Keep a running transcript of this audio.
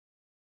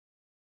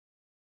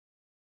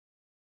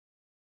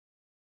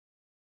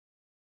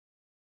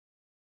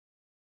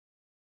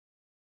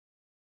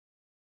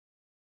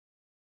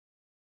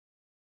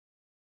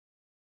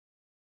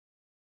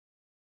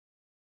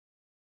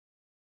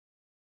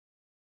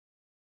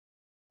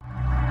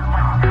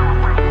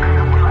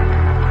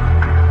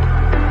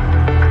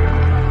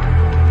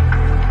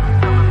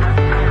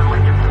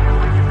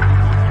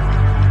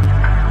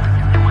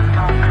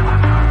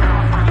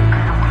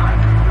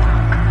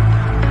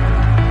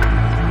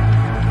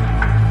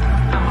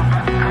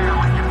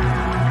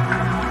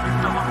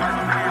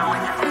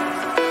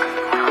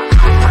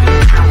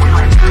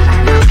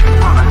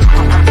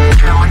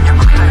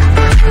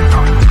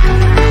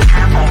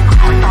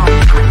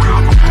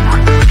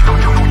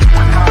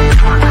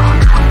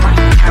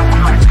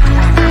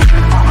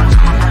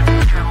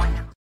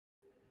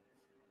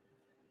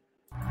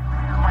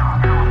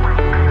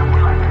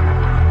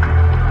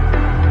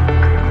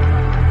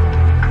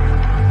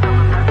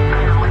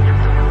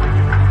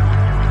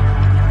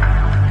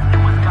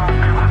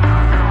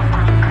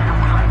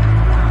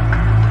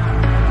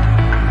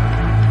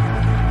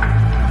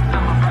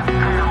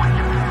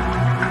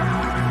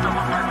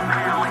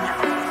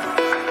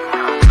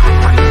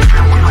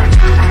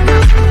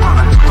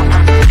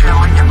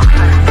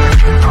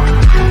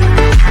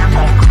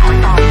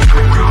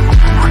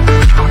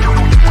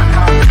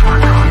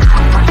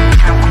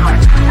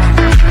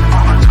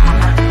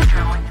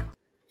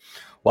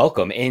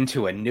Welcome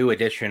into a new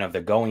edition of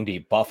the Going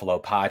Deep Buffalo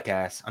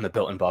podcast on the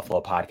Built in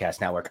Buffalo Podcast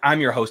Network.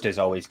 I'm your host, as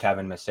always,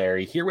 Kevin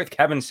Masseri, here with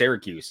Kevin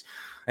Syracuse.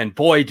 And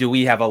boy, do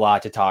we have a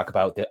lot to talk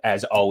about.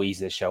 As always,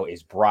 this show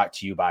is brought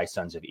to you by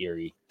Sons of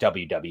Erie,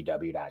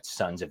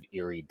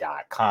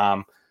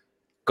 www.sonsoferie.com.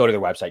 Go to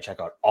their website, check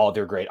out all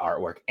their great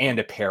artwork and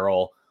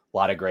apparel. A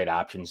lot of great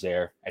options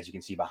there. As you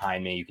can see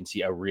behind me, you can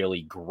see a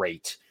really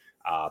great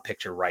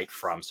picture right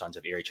from Sons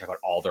of Erie. Check out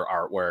all their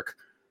artwork.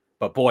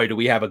 But boy, do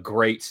we have a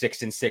great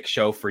 6 and 6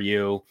 show for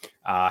you.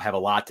 Have a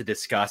lot to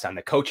discuss on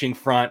the coaching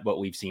front, what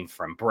we've seen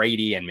from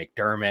Brady and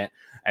McDermott,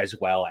 as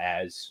well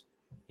as,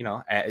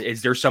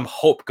 is there some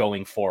hope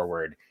going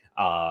forward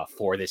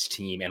for this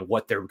team and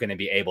what they're going to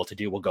be able to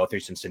do? We'll go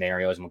through some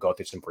scenarios and we'll go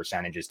through some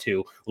percentages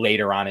too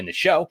later on in the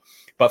show.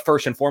 But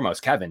first and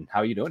foremost, Kevin, how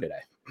are you doing today?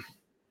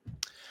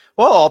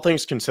 Well, all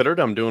things considered,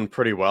 I'm doing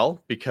pretty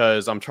well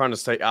because I'm trying to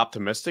stay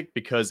optimistic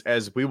because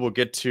as we will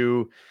get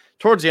to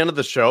towards the end of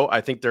the show, I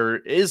think there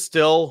is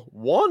still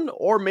one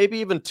or maybe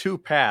even two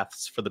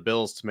paths for the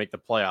Bills to make the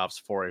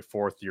playoffs for a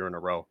fourth year in a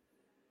row.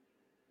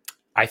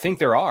 I think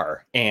there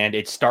are. And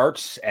it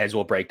starts, as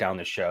we'll break down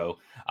the show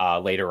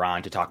later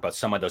on, to talk about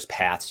some of those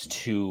paths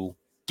to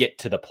get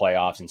to the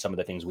playoffs and some of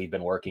the things we've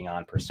been working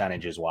on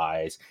percentages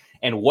wise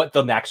and what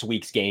the next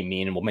week's game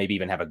mean. And we'll maybe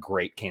even have a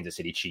great Kansas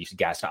City Chiefs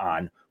guest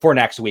on for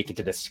next week and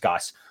to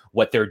discuss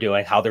what they're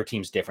doing, how their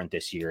team's different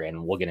this year.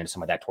 And we'll get into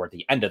some of that toward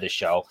the end of the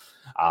show.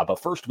 But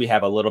first, we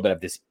have a little bit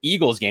of this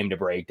Eagles game to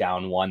break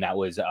down. One that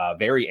was a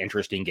very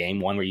interesting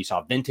game, one where you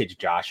saw vintage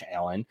Josh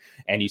Allen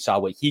and you saw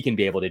what he can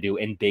be able to do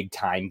in big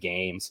time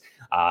games.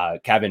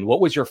 Kevin,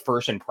 what was your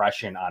first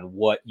impression on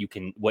what you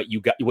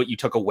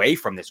took away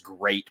from this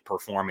great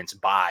performance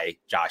by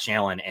Josh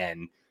Allen?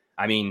 And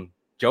I mean,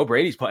 Joe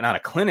Brady's putting on a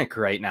clinic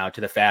right now to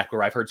the fact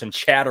where I've heard some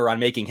chatter on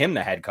making him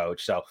the head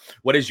coach. So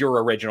what is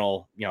your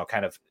original,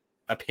 kind of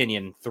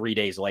opinion 3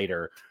 days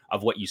later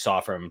of what you saw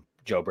from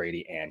Joe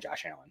Brady and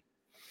Josh Allen?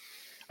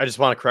 I just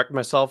want to correct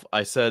myself.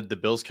 I said the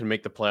Bills can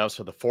make the playoffs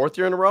for the fourth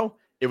year in a row.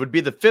 It would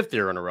be the fifth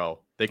year in a row.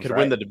 They could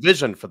win the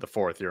division for the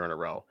fourth year in a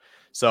row.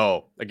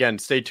 So again,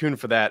 stay tuned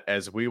for that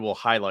as we will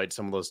highlight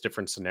some of those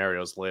different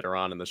scenarios later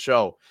on in the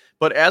show.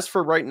 But as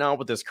for right now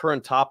with this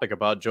current topic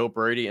about Joe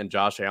Brady and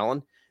Josh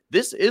Allen,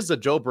 this is a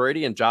Joe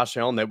Brady and Josh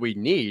Allen that we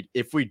need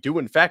if we do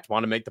in fact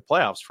want to make the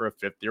playoffs for a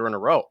fifth year in a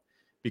row.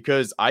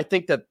 Because I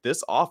think that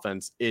this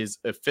offense is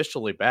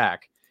officially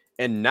back.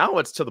 And now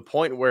it's to the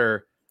point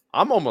where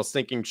I'm almost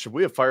thinking, should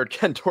we have fired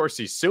Ken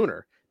Dorsey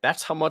sooner?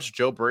 That's how much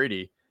Joe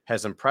Brady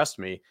has impressed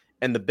me.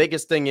 And the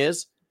biggest thing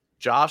is,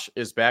 Josh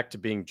is back to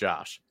being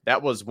Josh.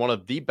 That was one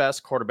of the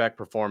best quarterback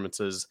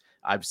performances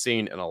I've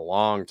seen in a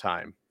long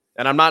time.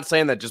 And I'm not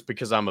saying that just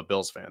because I'm a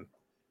Bills fan.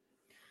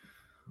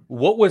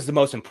 What was the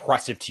most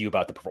impressive to you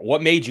about the performance?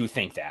 What made you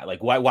think that?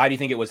 Like, why do you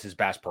think it was his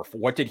best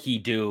performance? What did he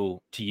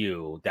do to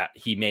you that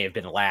he may have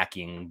been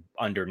lacking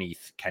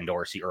underneath Ken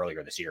Dorsey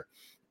earlier this year?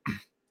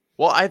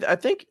 Well, I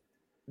think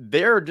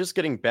they're just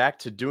getting back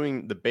to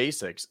doing the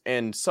basics.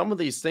 And some of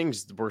these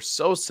things were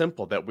so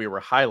simple that we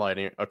were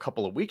highlighting a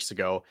couple of weeks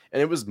ago.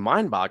 And it was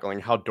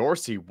mind-boggling how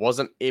Dorsey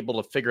wasn't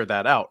able to figure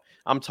that out.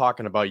 I'm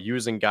talking about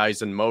using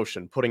guys in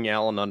motion, putting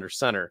Allen under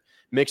center,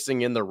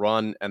 mixing in the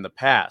run and the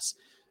pass.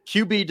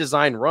 QB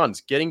design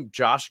runs, getting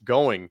Josh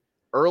going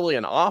early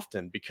and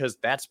often because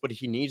that's what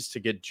he needs to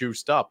get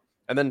juiced up.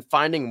 And then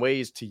finding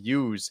ways to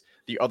use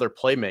the other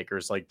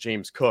playmakers like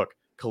James Cook,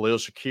 Khalil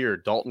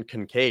Shakir, Dalton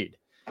Kincaid.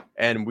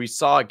 And we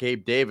saw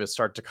Gabe Davis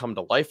start to come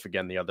to life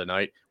again the other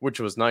night, which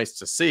was nice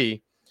to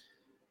see.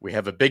 We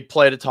have a big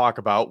play to talk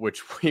about,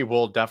 which we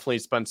will definitely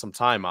spend some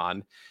time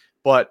on.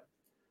 But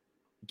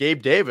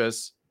Gabe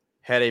Davis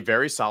had a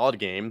very solid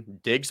game.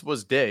 Diggs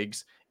was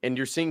Diggs. And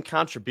you're seeing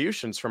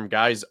contributions from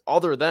guys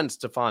other than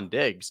Stephon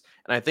Diggs.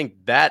 And I think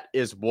that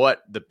is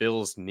what the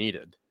Bills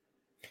needed.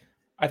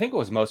 I think what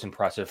was most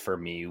impressive for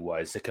me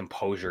was the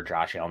composure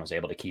Josh Allen was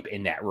able to keep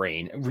in that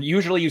rain.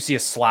 Usually you see a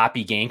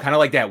sloppy game, kind of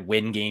like that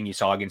win game you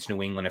saw against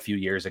New England a few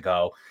years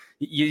ago.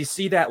 You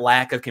see that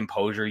lack of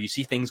composure. You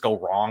see things go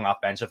wrong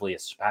offensively,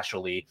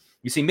 especially.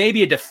 You see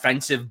maybe a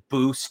defensive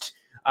boost.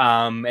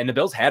 And the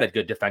Bills had a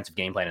good defensive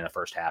game plan in the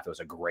first half. It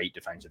was a great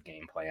defensive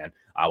game plan.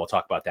 We'll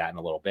talk about that in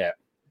a little bit.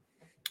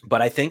 But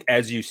I think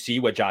as you see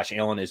what Josh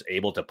Allen is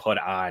able to put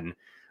on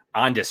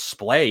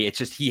display, it's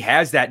just he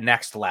has that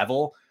next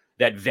level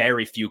that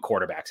very few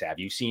quarterbacks have.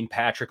 You've seen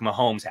Patrick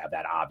Mahomes have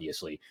that,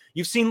 obviously.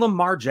 You've seen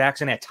Lamar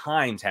Jackson at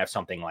times have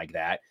something like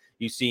that.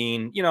 You've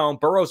seen,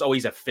 Burrow's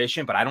always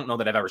efficient, but I don't know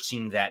that I've ever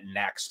seen that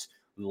next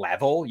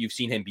level. You've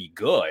seen him be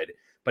good,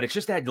 but it's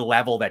just that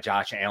level that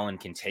Josh Allen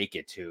can take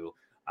it to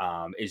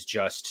is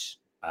just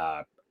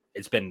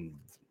it's been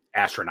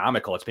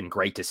astronomical. It's been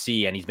great to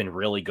see, and he's been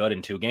really good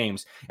in 2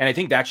 games. And I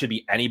think that should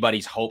be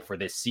anybody's hope for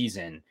this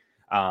season,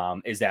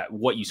 is that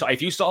what you saw.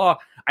 If you saw,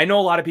 I know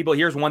a lot of people,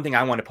 here's one thing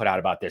I want to put out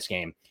about this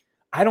game.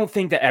 I don't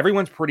think that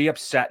everyone's pretty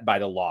upset by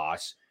the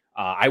loss.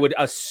 I would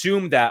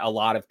assume that a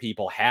lot of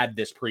people had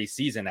this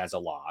preseason as a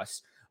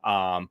loss.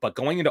 But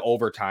going into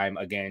overtime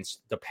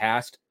against the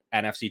past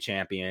NFC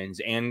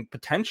champions and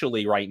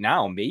potentially right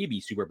now, maybe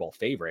Super Bowl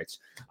favorites.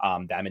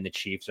 Them and the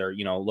Chiefs are,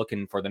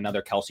 looking for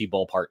another Kelsey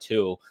Bowl part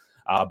 2.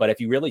 But if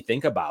you really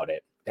think about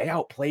it, they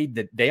outplayed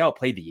the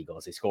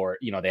Eagles. They scored,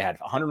 they had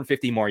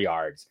 150 more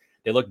yards.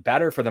 They looked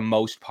better for the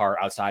most part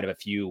outside of a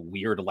few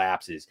weird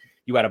lapses.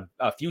 You had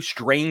a few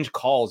strange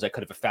calls that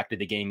could have affected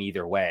the game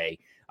either way.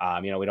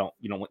 We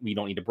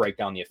don't need to break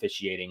down the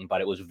officiating,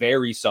 but it was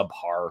very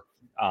subpar.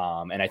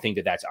 And I think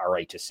that's all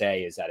right to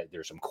say is that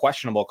there's some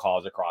questionable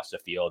calls across the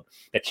field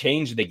that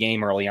changed the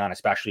game early on,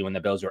 especially when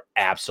the Bills were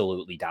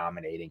absolutely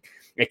dominating.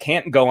 It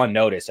can't go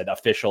unnoticed that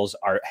officials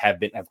have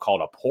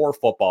called a poor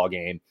football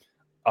game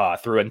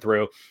through and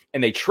through,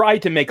 and they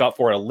tried to make up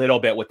for it a little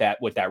bit with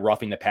that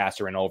roughing the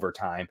passer in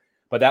overtime,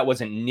 but that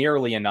wasn't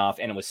nearly enough,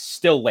 and it was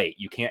still late.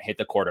 You can't hit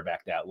the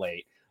quarterback that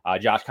late.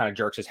 Josh kind of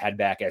jerks his head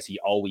back as he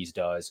always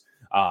does,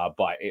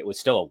 but it was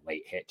still a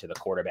late hit to the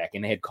quarterback,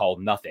 and they had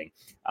called nothing.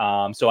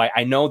 So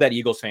I know that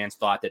Eagles fans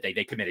thought that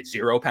they committed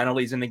 0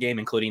 penalties in the game,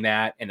 including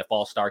that, and the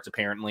false starts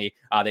apparently.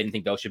 They didn't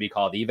think those should be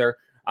called either.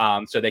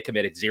 So they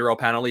committed 0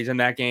 penalties in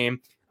that game,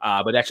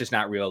 but that's just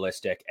not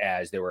realistic,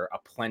 as there were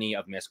plenty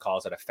of missed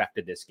calls that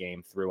affected this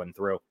game through and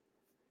through.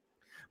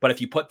 But if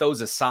you put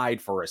those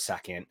aside for a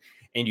second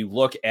and you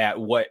look at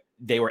what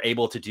they were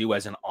able to do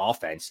as an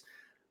offense,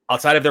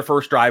 outside of their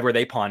first drive where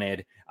they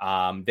punted,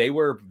 they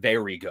were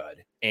very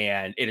good.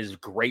 And it is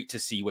great to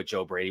see what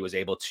Joe Brady was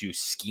able to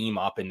scheme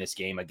up in this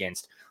game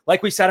against,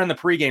 like we said on the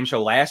pregame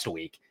show last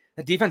week,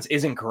 the defense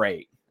isn't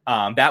great.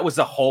 That was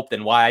the hope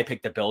and why I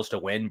picked the Bills to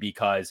win,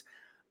 because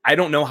I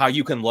don't know how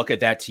you can look at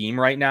that team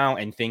right now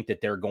and think that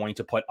they're going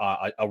to put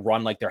a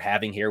run like they're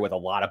having here with a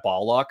lot of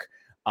ball luck.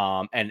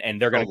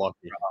 And they're going to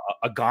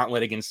a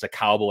gauntlet against the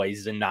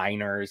Cowboys and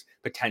Niners,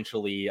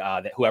 potentially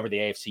whoever the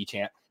AFC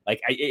champ. Like,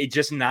 it's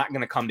just not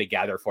going to come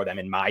together for them,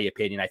 in my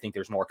opinion. I think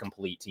there's more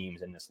complete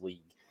teams in this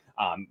league,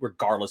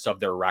 regardless of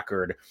their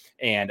record.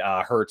 And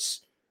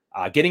Hurts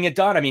getting it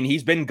done. I mean,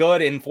 he's been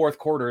good in fourth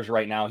quarters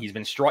right now. He's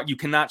been you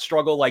cannot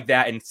struggle like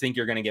that and think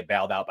you're going to get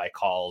bailed out by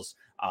calls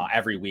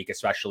every week,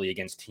 especially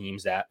against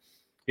teams that,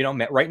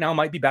 right now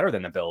might be better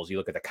than the Bills. You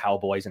look at the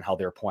Cowboys and how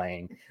they're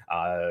playing.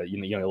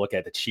 You look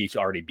at the Chiefs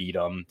already beat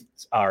them.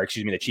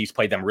 The Chiefs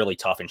played them really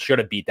tough and should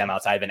have beat them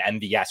outside of an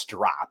MVS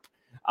drop.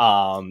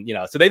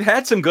 So they've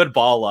had some good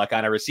ball luck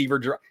on a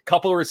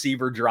couple of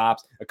receiver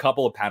drops, a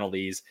couple of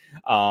penalties.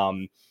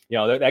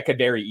 That could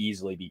very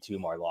easily be 2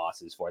 more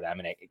losses for them.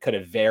 And it could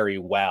have very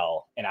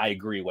well, and I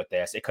agree with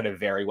this, it could have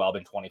very well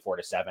been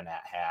 24-7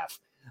 at half,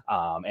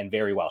 and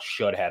very well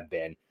should have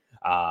been.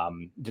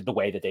 The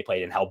way that they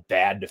played and how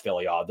bad the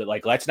Philly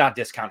let's not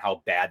discount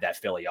how bad that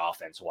Philly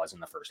offense was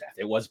in the first half.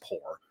 It was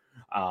poor.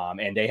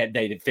 And they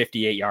did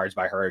 58 yards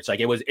by Hurts.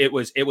 Like, it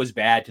was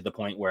bad to the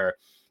point where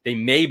they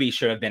maybe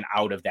should have been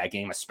out of that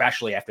game,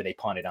 especially after they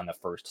punted on the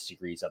first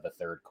series of the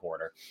third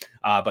quarter.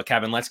 But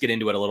Kevin, let's get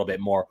into it a little bit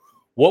more.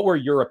 What were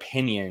your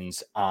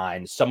opinions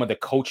on some of the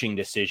coaching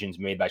decisions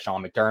made by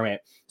Sean McDermott?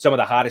 Some of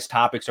the hottest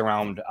topics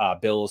around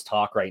Bills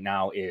talk right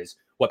now is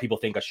what people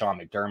think of Sean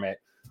McDermott.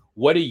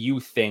 What do you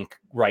think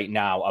right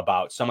now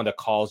about some of the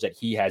calls that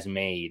he has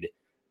made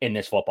in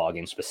this football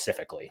game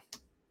specifically?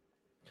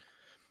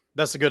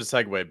 That's a good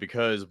segue,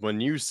 because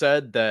when you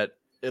said that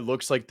it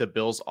looks like the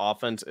Bills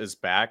offense is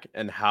back,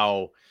 and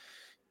how,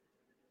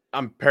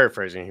 I'm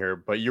paraphrasing here,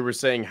 but you were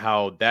saying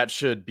how that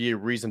should be a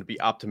reason to be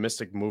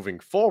optimistic moving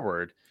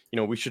forward.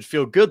 We should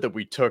feel good that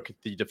we took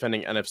the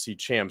defending NFC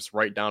champs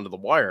right down to the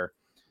wire.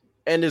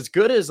 And as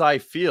good as I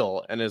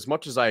feel, and as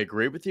much as I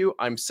agree with you,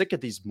 I'm sick of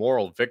these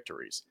moral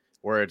victories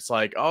where it's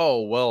like,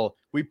 oh, well,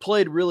 we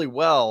played really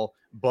well,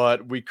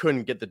 but we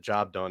couldn't get the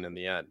job done in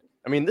the end.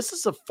 I mean, this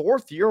is the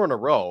 4th year in a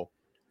row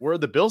where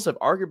the Bills have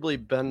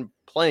arguably been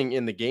playing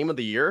in the game of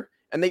the year,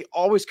 and they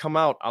always come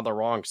out on the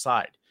wrong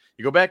side.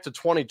 You go back to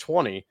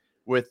 2020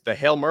 with the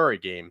Hail Murray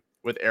game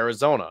with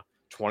Arizona,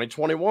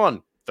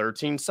 2021,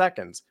 13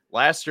 seconds,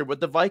 last year with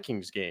the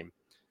Vikings game,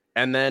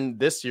 and then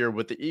this year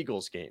with the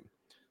Eagles game.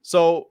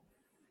 So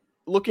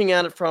looking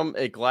at it from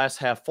a glass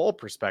half full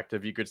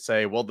perspective, you could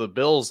say, well, the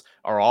Bills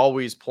are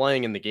always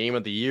playing in the game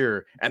of the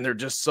year, and they're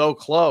just so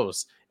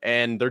close,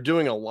 and they're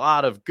doing a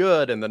lot of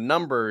good, and the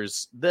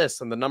numbers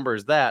this and the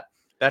numbers that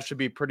should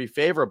be pretty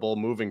favorable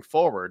moving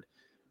forward.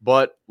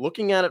 But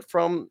looking at it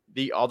from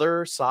the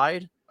other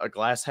side, a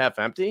glass half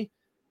empty,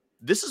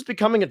 this is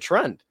becoming a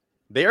trend.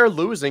 They are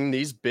losing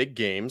these big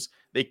games.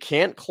 They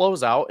can't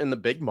close out in the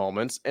big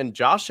moments, and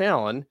Josh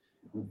Allen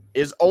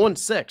is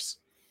 0-6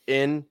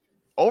 in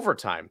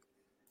overtime.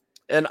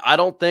 And I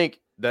don't think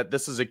that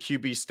this is a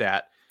QB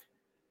stat.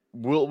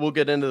 We'll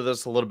get into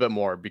this a little bit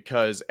more,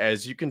 because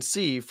as you can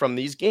see from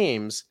these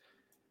games,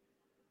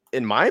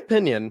 in my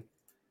opinion,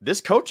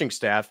 this coaching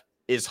staff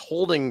is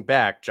holding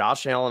back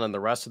Josh Allen and the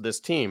rest of this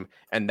team.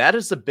 And that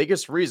is the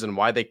biggest reason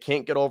why they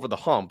can't get over the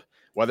hump,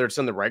 whether it's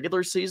in the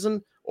regular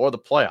season or the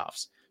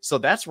playoffs. So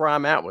that's where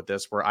I'm at with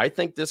this, where I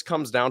think this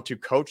comes down to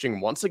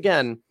coaching once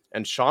again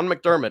and Sean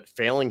McDermott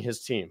failing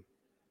his team.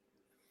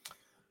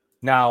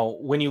 Now,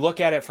 when you look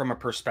at it from a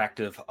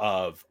perspective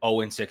of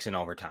 0-6 in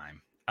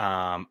overtime,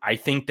 I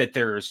think that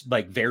there's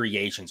like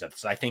variations of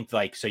this. I think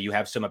like, so you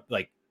have some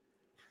like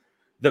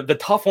the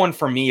tough one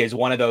for me is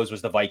one of those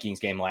was the Vikings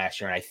game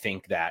last year. And I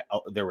think that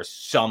there was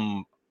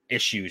some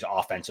issues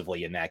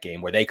offensively in that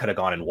game where they could have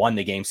gone and won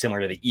the game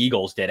similar to the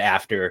Eagles did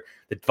after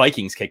the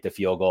Vikings kicked the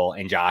field goal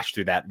and Josh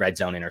threw that red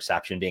zone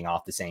interception, being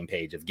off the same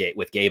page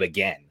with Gabe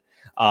again.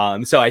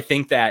 So I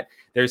think that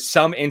there's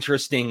some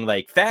interesting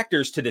like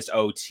factors to this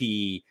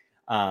OT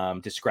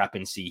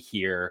discrepancy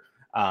here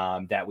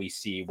that we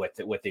see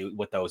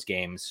with those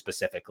games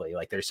specifically.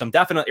 Like there's some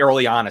definite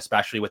early on,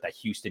 especially with that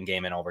Houston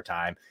game in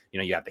overtime. You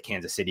know, you have the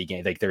Kansas City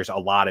game. Like there's a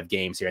lot of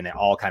games here, and they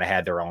all kind of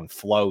had their own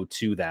flow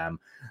to them.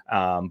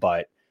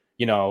 But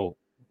you know,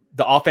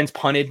 the offense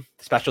punted,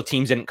 the special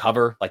teams didn't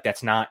cover. Like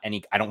that's not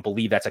any. I don't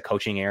believe that's a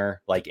coaching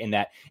error. Like in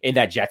that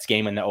Jets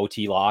game in the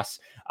OT loss,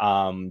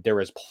 there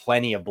was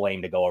plenty of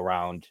blame to go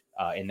around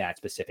in that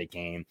specific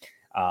game.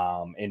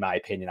 In my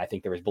opinion, I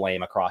think there was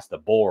blame across the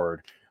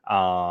board.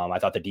 I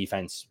thought the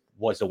defense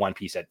was the one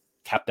piece that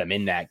kept them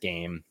in that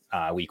game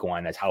week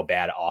one, as how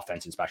bad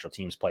offense and special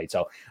teams played.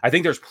 So I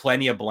think there's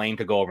plenty of blame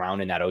to go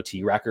around in that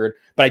OT record,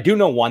 but I do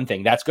know one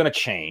thing that's going to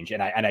change.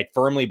 And I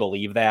firmly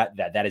believe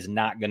that is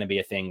not going to be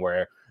a thing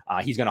where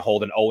he's going to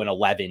hold an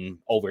 0-11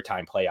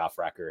 overtime playoff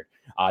record.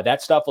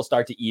 That stuff will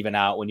start to even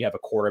out when you have a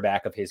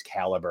quarterback of his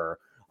caliber.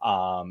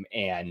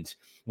 And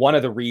one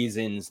of the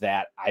reasons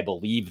that I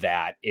believe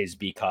that is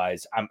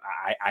because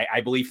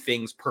I believe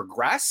things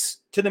progress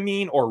to the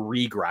mean or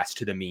regress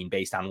to the mean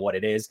based on what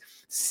it is.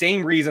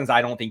 Same reasons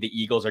I don't think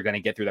the Eagles are going to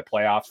get through the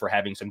playoffs for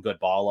having some good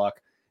ball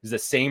luck is the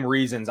same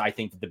reasons I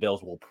think that the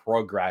Bills will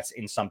progress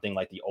in something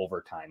like the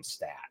overtime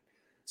stat.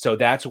 So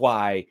that's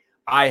why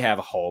I have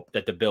hope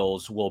that the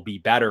Bills will be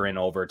better in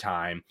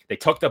overtime. They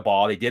took the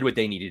ball. They did what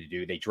they needed to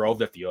do. They drove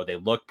the field. They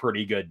looked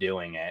pretty good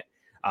doing it.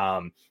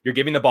 You're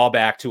giving the ball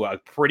back to a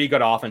pretty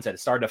good offense that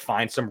started to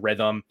find some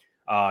rhythm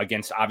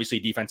against obviously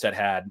defense that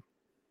had,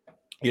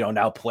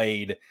 now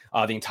played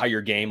the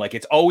entire game. Like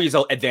it's always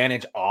an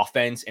advantage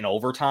offense in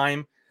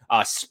overtime,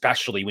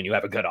 especially when you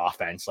have a good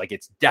offense. Like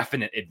it's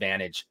definite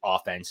advantage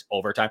offense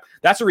overtime.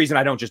 That's the reason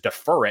I don't just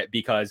defer it,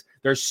 because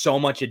there's so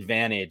much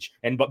advantage.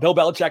 And but Bill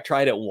Belichick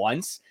tried it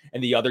once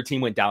and the other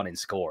team went down and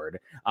scored.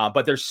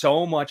 But there's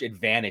so much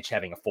advantage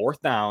having a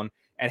fourth down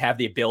and have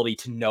the ability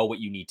to know what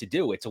you need to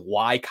do. It's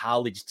why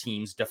college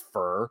teams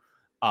defer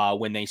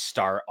when they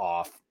start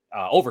off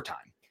overtime.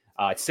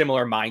 It's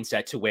similar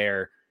mindset to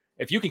where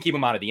if you can keep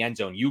them out of the end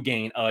zone, you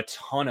gain a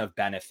ton of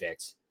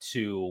benefits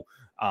to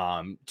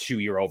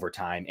your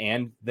overtime.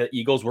 And the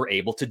Eagles were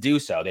able to do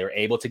so. They were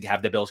able to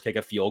have the Bills kick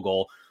a field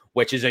goal,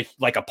 which is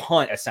like a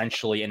punt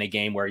essentially in a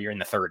game where you're in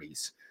the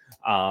 30s.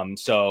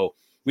 So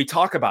we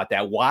talk about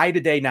that. Why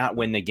did they not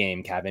win the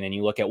game, Kevin? And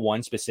you look at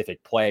one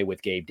specific play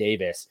with Gabe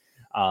Davis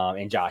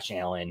and Josh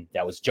Allen.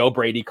 That was Joe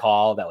Brady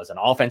call. That was an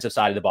offensive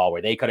side of the ball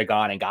where they could have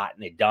gone and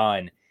gotten it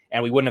done.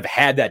 And we wouldn't have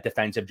had that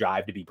defensive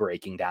drive to be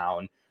breaking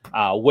down.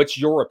 What's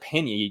your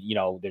opinion?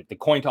 The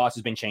coin toss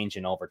has been changed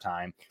in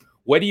overtime.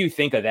 What do you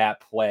think of that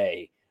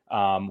play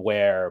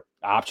where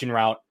option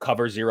route,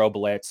 cover zero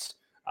blitz?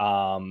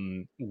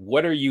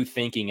 What are you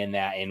thinking in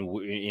that?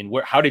 And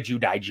how did you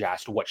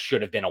digest what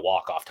should have been a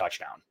walk-off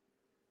touchdown?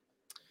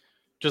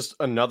 Just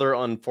another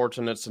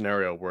unfortunate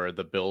scenario where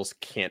the Bills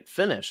can't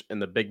finish in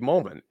the big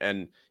moment.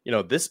 And,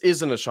 this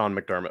isn't a Sean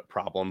McDermott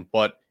problem,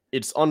 but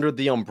it's under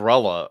the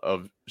umbrella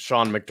of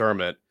Sean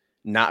McDermott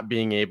not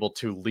being able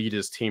to lead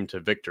his team to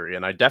victory.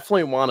 And I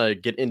definitely want to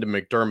get into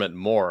McDermott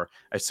more.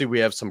 I see we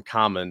have some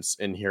comments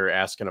in here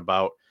asking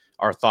about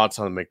our thoughts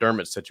on the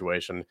McDermott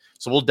situation.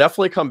 So we'll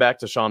definitely come back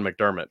to Sean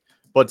McDermott.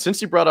 But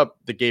since you brought up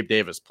the Gabe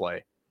Davis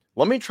play,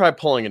 let me try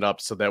pulling it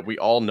up so that we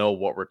all know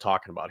what we're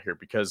talking about here.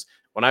 Because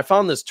when I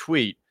found this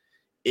tweet,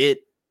 it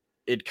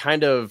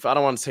kind of, I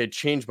don't want to say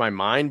changed my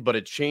mind, but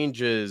it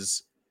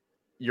changes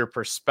your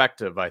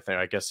perspective.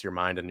 I guess your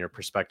mind and your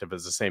perspective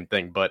is the same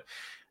thing. But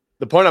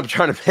the point I'm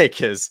trying to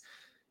make is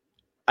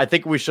I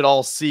think we should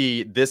all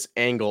see this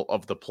angle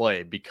of the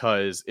play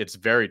because it's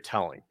very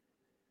telling.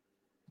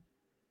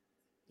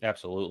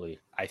 Absolutely.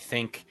 I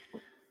think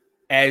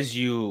as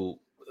you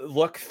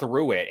look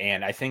through it,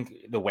 and I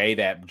think the way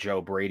that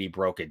Joe Brady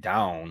broke it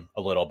down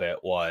a little bit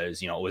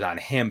was, it was on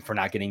him for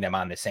not getting them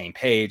on the same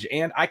page.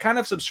 And I kind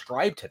of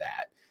subscribe to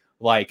that.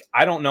 Like,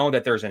 I don't know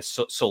that there's a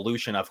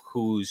solution of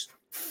whose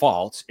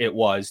fault it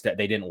was that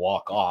they didn't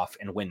walk off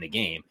and win the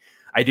game.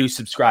 I do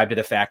subscribe to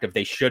the fact that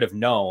they should have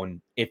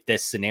known if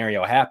this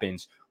scenario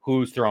happens,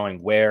 who's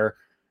throwing where.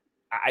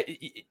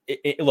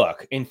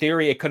 Look, in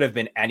theory, it could have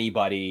been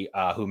anybody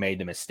who made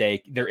the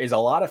mistake. There is a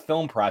lot of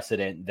film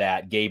precedent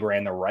that Gabe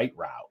ran the right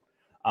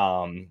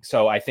route.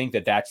 So I think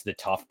that that's the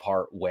tough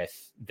part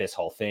with this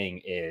whole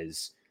thing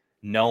is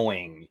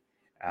knowing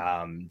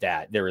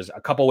that there is a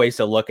couple ways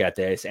to look at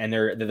this. And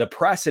the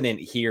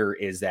precedent here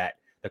is that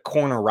the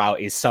corner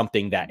route is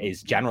something that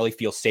is generally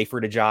feels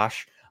safer to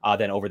Josh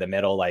than over the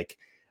middle.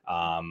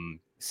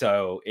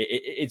 So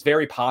it's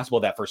very possible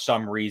that for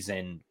some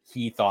reason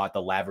he thought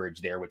the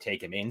leverage there would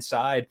take him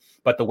inside.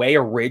 But the way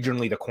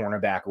originally the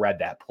cornerback read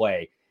that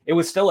play, it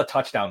was still a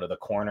touchdown to the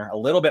corner, a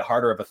little bit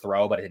harder of a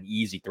throw, but an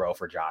easy throw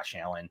for Josh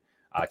Allen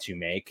to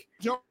make.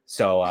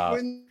 So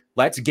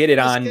let's get it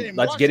on.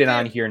 Let's get it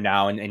on here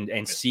now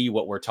and see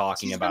what we're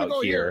talking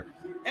about here.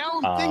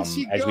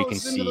 As we can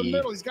see,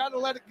 he's got to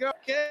let it go.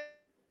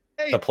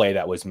 The play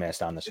that was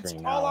missed on the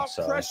screen now. All out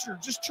pressure.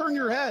 Just turn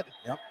your head.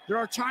 Yep. There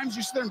are times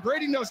you sit there and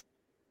Brady knows.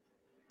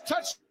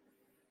 Touch.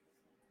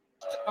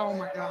 Oh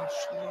my gosh.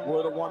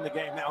 Would have won the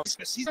game now.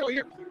 He's over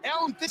here.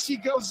 Allen thinks he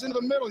goes into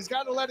the middle. He's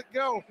got to let it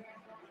go.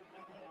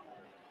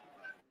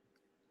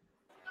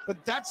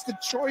 But that's the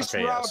choice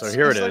okay, route. Yeah, so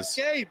here it is.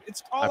 Like, Gabe,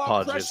 it's all I out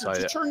apologize.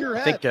 pressure. Just turn your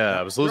head. I think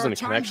I was losing the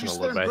connection a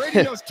little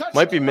bit.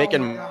 Might be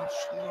making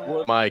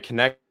my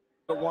connection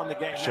won the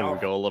game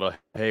go a little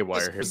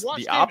haywire. Here's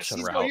the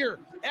option route.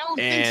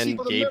 And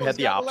Gabe had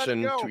the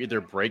option to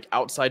either break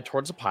outside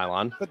towards the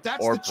pylon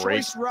or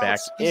break back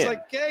in.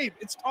 Like, Gabe,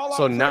 it's all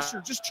so out now,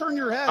 pressure. Just turn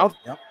your head.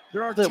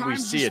 There are that we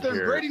see it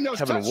here.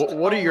 Kevin,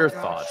 what are your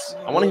thoughts?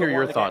 I want to hear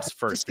your thoughts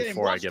first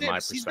before I get my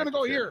perspective. He's going to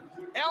go here.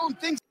 Allen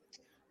thinks.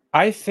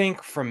 I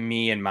think from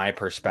me and my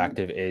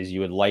perspective is you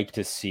would like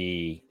to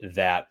see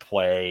that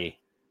play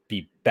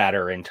be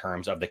better in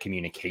terms of the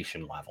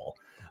communication level.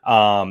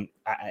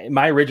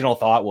 My original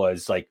thought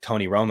was like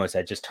Tony Romo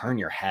said, just turn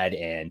your head,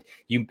 and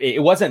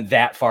it wasn't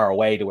that far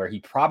away to where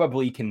he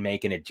probably can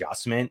make an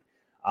adjustment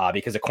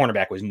because the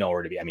cornerback was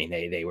nowhere to be. I mean,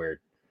 they were,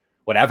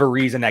 whatever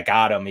reason that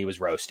got him, he was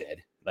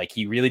roasted. Like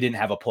he really didn't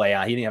have a play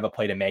on. He didn't have a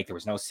play to make. There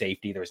was no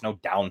safety. There was no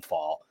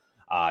downfall.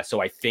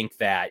 So I think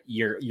that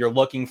you're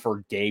looking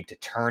for Gabe to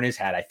turn his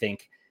head, I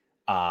think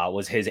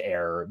was his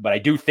error. But I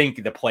do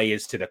think the play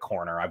is to the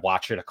corner. I've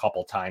watched it a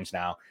couple times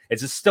now.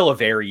 It's still a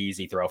very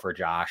easy throw for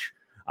Josh.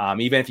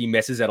 Even if he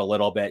misses it a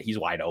little bit, he's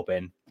wide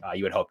open.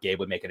 You would hope Gabe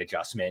would make an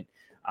adjustment.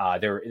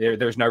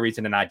 There's no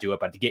reason to not do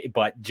it.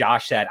 But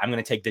Josh said, I'm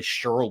going to take this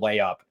sure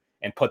layup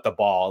and put the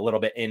ball a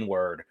little bit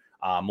inward,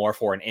 more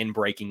for an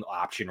in-breaking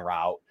option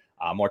route,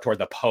 more toward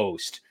the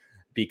post,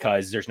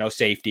 because there's no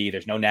safety.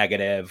 There's no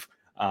negative.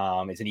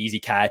 It's an easy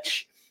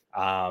catch.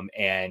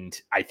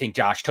 And I think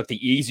Josh took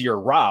the easier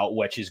route,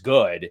 which is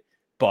good.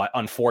 But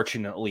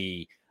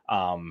unfortunately,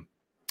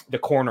 the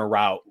corner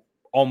route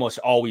almost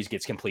always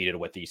gets completed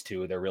with these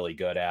two. They're really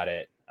good at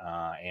it.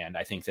 And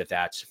I think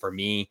that's, for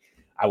me,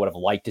 I would have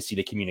liked to see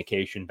the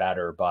communication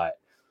better, but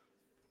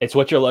it's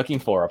what you're looking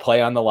for. A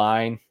play on the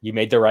line. You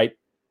made the right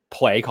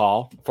play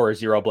call for a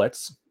zero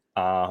blitz.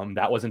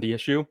 That wasn't the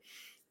issue.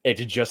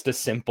 It's just a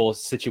simple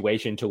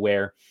situation to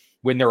where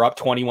when they're up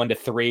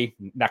 21-3,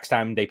 next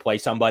time they play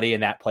somebody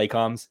and that play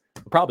comes,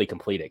 they'll probably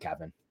complete it,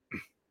 Kevin.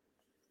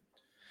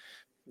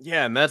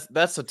 Yeah, and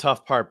that's the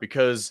tough part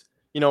because,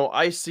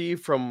 I see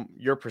from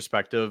your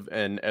perspective,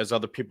 and as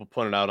other people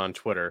pointed out on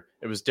Twitter,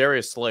 it was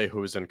Darius Slay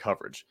who was in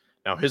coverage.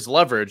 Now, his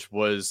leverage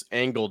was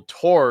angled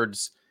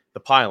towards the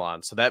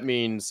pylon. So that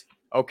means,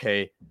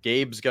 okay,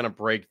 Gabe's going to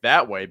break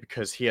that way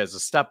because he has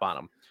a step on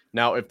him.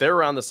 Now, if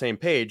they're on the same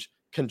page,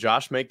 can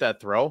Josh make that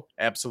throw?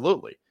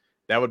 Absolutely.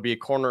 That would be a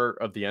corner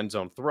of the end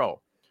zone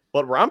throw.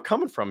 But where I'm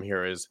coming from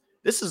here is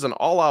this is an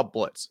all-out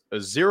blitz, a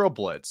zero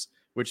blitz,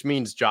 which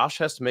means Josh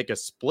has to make a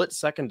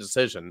split-second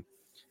decision.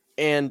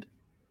 And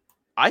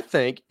I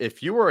think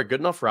if you were a good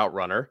enough route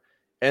runner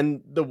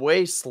and the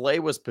way Slay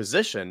was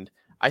positioned,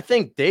 I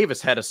think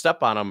Davis had a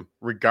step on him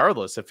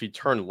regardless if he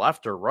turned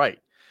left or right.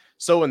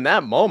 So in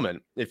that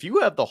moment, if you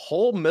have the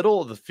whole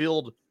middle of the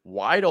field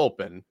wide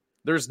open,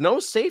 there's no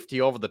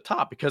safety over the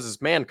top because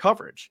it's man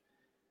coverage.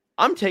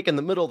 I'm taking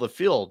the middle of the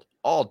field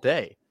all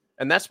day.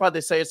 And that's why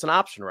they say it's an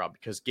option route,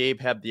 because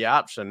Gabe had the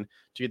option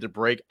to either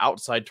break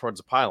outside towards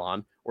the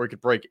pylon or he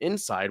could break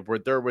inside where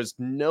there was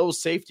no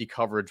safety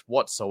coverage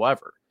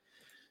whatsoever.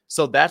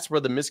 So that's where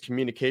the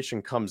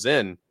miscommunication comes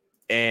in.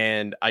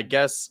 And I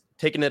guess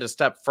taking it a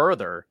step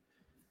further,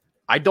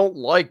 I don't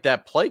like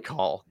that play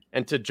call.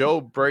 And to Joe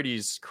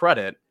Brady's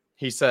credit,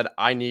 he said,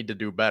 I need to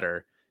do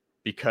better,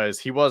 because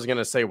he was going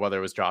to say whether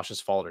it was Josh's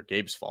fault or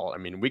Gabe's fault. I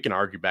mean, we can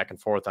argue back and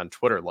forth on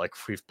Twitter like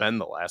we've been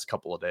the last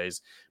couple of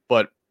days,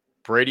 but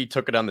Brady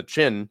took it on the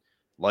chin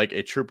like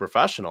a true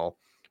professional.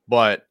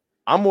 But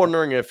I'm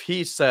wondering if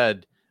he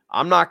said,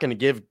 I'm not going to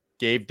give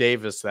Gabe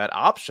Davis that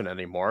option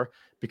anymore,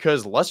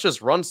 because let's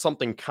just run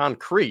something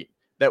concrete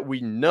that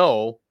we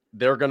know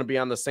they're going to be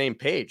on the same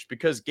page,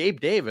 because Gabe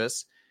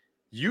Davis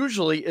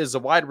usually is a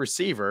wide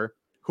receiver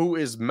who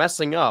is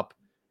messing up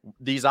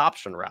these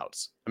option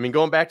routes. I mean,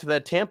 going back to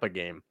that Tampa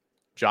game,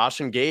 Josh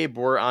and Gabe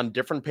were on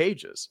different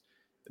pages.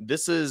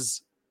 This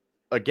is,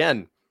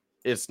 again,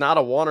 it's not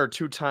a 1 or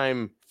 2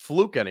 time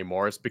fluke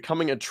anymore. It's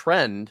becoming a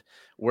trend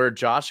where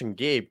Josh and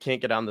Gabe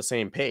can't get on the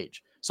same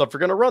page. So if you're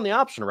going to run the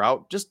option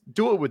route, just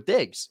do it with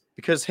Diggs,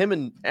 because him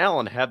and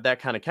Allen have that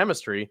kind of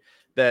chemistry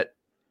that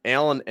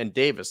Allen and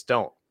Davis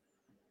don't.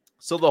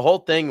 So the whole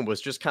thing was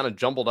just kind of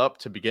jumbled up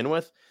to begin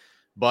with.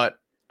 But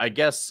I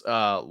guess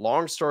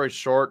long story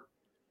short,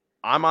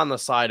 I'm on the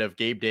side of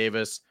Gabe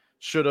Davis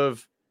should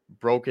have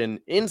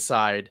broken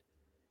inside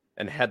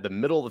and had the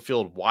middle of the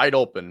field wide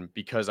open,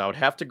 because I would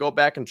have to go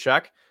back and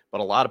check,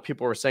 But a lot of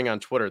people were saying on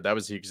Twitter that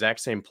was the exact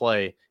same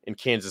play in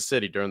Kansas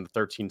City during the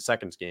 13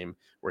 seconds game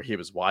where he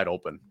was wide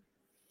open.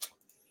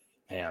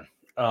 Man,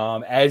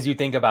 as you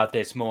think about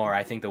this more,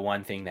 I think the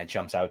one thing that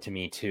jumps out to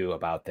me too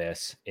about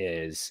this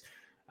is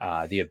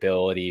the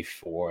ability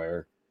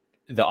for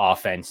the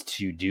offense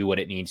to do what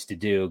it needs to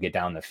do, get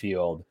down the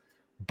field.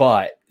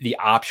 But the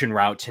option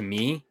route to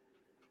me,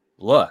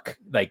 look,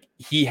 like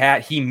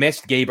he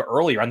missed Gabe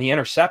earlier on the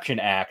interception.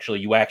 Actually,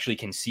 you actually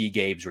can see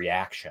Gabe's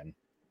reaction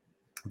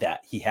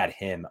that he had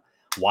him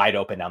wide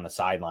open down the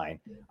sideline,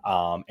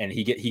 and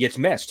he gets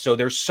missed. So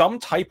there's some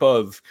type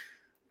of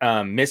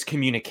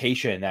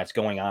miscommunication that's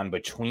going on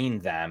between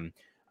them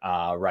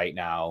right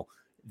now.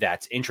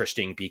 That's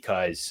interesting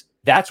because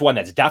that's one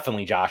that's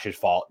definitely Josh's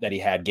fault, that he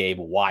had Gabe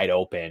wide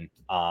open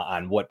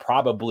on what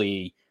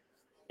probably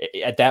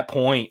at that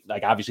point,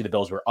 like obviously the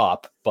Bills were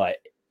up, but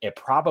it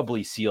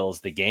probably seals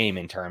the game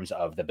in terms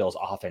of the Bills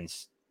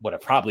offense would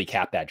have probably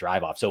capped that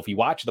drive off. So if you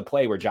watch the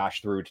play where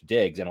Josh threw to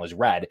Diggs and it was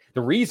red,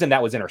 the reason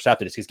that was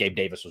intercepted is because Gabe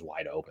Davis was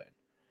wide open.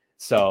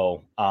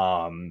 So,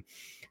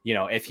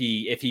 if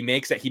he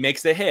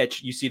makes the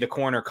hitch, you see the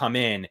corner come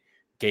in,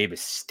 Gabe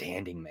is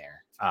standing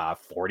there,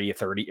 40 to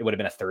 30. It would have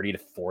been a 30 to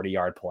 40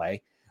 yard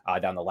play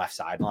down the left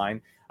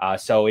sideline.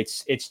 So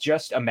it's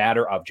just a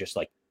matter of just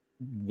like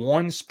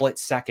one split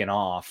second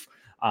off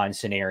on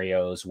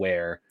scenarios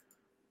where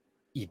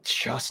you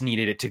just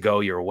needed it to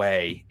go your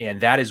way.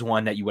 And that is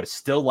one that you would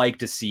still like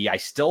to see. I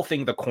still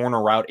think the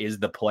corner route is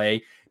the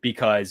play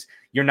because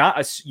you're not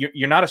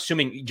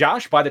assuming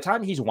Josh, by the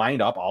time he's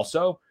wind up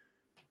also,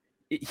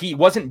 he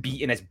wasn't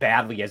beaten as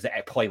badly as the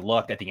play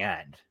looked at the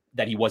end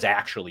that he was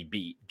actually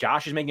beat.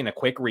 Josh is making a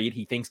quick read.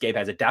 He thinks Gabe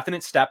has a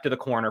definite step to the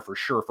corner for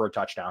sure for a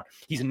touchdown.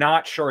 He's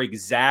not sure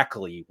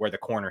exactly where the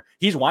corner,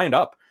 he's wind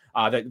up.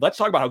 Let's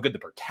talk about how good the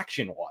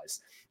protection was.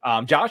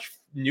 Josh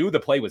knew the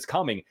play was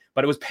coming,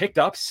 but it was picked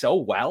up so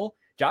well.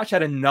 Josh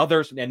had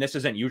another, and this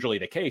isn't usually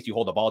the case. You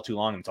hold the ball too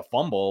long and it's a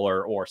fumble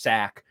or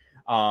sack.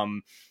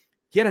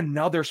 He had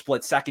another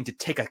split second to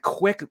take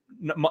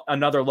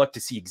another look to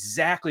see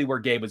exactly where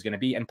Gabe was going to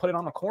be and put it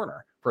on the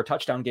corner for a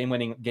touchdown,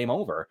 game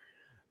over.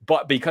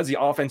 But because the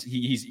offense,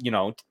 he's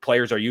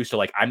players are used to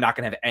like, I'm not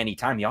going to have any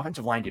time. The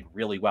offensive line did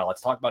really well.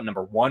 Let's talk about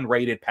number 1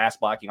 rated pass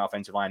blocking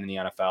offensive line in the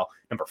NFL,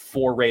 number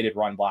 4 rated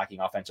run blocking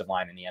offensive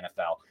line in the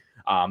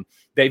NFL.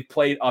 They've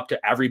played up to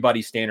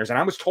everybody's standards. And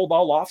I was told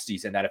all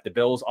offseason that if the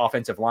Bills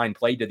offensive line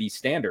played to these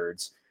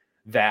standards,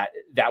 that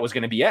was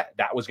going to be it.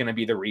 That was going to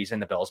be the reason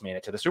the Bills made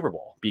it to the Super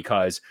Bowl,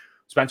 because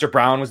Spencer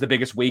Brown was the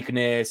biggest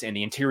weakness and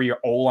the interior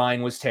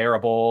O-line was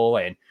terrible.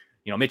 And,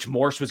 Mitch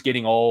Morse was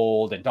getting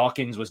old and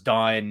Dawkins was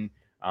done.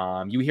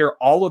 You hear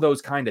all of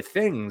those kind of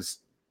things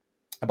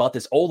about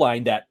this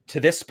O-line that to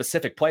this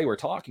specific play we're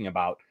talking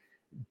about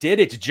did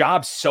its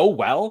job so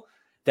well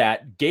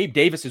that Gabe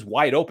Davis is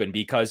wide open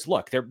because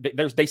look,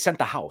 they sent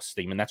the house.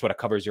 I mean, that's what a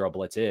cover zero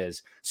blitz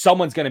is.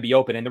 Someone's going to be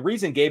open. And the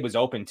reason Gabe was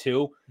open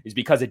too is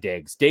because of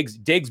Diggs. Diggs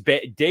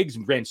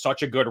ran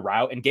such a good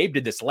route. And Gabe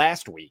did this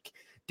last week.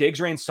 Diggs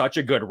ran such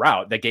a good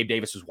route that Gabe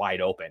Davis was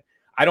wide open.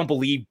 I don't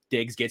believe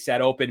Diggs gets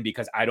that open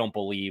because I don't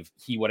believe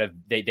they would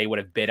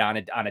have bid on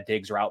a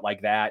Diggs route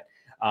like that.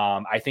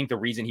 I think the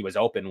reason he was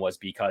open was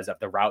because of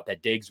the route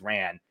that Diggs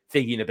ran,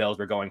 thinking the Bills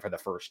were going for the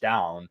first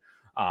down,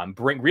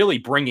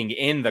 bringing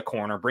in the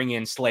corner, bringing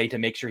in Slay to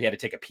make sure he had to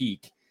take a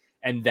peek.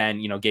 And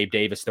then, Gabe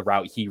Davis, the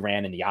route he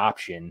ran in the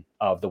option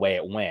of the way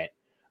it went,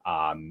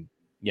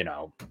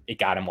 it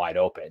got him wide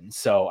open.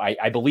 So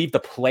I believe the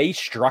play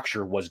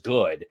structure was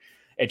good.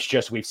 It's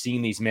just we've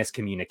seen these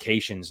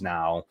miscommunications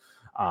now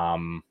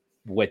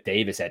with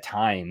Davis at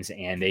times,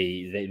 and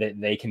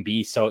they can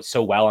be so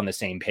well on the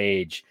same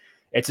page.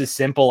 It's as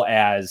simple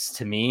as,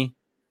 to me,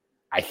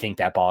 I think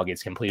that ball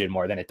gets completed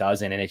more than it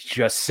doesn't. And it's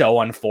just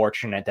so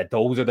unfortunate that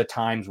those are the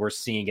times we're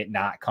seeing it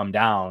not come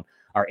down,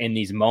 are in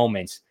these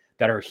moments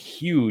that are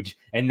huge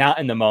and not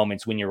in the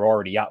moments when you're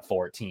already up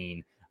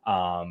 14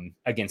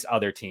 against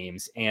other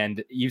teams.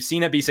 And you've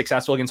seen it be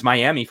successful against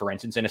Miami, for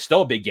instance, and it's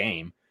still a big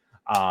game.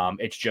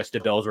 It's just the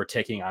Bills were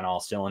ticking on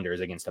all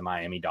cylinders against the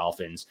Miami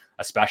Dolphins,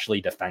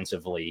 especially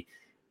defensively.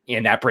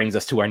 And that brings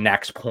us to our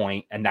next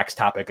point and next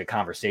topic of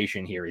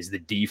conversation here is the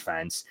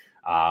defense.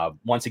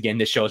 Once again,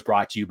 this show is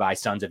brought to you by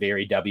Sons of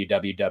Erie,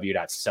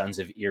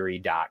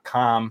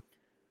 www.sonsoferie.com.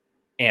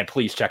 And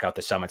please check out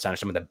the Summit Center,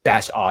 some of the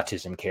best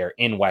autism care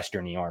in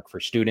Western New York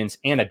for students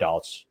and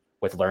adults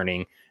with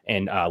learning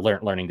and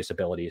learning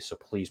disabilities. So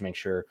please make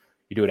sure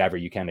you do whatever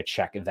you can to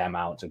check them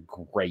out. It's a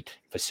great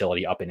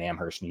facility up in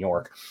Amherst, New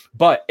York.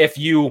 But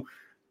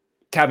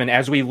Kevin,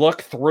 as we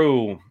look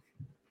through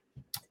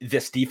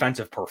this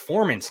defensive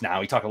performance now,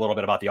 we talked a little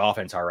bit about the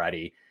offense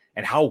already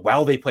and how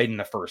well they played in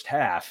the first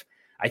half.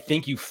 I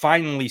think you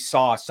finally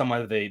saw some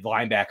of the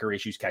linebacker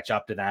issues catch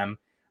up to them.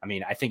 I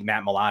mean, I think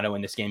Matt Milano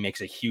in this game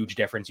makes a huge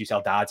difference. You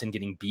saw Dodson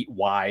getting beat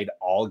wide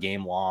all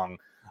game long.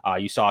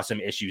 You saw some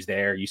issues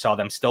there. You saw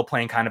them still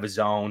playing kind of a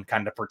zone,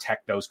 kind of to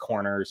protect those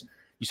corners.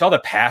 You saw the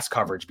pass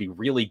coverage be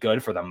really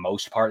good for the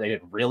most part. They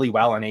did really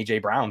well on A.J.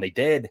 Brown. They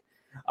did.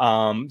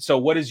 So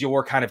what is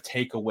your kind of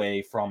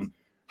takeaway from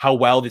how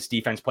well this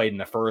defense played in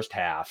the first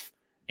half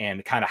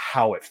and kind of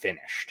how it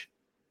finished.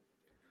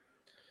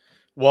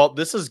 Well,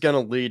 this is going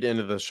to lead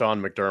into the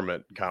Sean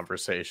McDermott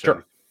conversation.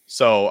 Sure.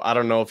 So I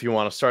don't know if you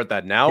want to start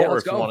that now or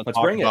if you want to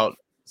talk about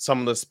some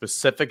of the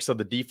specifics of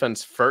the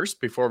defense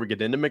first before we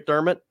get into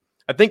McDermott.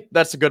 I think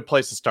that's a good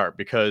place to start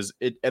because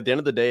at the end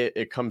of the day,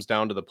 it comes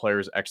down to the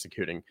players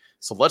executing.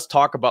 So let's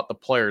talk about the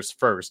players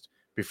first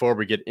before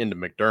we get into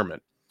McDermott,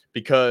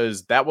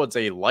 because that was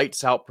a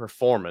lights out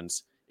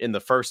performance in the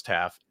first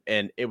half.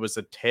 And it was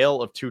a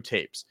tale of two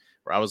tapes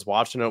where I was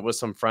watching it with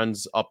some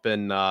friends up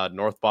in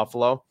North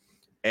Buffalo,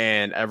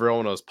 and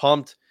everyone was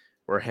pumped.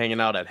 We're hanging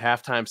out at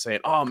halftime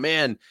saying, oh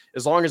man,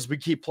 as long as we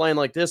keep playing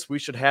like this, we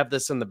should have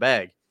this in the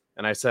bag.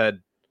 And I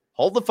said,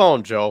 hold the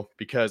phone, Joe,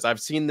 because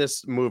I've seen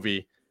this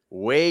movie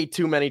way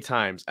too many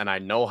times and I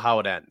know how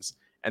it ends.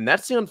 And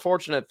that's the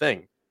unfortunate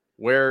thing,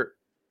 where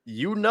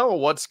you know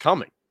what's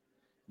coming.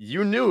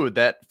 You knew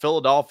that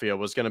Philadelphia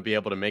was going to be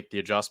able to make the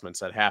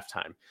adjustments at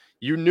halftime.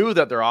 You knew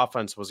that their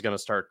offense was going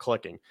to start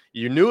clicking.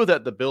 You knew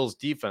that the Bills'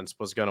 defense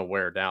was going to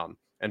wear down.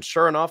 And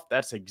sure enough,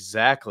 that's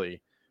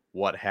exactly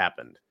what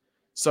happened.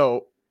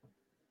 So,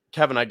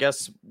 Kevin, I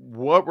guess,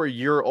 what were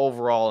your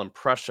overall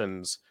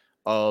impressions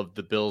of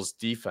the Bills'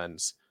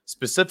 defense,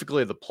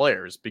 specifically the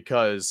players?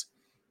 Because,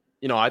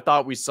 I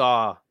thought we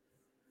saw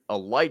a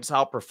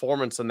lights-out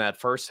performance in that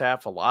first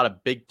half, a lot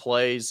of big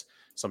plays,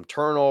 some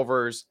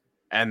turnovers,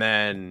 and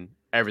then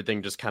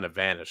everything just kind of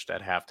vanished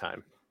at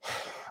halftime.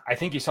 I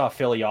think you saw a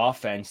Philly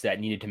offense that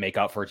needed to make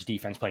up for its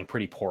defense playing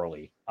pretty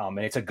poorly. And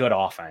it's a good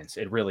offense.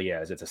 It really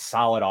is. It's a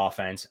solid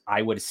offense.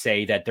 I would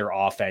say that their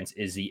offense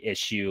is the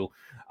issue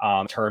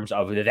in terms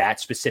of that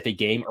specific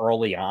game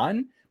early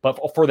on. But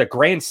for the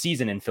grand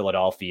season in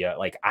Philadelphia,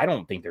 I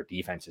don't think their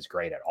defense is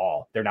great at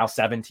all. They're now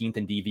 17th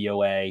in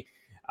DVOA.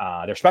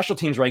 Their special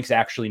teams ranks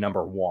actually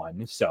number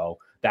 1. So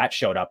that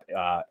showed up.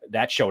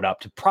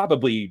 To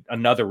probably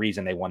another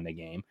reason they won the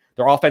game.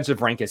 Their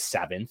offensive rank is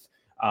 7th.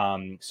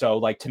 So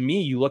to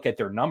me, you look at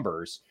their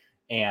numbers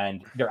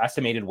and their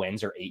estimated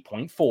wins are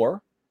 8.4.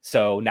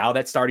 So now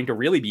that's starting to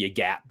really be a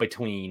gap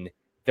between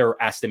their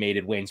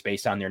estimated wins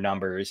based on their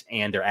numbers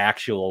and their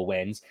actual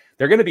wins.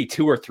 They're going to be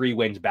 2 or 3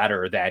 wins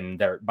better than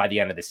by the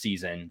end of the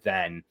season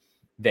than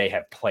they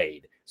have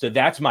played. So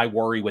that's my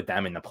worry with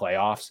them in the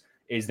playoffs,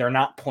 is they're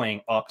not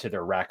playing up to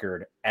their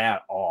record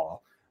at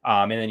all.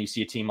 And then you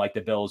see a team like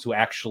the Bills who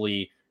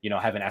actually,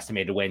 have an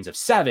estimated wins of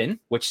 7,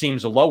 which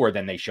seems lower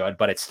than they should,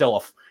 but it's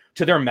still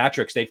to their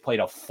metrics, they've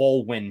played a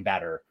full win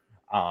better.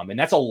 And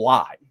that's a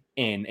lot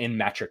in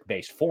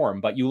metric-based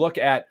form. But you look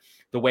at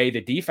the way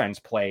the defense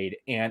played,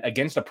 and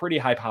against a pretty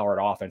high-powered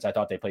offense, I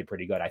thought they played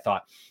pretty good. I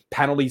thought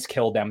penalties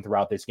killed them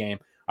throughout this game.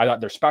 I thought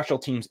their special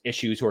teams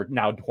issues, who are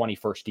now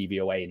 21st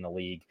DVOA in the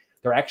league,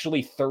 they're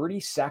actually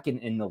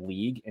 32nd in the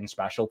league in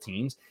special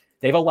teams.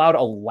 They've allowed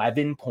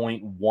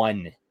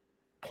 11.1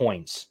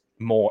 points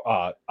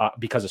more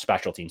because of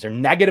special teams. They're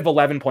negative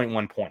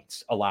 11.1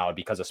 points allowed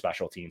because of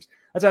special teams.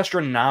 That's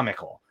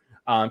astronomical.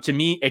 To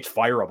me, it's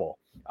fireable.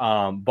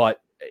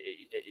 But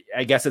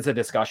I guess it's a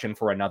discussion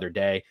for another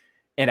day.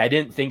 And I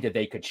didn't think that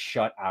they could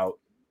shut out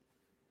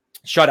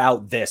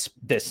this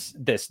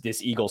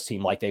Eagles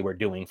team like they were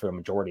doing for a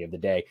majority of the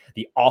day.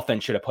 The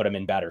offense should have put them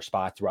in better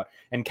spots throughout.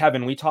 And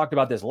Kevin, we talked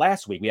about this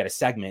last week. We had a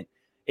segment,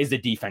 is the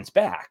defense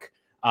back?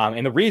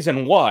 And the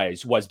reason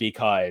was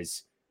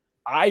because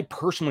I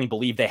personally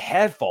believe they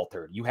have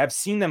faltered. You have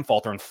seen them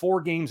falter in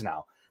 4 games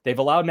now. They've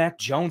allowed Mac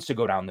Jones to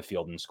go down the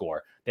field and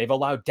score. They've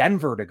allowed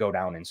Denver to go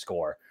down and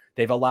score.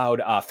 They've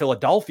allowed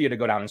Philadelphia to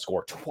go down and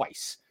score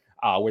twice,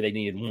 where they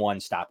needed one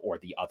stop or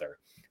the other.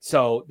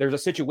 So there's a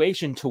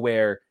situation to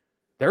where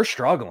they're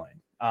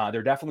struggling.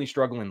 They're definitely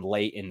struggling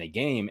late in the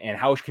game. And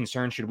how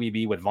concerned should we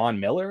be with Von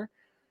Miller?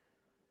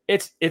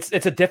 It's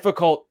a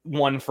difficult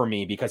one for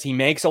me because he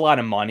makes a lot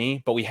of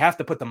money, but we have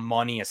to put the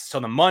money. So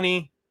the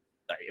money,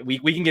 we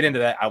can get into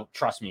that.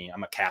 Trust me,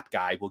 I'm a cap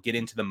guy. We'll get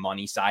into the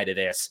money side of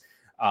this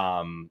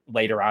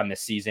later on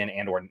this season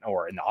and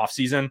or in the off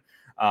season.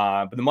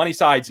 But the money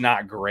side's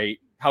not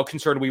great. How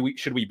concerned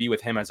should we be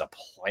with him as a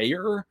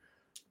player?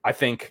 I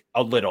think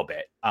a little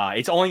bit.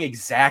 It's only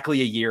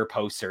exactly a year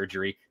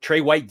post-surgery.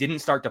 Trey White didn't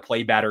start to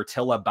play better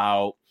till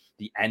about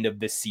the end of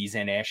the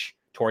season-ish,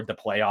 toward the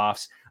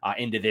playoffs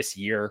into this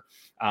year.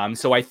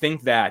 So I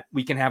think that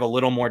we can have a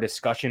little more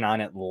discussion on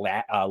it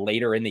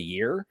later in the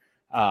year.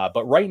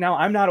 But right now,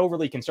 I'm not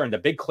overly concerned. The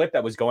big clip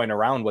that was going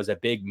around was a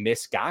big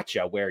miss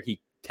gotcha where he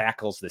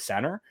tackles the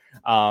center.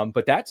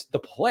 But that's the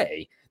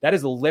play. That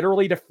is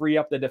literally to free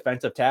up the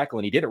defensive tackle,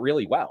 and he did it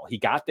really well. He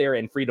got there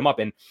and freed him up,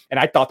 and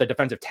I thought the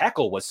defensive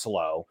tackle was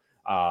slow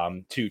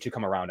to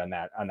come around on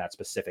that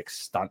specific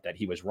stunt that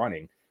he was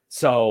running.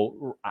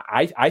 So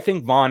I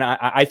think Vaughn.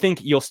 I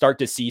think you'll start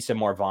to see some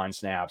more Vaughn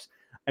snaps.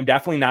 I'm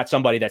definitely not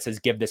somebody that says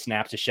give the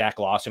snaps to Shaq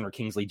Lawson or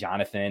Kingsley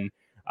Jonathan.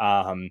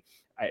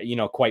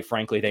 Quite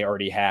frankly, they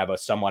already have a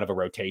somewhat of a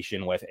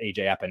rotation with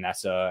AJ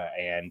Epinesa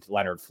and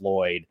Leonard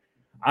Floyd.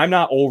 I'm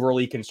not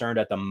overly concerned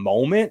at the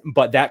moment,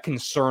 but that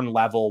concern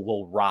level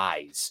will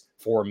rise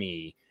for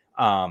me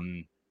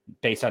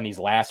based on these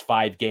last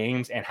 5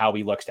 games and how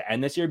he looks to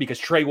end this year, because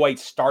Trey White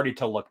started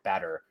to look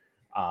better.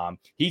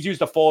 He's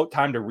used a full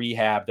time to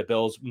rehab. The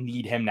Bills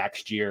need him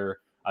next year,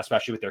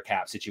 especially with their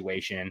cap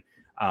situation.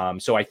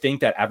 So I think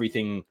that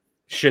everything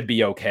should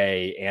be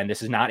okay. And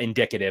this is not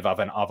indicative of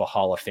a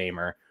Hall of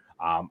Famer.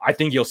 I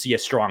think you'll see a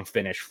strong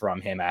finish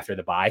from him after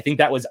the bye. I think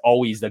that was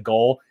always the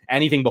goal.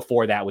 Anything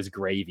before that was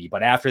gravy,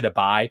 but after the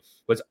bye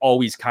was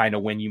always kind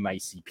of when you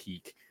might see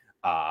peak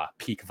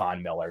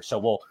Von Miller.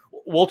 So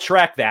we'll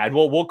track that, and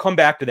we'll come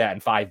back to that in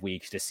 5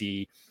 weeks to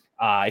see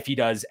if he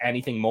does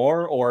anything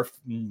more, or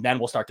then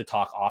we'll start to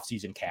talk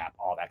offseason cap,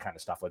 all that kind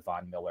of stuff with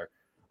Von Miller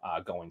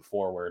going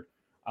forward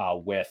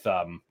with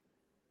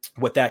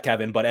that,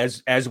 Kevin. But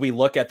as we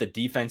look at the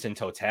defense in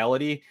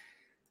totality,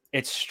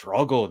 it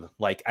struggled.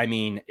 Like, I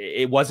mean,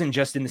 it wasn't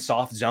just in the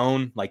soft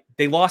zone. Like,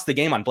 they lost the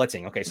game on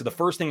blitzing. Okay, so the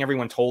first thing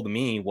everyone told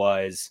me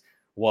was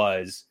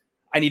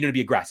I need him to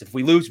be aggressive. If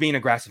we lose being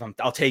aggressive,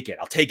 I'll take it.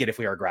 I'll take it if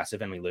we are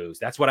aggressive and we lose.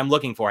 That's what I'm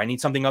looking for. I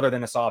need something other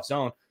than a soft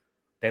zone.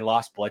 They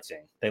lost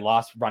blitzing. They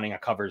lost running a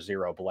cover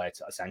 0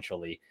 blitz,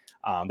 essentially.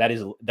 That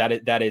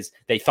is.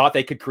 They thought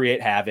they could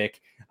create havoc.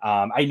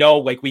 I know,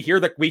 like, we hear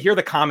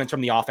the comments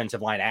from the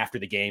offensive line after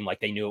the game, like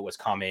they knew it was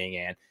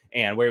coming,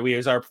 and where we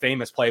use our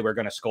famous play, we're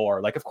going to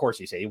score. Like, of course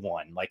you say he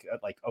won. Like,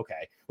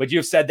 okay. Would you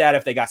have said that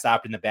if they got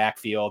stopped in the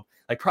backfield?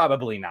 Like,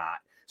 probably not.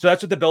 So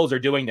that's what the Bills are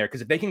doing there.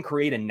 Because if they can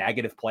create a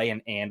negative play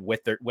and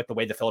with the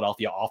way the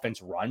Philadelphia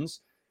offense runs,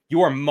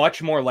 you are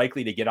much more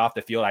likely to get off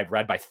the field, I've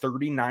read, by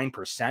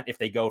 39% if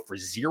they go for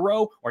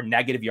 0 or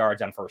negative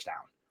yards on first down.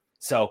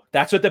 So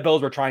that's what the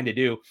Bills were trying to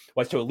do,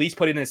 was to at least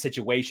put it in a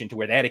situation to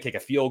where they had to kick a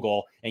field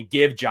goal and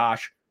give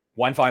Josh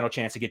one final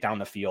chance to get down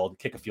the field,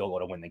 kick a field goal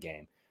to win the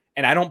game.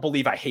 And I don't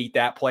believe I hate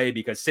that play,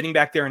 because sitting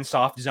back there in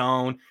soft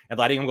zone and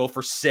letting him go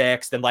for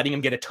 6, then letting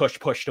him get a tush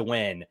push to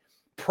win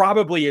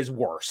probably is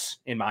worse,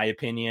 in my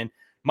opinion.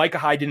 Micah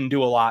Hyde didn't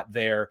do a lot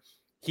there.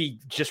 He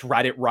just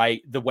read it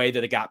right. The way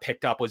that it got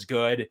picked up was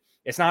good.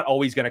 It's not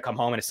always going to come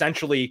home. And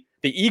essentially,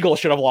 the Eagles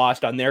should have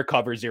lost on their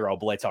cover 0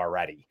 blitz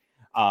already.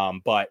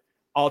 But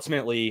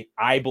ultimately,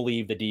 I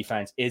believe the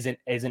defense isn't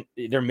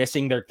they're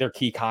missing their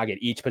key cog at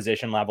each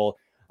position level.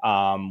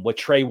 With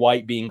Trey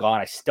White being gone,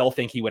 I still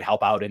think he would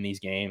help out in these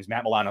games.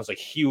 Matt Milano's a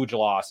huge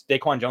loss.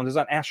 Daquan Jones is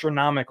an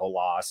astronomical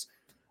loss.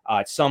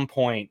 At some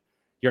point,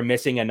 you're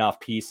missing enough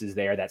pieces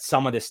there that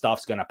some of this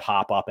stuff's going to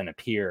pop up and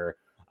appear.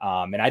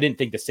 And I didn't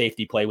think the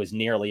safety play was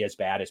nearly as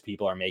bad as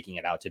people are making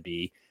it out to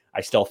be.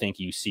 I still think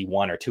you see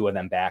 1 or 2 of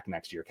them back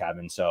next year,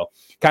 Kevin. So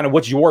kind of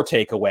what's your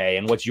takeaway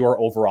and what's your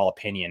overall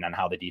opinion on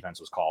how the defense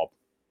was called?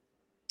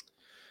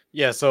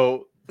 Yeah,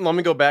 so let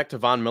me go back to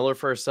Von Miller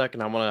for a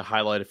second. I want to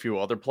highlight a few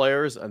other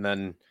players, and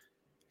then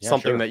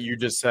something that you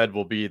just said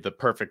will be the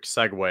perfect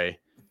segue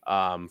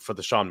for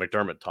the Sean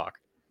McDermott talk.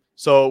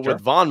 So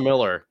with Von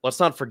Miller, let's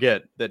not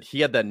forget that he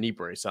had that knee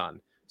brace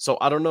on. So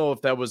I don't know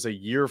if that was a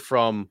year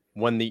from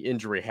when the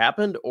injury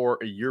happened or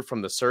a year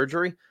from the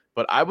surgery,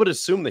 but I would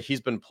assume that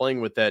he's been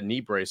playing with that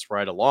knee brace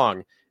right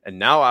along. And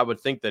now I would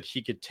think that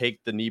he could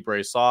take the knee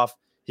brace off.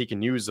 He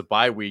can use the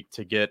bye week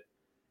to get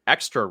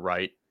extra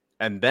right.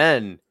 And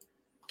then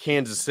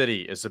Kansas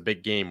City is a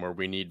big game where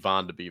we need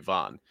Von to be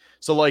Von.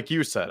 So like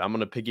you said, I'm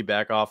going to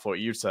piggyback off what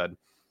you said.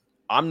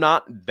 I'm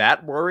not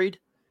that worried.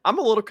 I'm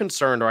a little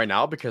concerned right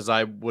now because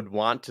I would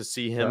want to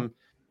see him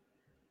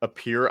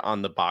appear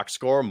on the box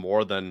score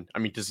more than, I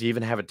mean, does he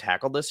even have a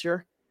tackle this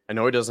year? I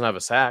know he doesn't have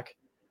a sack.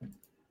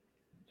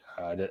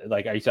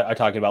 Like, are you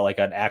talking about like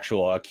an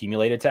actual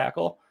accumulated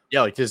tackle?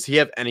 Yeah, like, does he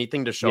have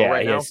anything to show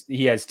right now?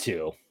 He has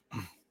 2.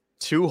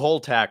 2 whole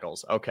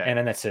tackles. Okay. And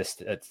an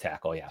assist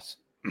tackle, yes.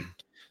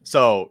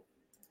 So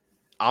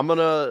I'm going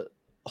to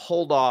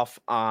hold off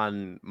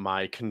on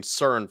my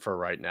concern for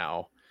right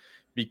now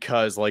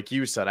because, like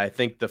you said, I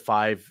think the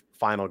 5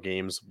 final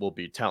games will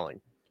be telling.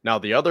 Now,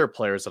 the other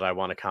players that I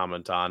want to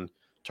comment on,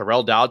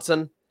 Terrell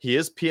Dodson, he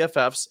is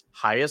PFF's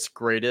highest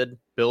graded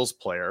Bills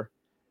player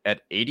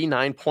at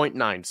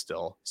 89.9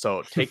 still.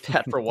 So take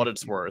that for what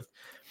it's worth.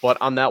 But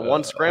on that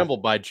one scramble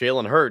by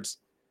Jalen Hurts,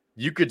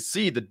 you could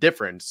see the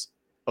difference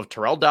of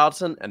Terrell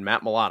Dodson and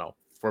Matt Milano,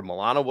 where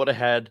Milano would have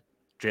had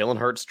Jalen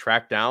Hurts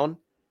tracked down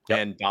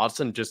and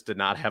Dodson just did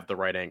not have the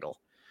right angle.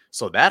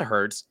 So that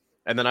hurts.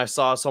 And then I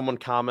saw someone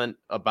comment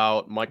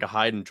about Micah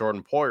Hyde and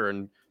Jordan Poyer.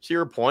 And to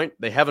your point,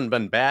 they haven't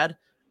been bad,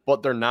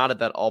 but they're not at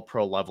that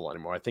all-pro level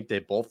anymore. I think they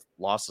both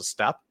lost a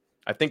step.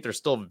 I think they're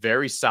still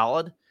very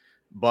solid,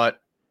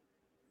 but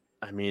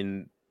I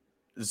mean,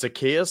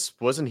 Zacchaeus,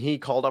 wasn't he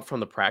called up from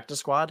the practice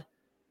squad?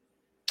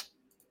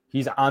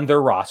 He's on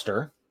their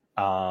roster.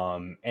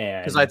 And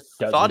because I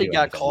thought he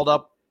got called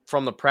up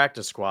from the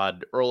practice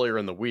squad earlier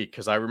in the week,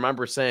 because I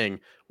remember saying,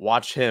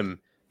 watch him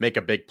make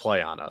a big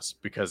play on us,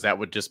 because that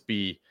would just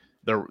be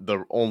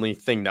the only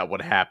thing that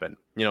would happen.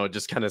 You know, it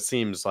just kind of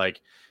seems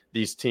like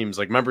these teams,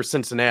 like, remember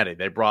Cincinnati,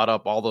 they brought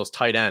up all those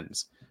tight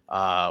ends.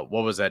 What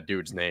was that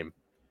dude's name?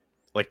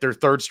 Like their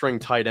third string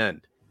tight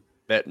end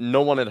that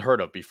no one had heard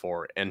of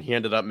before, and he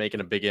ended up making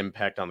a big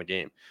impact on the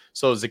game.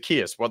 So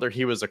Zacchaeus, whether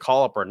he was a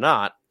call up or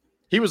not,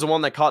 he was the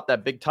one that caught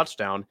that big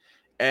touchdown.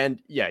 And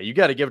yeah, you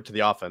got to give it to the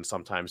offense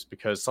sometimes,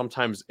 because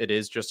sometimes it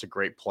is just a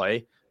great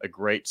play, a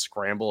great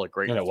scramble, a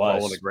great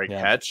throw, and a great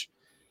catch.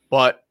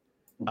 But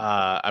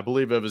I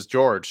believe it was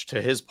George,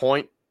 to his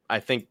point, I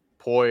think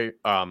Poyer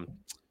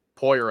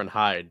and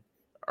Hyde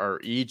are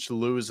each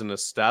losing a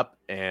step,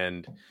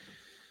 and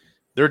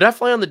they're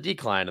definitely on the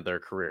decline of their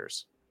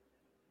careers.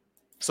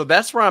 So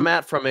that's where I'm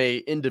at from a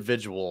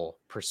individual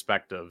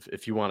perspective,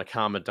 if you want to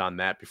comment on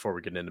that before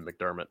we get into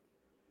McDermott.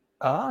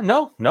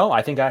 No.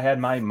 I think I had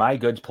my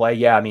goods play.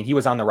 Yeah, I mean, he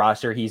was on the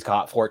roster. He's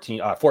caught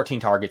 14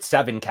 targets,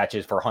 7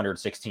 catches for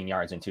 116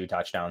 yards and 2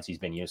 touchdowns. He's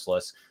been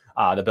useless.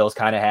 The Bills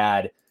kind of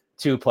had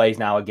 2 plays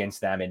now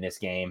against them in this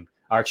game,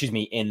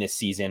 in this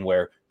season,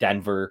 where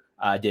Denver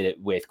did it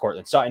with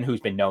Cortland Sutton,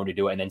 who's been known to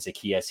do it, and then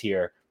Zaccheaus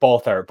here.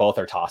 Both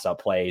are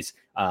toss-up plays.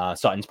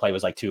 Sutton's play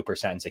was like 2%,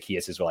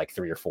 Zaccheaus's were like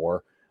 3 or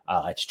 4.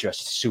 It's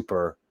just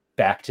super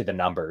back to the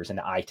numbers and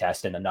the eye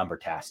test and the number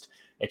test.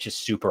 It's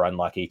just super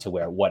unlucky to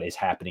where what is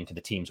happening to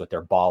the teams with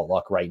their ball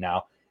luck right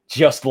now.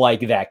 Just like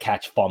that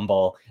catch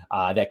fumble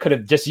that could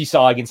have you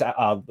saw against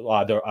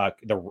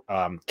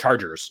the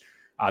Chargers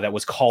that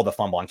was called a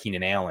fumble on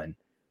Keenan Allen,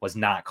 was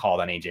not called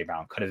on A.J.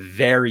 Brown. Could have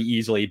very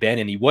easily been,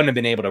 and he wouldn't have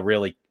been able to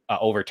really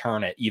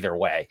overturn it either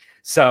way.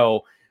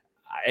 So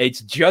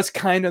it's just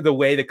kind of the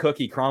way the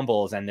cookie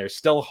crumbles, and there's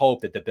still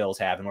hope that the Bills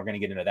have, and we're going to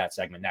get into that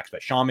segment next.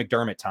 But Sean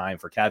McDermott time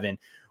for Kevin.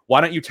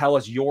 Why don't you tell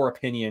us your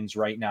opinions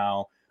right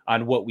now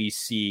on what we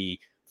see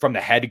from the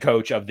head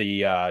coach of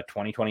the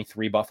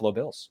 2023 Buffalo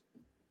Bills?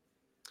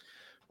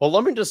 Well,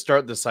 let me just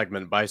start this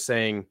segment by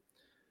saying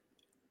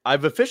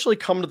I've officially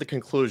come to the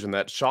conclusion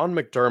that Sean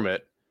McDermott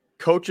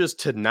coaches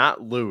to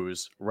not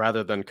lose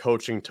rather than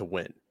coaching to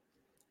win.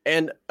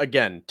 And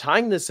again,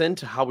 tying this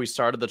into how we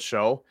started the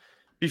show,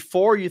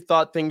 before you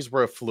thought things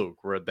were a fluke,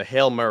 or the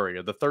Hail Mary,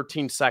 or the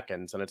 13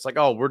 seconds, and it's like,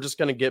 oh, we're just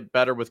going to get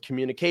better with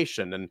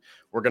communication, and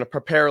we're going to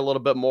prepare a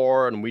little bit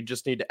more, and we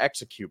just need to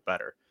execute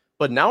better.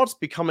 But now it's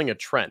becoming a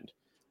trend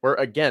where,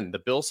 again, the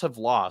Bills have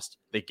lost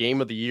the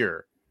game of the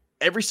year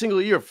every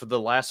single year for the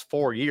last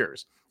 4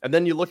 years. And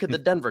then you look at the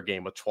Denver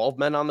game with 12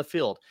 men on the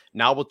field,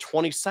 now with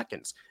 20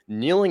 seconds,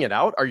 kneeling it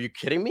out. Are you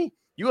kidding me?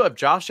 You have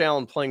Josh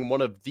Allen playing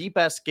one of the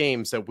best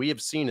games that we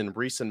have seen in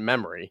recent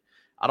memory.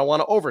 I don't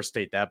want to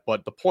overstate that,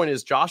 but the point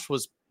is Josh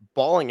was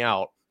balling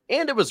out,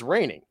 and it was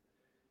raining.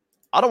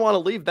 I don't want to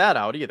leave that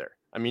out either.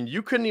 I mean,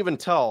 you couldn't even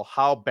tell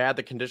how bad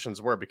the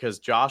conditions were because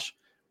Josh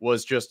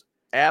was just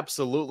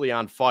absolutely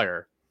on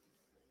fire.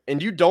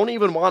 And you don't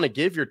even want to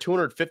give your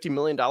 $250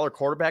 million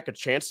quarterback a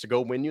chance to go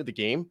win you the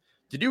game?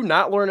 Did you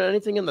not learn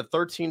anything in the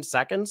 13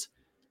 seconds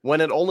when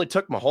it only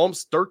took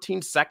Mahomes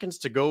 13 seconds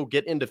to go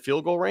get into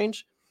field goal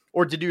range?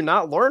 Or did you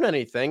not learn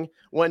anything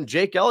when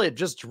Jake Elliott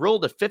just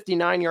drilled a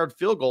 59-yard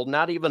field goal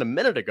not even a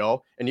minute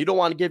ago, and you don't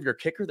want to give your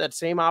kicker that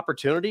same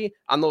opportunity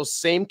on those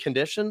same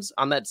conditions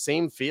on that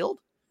same field?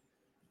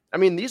 I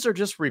mean, these are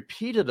just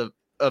repeated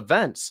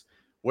events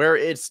where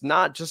it's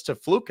not just a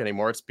fluke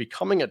anymore. It's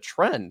becoming a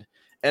trend.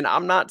 And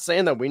I'm not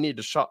saying that we need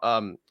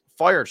to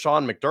fire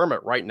Sean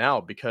McDermott right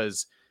now,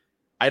 because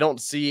I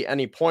don't see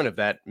any point of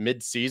that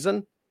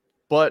mid-season.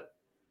 But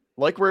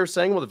like we were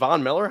saying with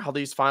Von Miller, how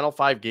these final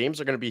 5 games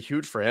are going to be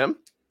huge for him,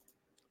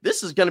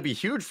 this is going to be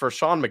huge for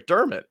Sean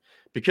McDermott.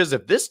 Because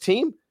if this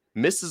team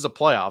misses the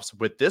playoffs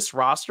with this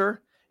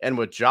roster and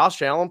with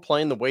Josh Allen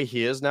playing the way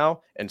he is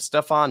now and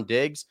Stephon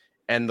Diggs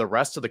and the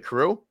rest of the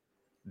crew,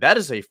 that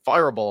is a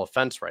fireable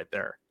offense right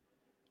there.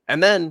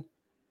 And then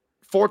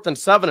 4th and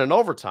 7 in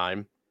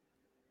overtime.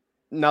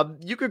 Now,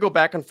 you could go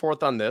back and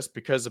forth on this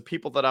because the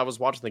people that I was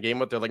watching the game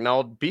with, they're like,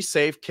 no, be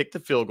safe, kick the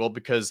field goal,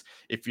 because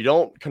if you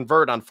don't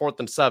convert on 4th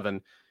and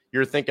 7,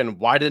 you're thinking,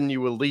 why didn't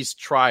you at least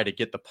try to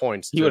get the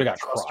points You would have got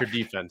trust crushed.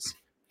 your defense?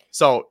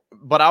 So,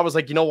 but I was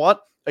like, you know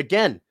what?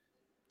 Again,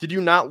 did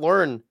you not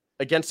learn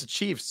against the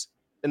Chiefs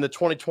in the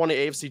 2020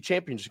 AFC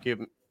Championship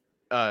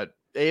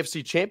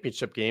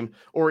game,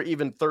 or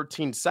even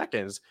 13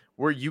 seconds,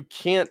 where you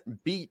can't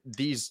beat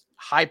these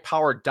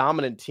high-powered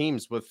dominant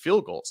teams with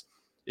field goals?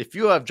 If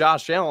you have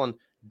Josh Allen,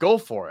 go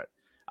for it.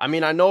 I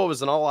mean, I know it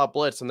was an all-out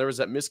blitz and there was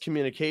that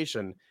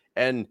miscommunication,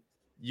 and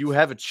you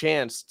have a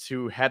chance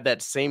to have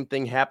that same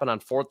thing happen on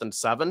 4th and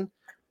 7,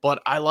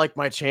 but I like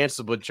my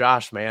chances with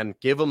Josh, man.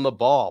 Give him the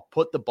ball.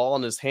 Put the ball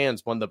in his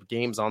hands when the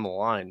game's on the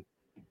line.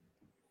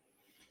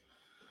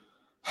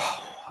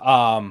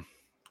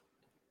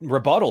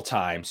 Rebuttal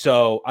time.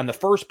 So on the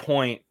first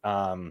point,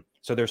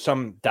 so there's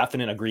some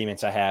definite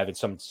agreements I have and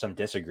some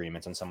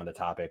disagreements on some of the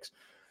topics.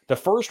 The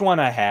first one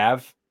I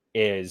have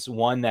is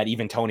one that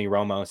even Tony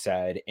Romo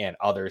said and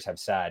others have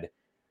said.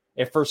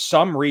 If for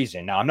some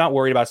reason, now I'm not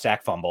worried about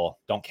sack fumble,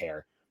 don't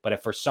care, but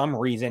if for some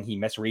reason he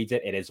misreads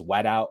it, it is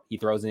wet out, he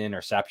throws an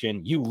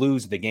interception, you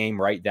lose the game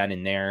right then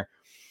and there.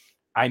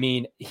 I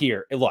mean,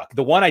 here, look,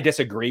 the one I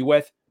disagree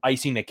with,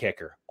 icing the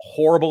kicker.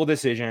 Horrible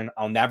decision.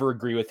 I'll never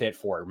agree with it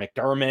for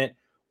McDermott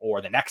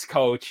or the next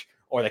coach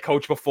or the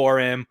coach before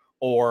him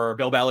or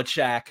Bill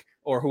Belichick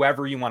or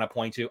whoever you want to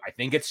point to. I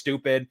think it's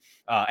stupid.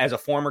 As a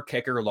former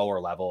kicker,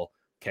 lower level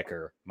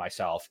kicker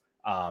myself,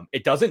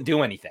 It doesn't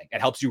do anything.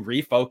 It helps you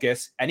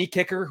refocus. Any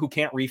kicker who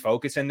can't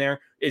refocus in there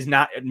is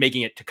not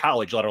making it to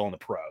college, let alone the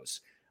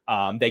pros.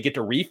 They get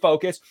to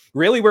refocus.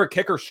 Really, where a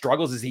kicker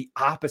struggles is the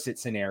opposite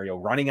scenario,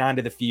 running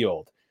onto the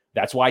field.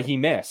 That's why he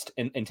missed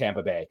in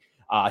Tampa Bay.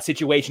 A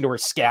situation where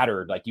it's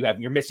scattered, like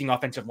you're missing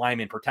offensive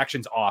lineman,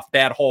 protection's off,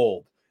 bad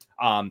hold.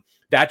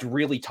 That's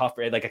really tough.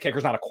 Like a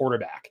kicker's not a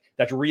quarterback.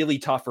 That's really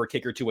tough for a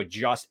kicker to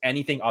adjust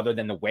anything other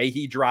than the way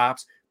he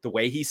drops, the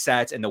way he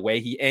sets, and the way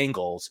he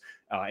angles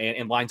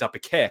and lines up a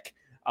kick.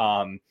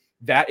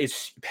 That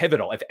is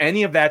pivotal. If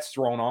any of that's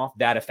thrown off,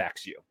 that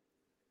affects you.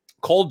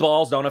 Cold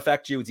balls don't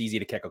affect you. It's easy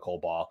to kick a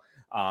cold ball.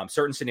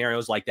 Certain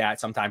scenarios like that,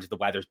 sometimes if the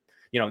weather's,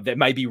 that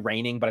might be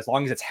raining, but as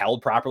long as it's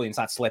held properly and it's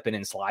not slipping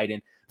and sliding,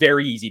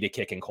 very easy to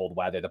kick in cold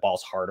weather. The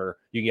ball's harder.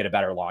 You can get a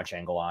better launch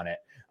angle on it.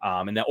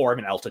 Or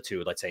an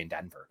altitude, let's say in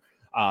Denver.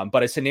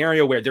 But a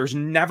scenario where there's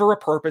never a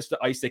purpose to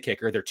ice the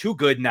kicker. They're too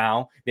good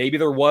now. Maybe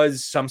there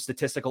was some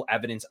statistical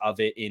evidence of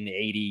it in the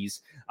 80s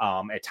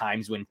at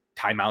times when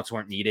timeouts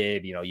weren't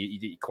needed.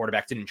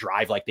 Quarterbacks didn't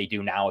drive like they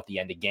do now at the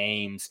end of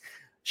games.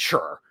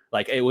 Sure.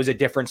 Like it was a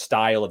different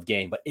style of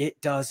game, but it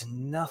does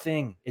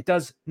nothing. It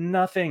does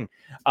nothing.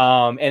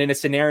 And in a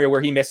scenario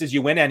where he misses,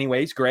 you win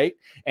anyways. Great.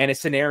 And a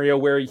scenario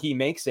where he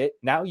makes it,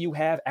 now you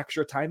have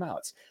extra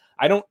timeouts.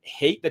 I don't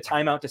hate the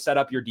timeout to set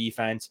up your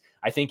defense.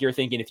 I think you're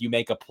thinking if you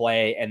make a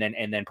play and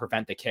then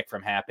prevent the kick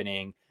from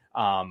happening,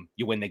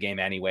 you win the game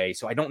anyway.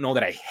 So I don't know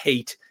that I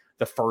hate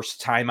the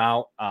first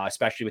timeout,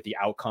 especially with the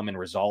outcome and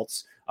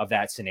results of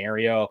that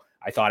scenario.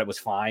 I thought it was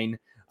fine.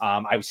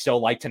 I would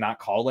still like to not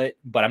call it,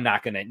 but I'm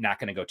not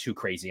gonna go too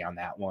crazy on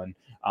that one.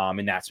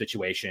 In that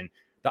situation,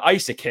 the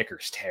ice a kicker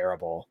is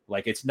terrible.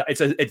 Like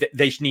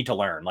they need to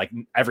learn. Like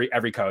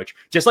every coach,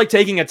 just like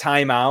taking a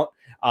timeout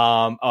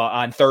on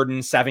 3rd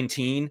and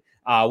 17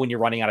 when you're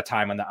running out of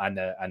time on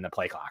the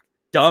play clock.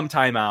 Dumb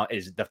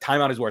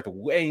timeout is worth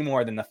way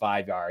more than the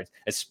 5 yards,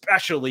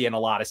 especially in a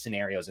lot of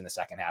scenarios in the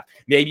second half.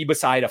 Maybe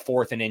beside a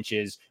 4th and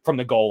inches from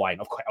the goal line.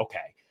 Okay.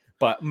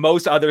 But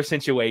most other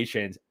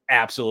situations,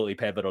 absolutely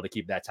pivotal to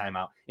keep that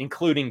timeout,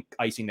 including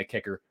icing the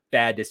kicker.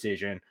 Bad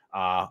decision,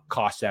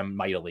 cost them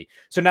mightily.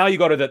 So now you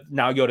go to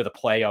the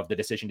play of the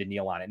decision to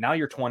kneel on it. Now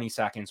you're 20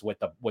 seconds with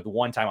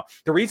one timeout.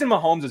 The reason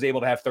Mahomes was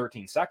able to have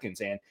 13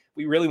 seconds, and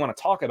we really want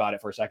to talk about it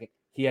for a second,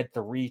 he had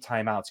 3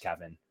 timeouts,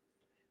 Kevin.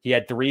 He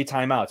had 3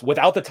 timeouts.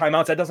 Without the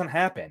timeouts, that doesn't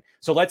happen.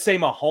 So let's say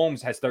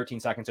Mahomes has 13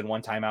 seconds and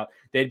 1 timeout.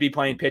 They'd be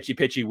playing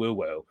pitchy woo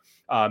woo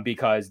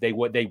because they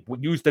would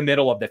use the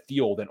middle of the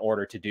field in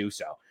order to do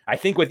so. I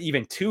think with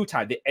even 2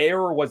 times, the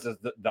error was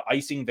the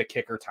icing the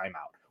kicker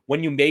timeout.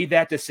 When you made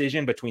that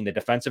decision between the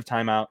defensive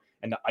timeout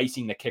and the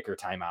icing the kicker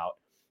timeout,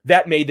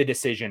 that made the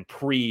decision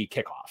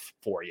pre-kickoff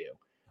for you.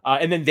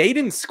 And then they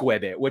didn't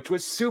squib it, which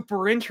was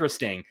super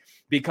interesting.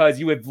 Because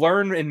you would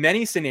learn in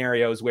many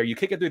scenarios where you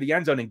kick it through the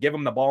end zone and give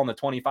them the ball in the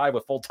 25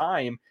 with full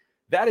time,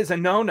 that is a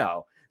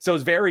no-no. So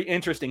it's very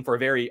interesting for a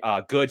very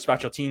good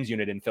special teams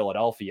unit in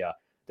Philadelphia.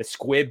 The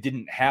squib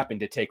didn't happen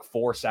to take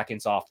 4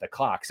 seconds off the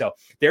clock. So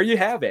there you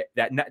have it.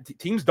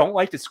 Teams don't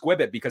like to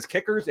squib it because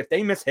kickers, if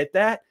they mishit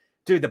that,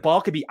 dude, the ball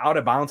could be out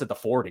of bounds at the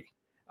 40.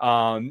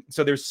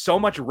 So there's so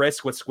much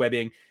risk with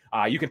squibbing.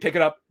 You can pick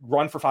it up,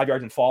 run for 5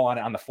 yards and fall on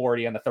it on the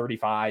 40, on the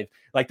 35.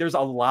 Like there's a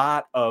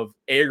lot of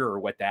error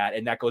with that.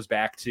 And that goes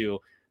back to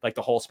like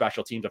the whole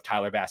special teams of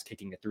Tyler Bass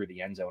kicking it through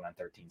the end zone on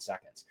 13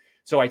 seconds.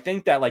 So I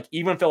think that like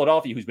even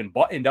Philadelphia, who's been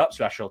buttoned up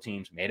special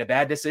teams, made a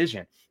bad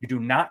decision. You do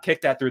not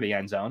kick that through the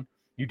end zone.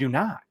 You do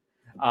not.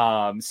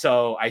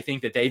 So I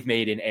think that they've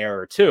made an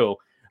error too.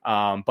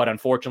 But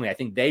unfortunately, I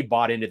think they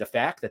bought into the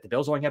fact that the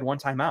Bills only had 1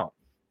 timeout.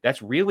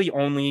 That's really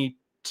only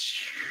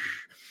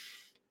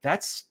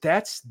that's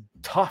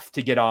tough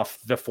to get off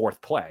the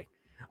 4th play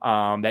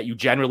that you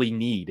generally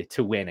need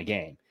to win a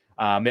game.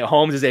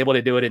 Holmes is able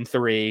to do it in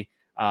 3,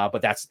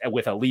 but that's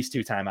with at least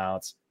 2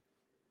 timeouts.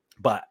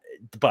 But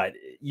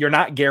you're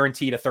not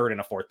guaranteed a 3rd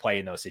and a 4th play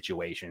in those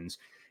situations.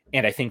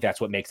 And I think that's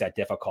what makes that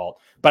difficult.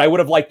 But I would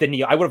have liked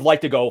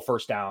to go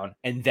first down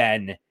and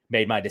then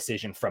made my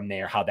decision from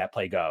there, how that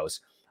play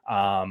goes.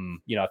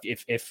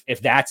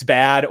 If that's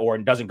bad or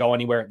doesn't go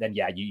anywhere, then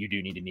yeah, you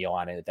do need to kneel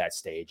on it at that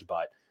stage.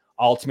 But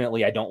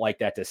ultimately, I don't like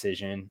that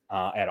decision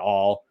at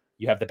all.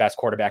 You have the best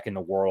quarterback in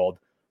the world.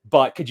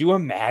 But could you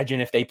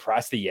imagine if they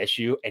press the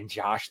issue and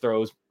Josh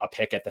throws a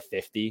pick at the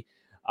 50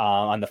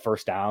 on the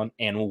first down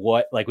and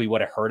what like we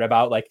would have heard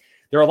about? Like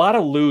there are a lot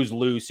of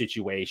lose-lose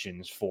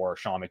situations for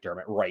Sean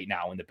McDermott right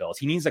now in the Bills.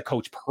 He needs to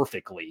coach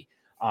perfectly.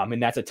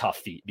 And that's a tough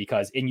feat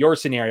because in your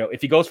scenario,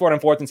 if he goes for it on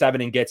 4th and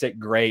 7 and gets it,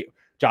 great.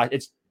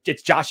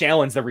 It's Josh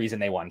Allen's the reason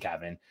they won,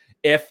 Kevin.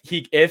 If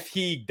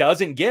he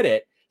doesn't get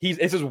it,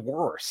 this is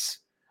worse.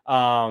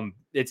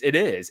 It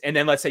is. And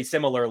then let's say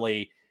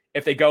similarly,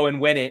 if they go and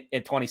win it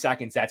in 20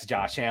 seconds, that's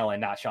Josh Allen,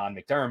 not Sean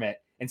McDermott.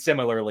 And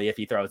similarly, if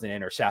he throws an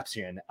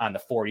interception on the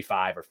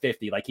 45 or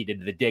 50, like he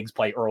did the Diggs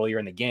play earlier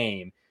in the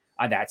game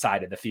on that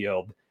side of the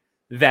field,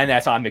 then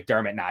that's on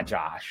McDermott, not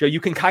Josh. So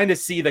you can kind of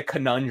see the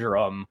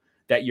conundrum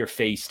that you're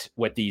faced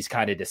with these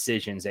kind of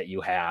decisions that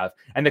you have.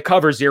 And the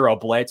cover 0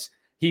 blitz,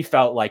 he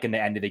felt like in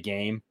the end of the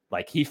game,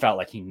 like he felt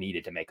like he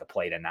needed to make a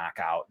play to knock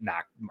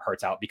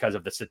Hurts out because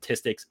of the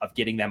statistics of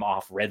getting them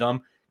off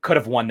rhythm. Could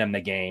have won them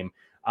the game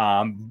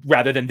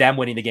rather than them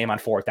winning the game on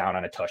 4th down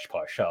on a tush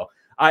push. So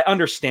I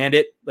understand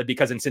it,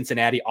 because in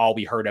Cincinnati, all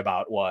we heard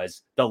about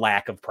was the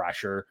lack of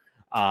pressure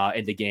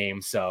in the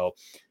game. So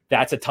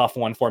that's a tough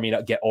one for me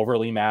to get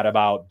overly mad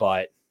about.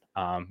 But,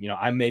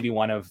 I'm maybe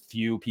one of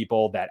few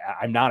people that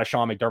I'm not a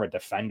Sean McDermott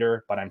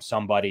defender, but I'm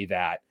somebody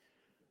that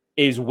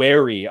is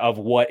wary of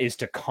what is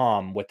to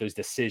come with those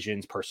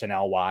decisions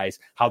personnel wise,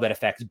 how that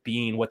affects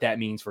Beane, what that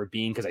means for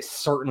Beane, because I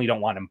certainly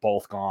don't want them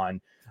both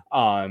gone.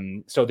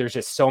 So there's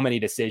just so many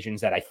decisions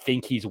that I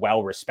think he's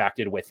well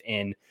respected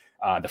within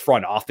the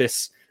front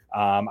office.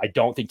 I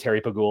don't think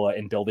Terry Pegula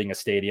in building a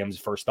stadium's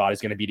first thought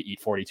is going to be to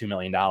eat $42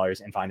 million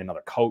and find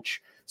another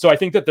coach. So I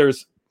think that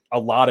there's a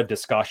lot of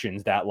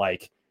discussions that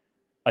like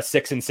a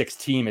 6-6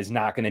 team is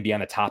not going to be on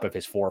the top of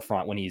his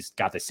forefront when he's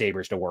got the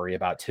Sabres to worry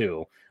about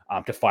too,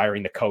 to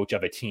firing the coach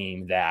of a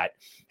team that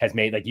has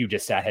made, like you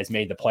just said, has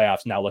made the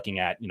playoffs, now looking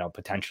at,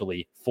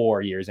 potentially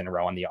 4 years in a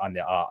row on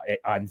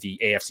the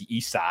AFC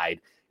East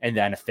side, and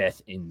then a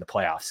 5th in the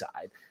playoff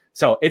side.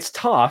 So it's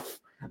tough.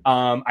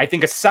 I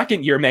think a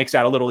second year makes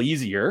that a little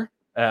easier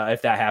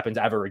if that happens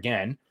ever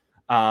again.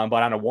 But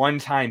on a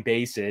one-time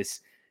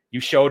basis, you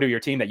show to your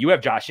team that you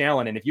have Josh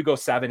Allen, and if you go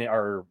 7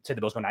 or say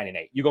the Bills go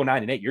 9-8, you go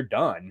 9-8, you're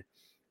done.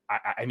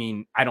 I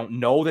mean, I don't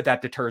know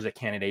that deters a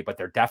candidate, but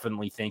they're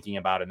definitely thinking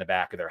about in the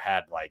back of their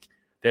head, like,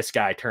 this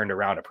guy turned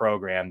around a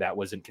program that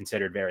wasn't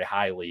considered very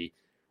highly.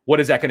 What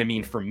is that going to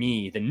mean for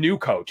me, the new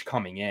coach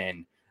coming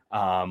in?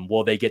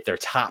 Will they get their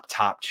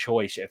top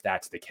choice if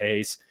that's the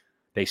case?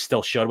 They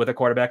still should with a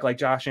quarterback like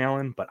Josh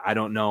Allen, but I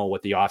don't know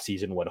what the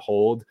offseason would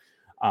hold.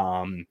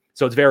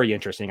 So it's very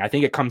interesting. I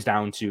think it comes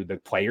down to the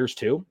players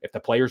too. If the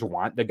players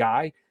want the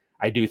guy,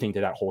 I do think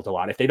that holds a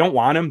lot. If they don't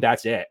want him,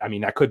 that's it. I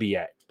mean, that could be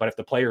it. But if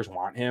the players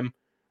want him,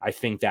 I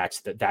think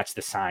that's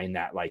the sign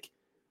that, like,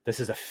 this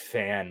is a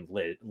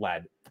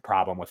fan-led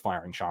problem with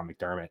firing Sean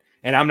McDermott.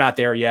 And I'm not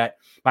there yet.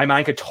 My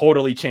mind could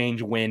totally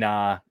change when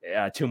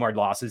 2 more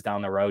losses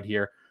down the road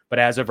here. But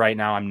as of right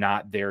now, I'm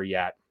not there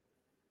yet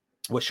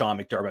with Sean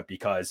McDermott,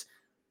 because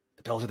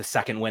the Bills are the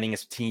second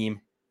winningest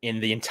team in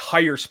the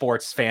entire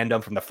sports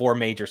fandom from the 4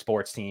 major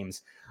sports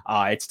teams.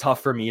 It's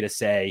tough for me to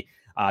say.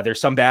 There's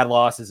some bad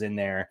losses in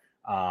there,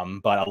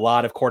 but a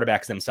lot of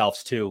quarterbacks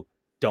themselves too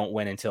don't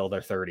win until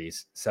their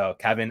 30s. So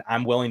Kevin,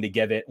 I'm willing to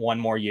give it 1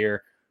 more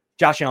year.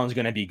 Josh Allen's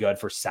going to be good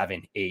for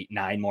 7, 8,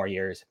 9 more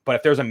years. But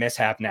if there's a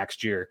mishap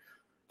next year,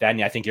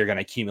 then I think you're going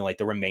to accumulate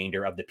the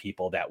remainder of the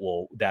people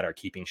that are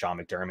keeping Sean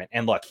McDermott.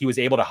 And look, he was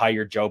able to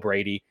hire Joe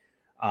Brady.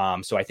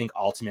 So I think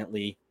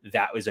ultimately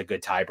that was a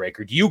good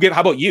tiebreaker.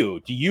 How about you?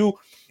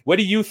 What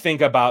do you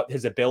think about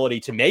his ability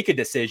to make a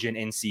decision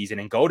in season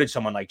and go to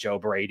someone like Joe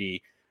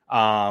Brady,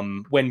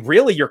 when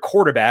really your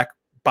quarterback,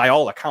 by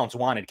all accounts,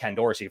 wanted Ken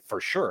Dorsey for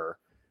sure?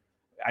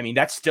 I mean,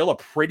 that's still a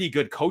pretty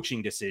good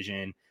coaching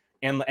decision.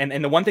 And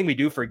the one thing we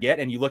do forget,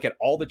 and you look at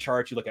all the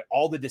charts, you look at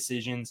all the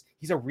decisions,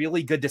 he's a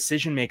really good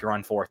decision maker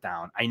on 4th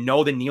down. I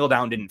know the kneel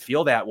down didn't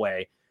feel that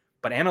way,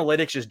 but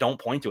analytics just don't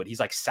point to it. He's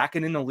like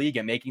second in the league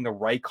at making the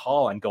right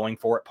call and going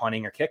for it,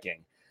 punting or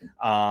kicking.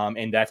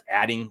 And that's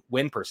adding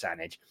win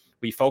percentage.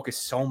 We focus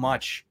so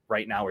much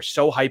right now. We're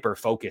so hyper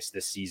focused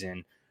this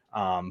season.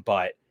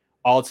 But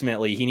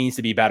ultimately he needs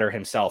to be better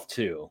himself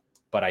too.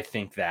 But I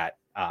think that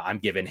I'm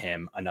giving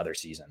him another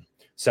season.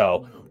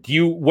 So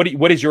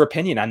what is your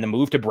opinion on the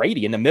move to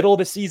Brady in the middle of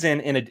the season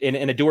in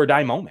a do or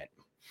die moment?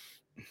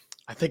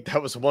 I think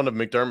that was one of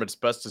McDermott's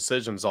best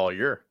decisions all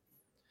year.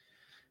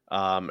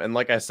 And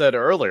like I said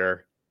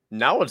earlier,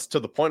 now it's to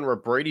the point where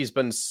Brady's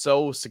been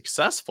so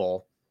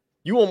successful,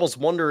 you almost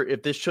wonder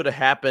if this should have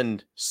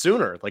happened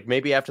sooner, like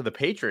maybe after the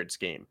Patriots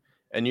game.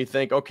 And you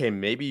think, okay,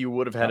 maybe you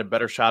would have had a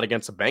better shot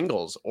against the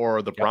Bengals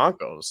or the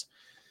Broncos.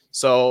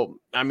 So,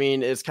 I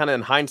mean, it's kind of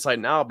in hindsight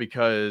now,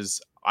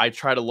 because I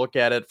try to look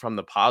at it from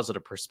the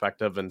positive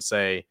perspective and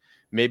say,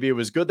 maybe it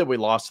was good that we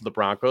lost to the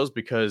Broncos,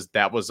 because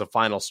that was the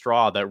final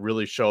straw that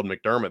really showed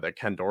McDermott that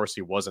Ken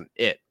Dorsey wasn't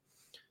it.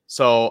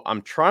 So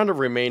I'm trying to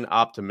remain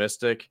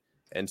optimistic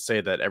and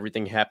say that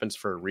everything happens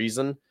for a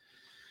reason.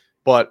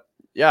 But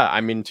yeah, I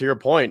mean, to your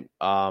point,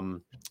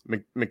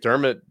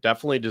 McDermott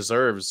definitely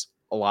deserves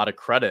a lot of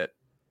credit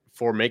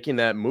for making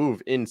that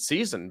move in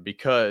season,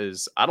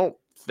 because I don't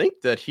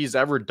think that he's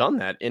ever done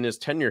that in his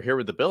tenure here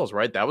with the Bills,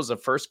 right? That was the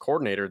first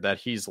coordinator that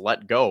he's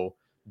let go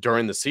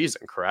during the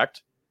season,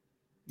 correct?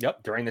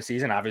 Yep. During the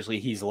season, obviously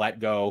he's let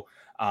go,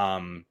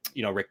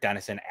 Rick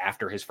Dennison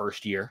after his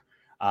first year.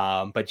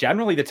 But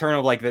generally the turn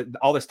of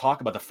all this talk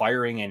about the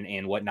firing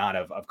and whatnot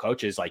of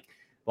coaches,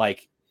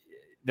 like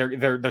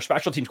their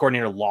special teams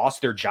coordinator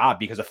lost their job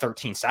because of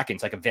 13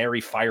 seconds, like a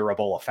very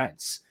fireable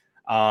offense.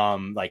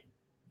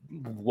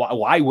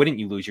 Why wouldn't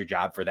you lose your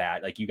job for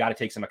that? Like, you got to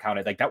take some account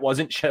of, like, that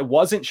wasn't Sean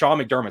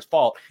McDermott's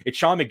fault. It's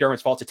Sean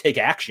McDermott's fault to take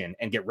action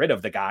and get rid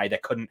of the guy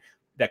that couldn't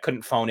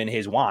phone in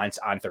his wants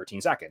on 13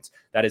 seconds.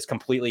 That is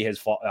completely his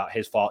fault.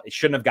 It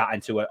shouldn't have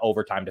gotten to an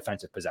overtime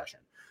defensive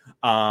possession.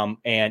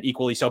 And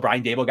equally so,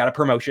 Brian Daboll got a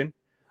promotion.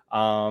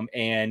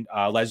 And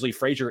Leslie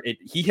Frazier,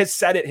 he has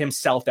said it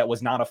himself, that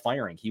was not a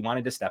firing. He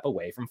wanted to step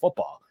away from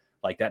football.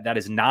 Like that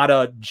is not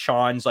a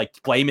Sean's like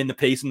blaming the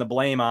pace and the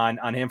blame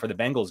on him for the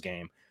Bengals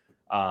game.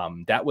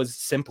 That was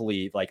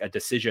simply like a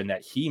decision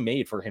that he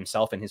made for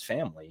himself and his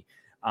family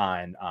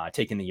on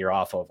taking the year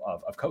off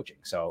of coaching.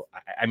 So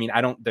I mean,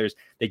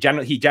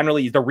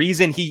 the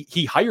reason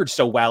he hired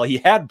so well, he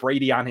had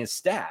Brady on his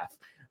staff.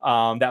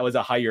 That was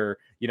a hire,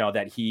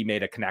 that he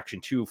made a connection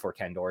to for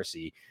Ken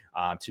Dorsey,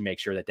 to make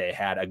sure that they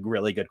had a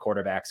really good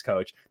quarterbacks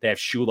coach. They have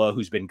Shula,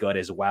 who's been good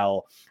as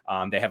well.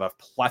 They have a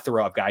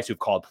plethora of guys who've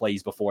called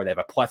plays before. They have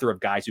a plethora of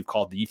guys who've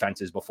called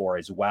defenses before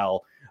as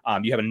well.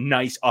 You have a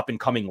nice up and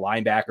coming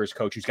linebackers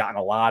coach who's gotten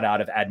a lot out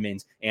of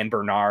Edmonds and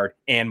Bernard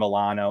and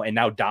Milano, and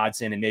now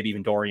Dodson and maybe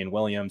even Dorian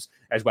Williams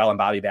as well, and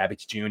Bobby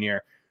Babbitt Jr.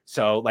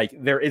 So like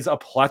there is a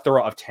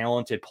plethora of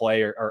talented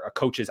player or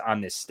coaches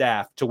on this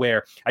staff, to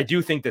where I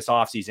do think this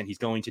offseason he's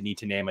going to need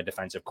to name a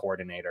defensive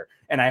coordinator.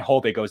 And I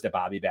hope it goes to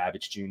Bobby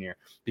Babbitt Jr.,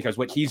 because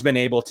what he's been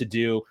able to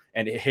do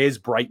and his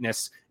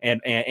brightness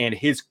and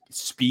his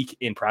speak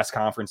in press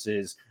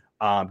conferences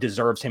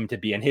deserves him to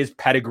be, and his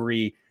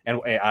pedigree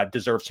and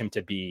deserves him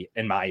to be,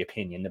 in my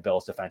opinion, the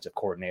Bills defensive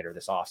coordinator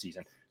this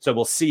offseason. So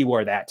we'll see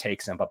where that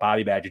takes him. But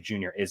Bobby Babbitt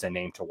Jr. is a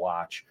name to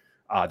watch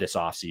this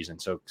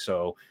offseason.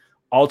 So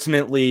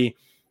ultimately,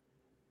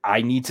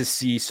 I need to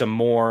see some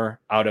more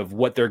out of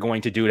what they're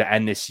going to do to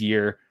end this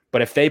year.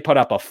 But if they put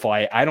up a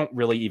fight, I don't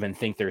really even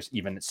think there's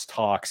even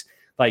talks.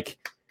 Like,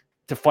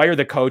 to fire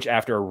the coach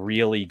after a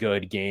really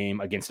good game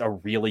against a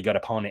really good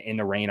opponent in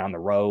the rain on the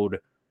road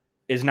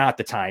is not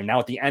the time. Now,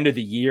 at the end of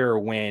the year,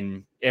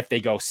 if they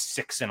go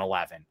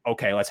 6-11,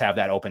 okay, let's have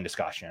that open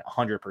discussion,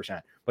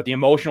 100%. But the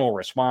emotional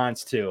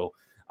response to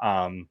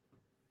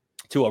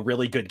a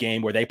really good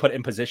game where they put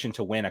in position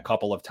to win a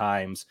couple of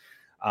times,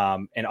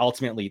 and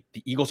ultimately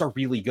the Eagles are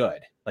really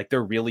good. Like,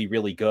 they're really,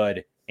 really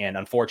good. And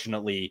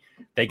unfortunately,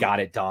 they got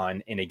it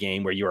done in a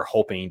game where you were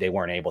hoping they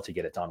weren't able to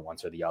get it done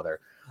once or the other.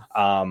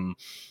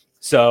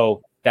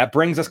 So that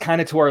brings us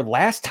kind of to our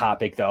last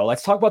topic, though.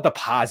 Let's talk about the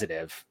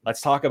positive. Let's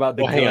talk about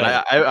the good. Hang on,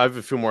 I have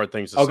a few more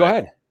things to say. Oh, go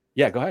ahead.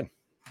 Yeah, go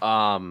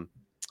ahead.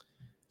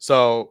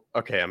 So,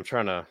 okay, I'm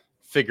trying to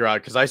figure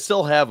out, because I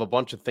still have a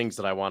bunch of things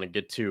that I want to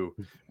get to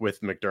with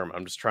McDermott.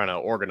 I'm just trying to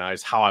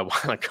organize how I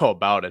want to go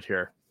about it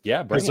here.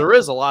 Yeah, because there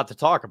is a lot to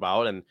talk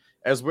about. And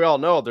as we all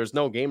know, there's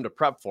no game to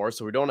prep for,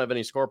 so we don't have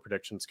any score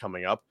predictions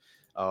coming up.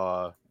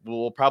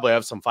 We'll probably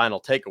have some final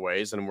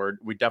takeaways, and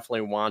we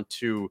definitely want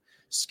to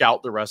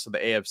scout the rest of the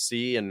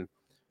AFC and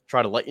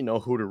try to let you know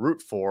who to root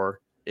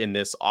for in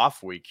this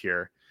off week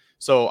here.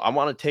 So I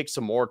want to take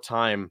some more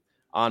time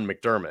on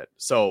McDermott.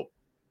 So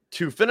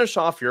to finish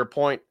off your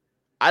point,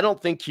 I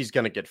don't think he's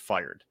going to get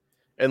fired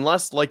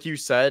unless, like you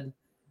said,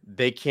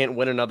 they can't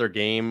win another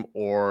game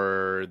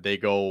or they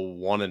go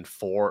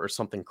 1-4 or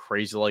something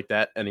crazy like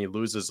that, and he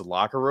loses the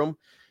locker room.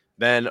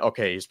 Then,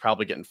 okay, he's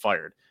probably getting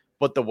fired.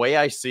 But the way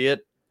I see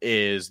it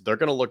is they're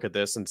going to look at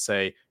this and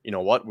say, you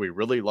know what, we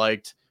really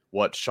liked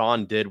what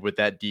Sean did with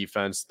that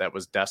defense that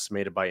was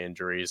decimated by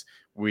injuries.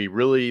 We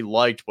really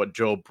liked what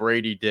Joe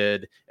Brady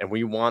did, and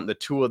we want the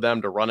two of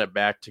them to run it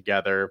back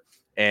together.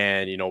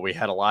 And, we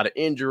had a lot of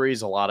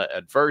injuries, a lot of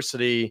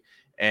adversity,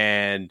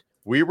 and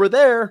we were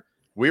there.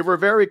 We were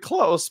very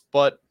close,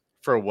 but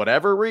for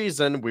whatever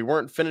reason, we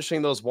weren't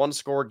finishing those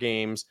one-score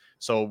games.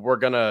 So we're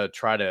going to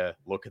try to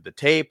look at the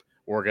tape.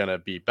 We're going to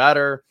be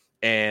better,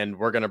 and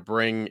we're going to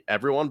bring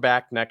everyone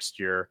back next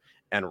year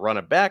and run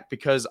it back,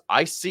 because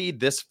I see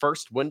this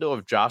first window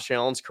of Josh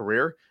Allen's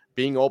career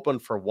being open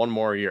for one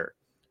more year,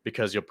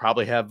 because you'll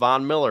probably have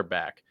Von Miller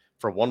back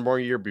for one more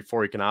year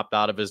before he can opt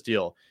out of his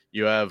deal.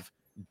 You have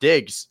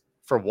Diggs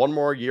for one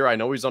more year. I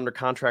know he's under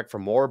contract for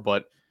more,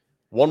 but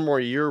one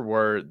more year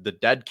where the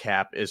dead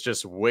cap is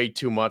just way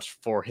too much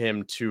for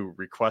him to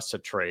request a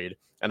trade.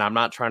 And I'm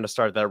not trying to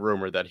start that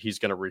rumor that he's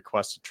going to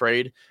request a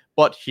trade,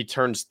 but he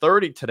turns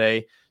 30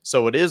 today.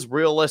 So it is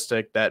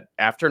realistic that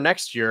after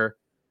next year,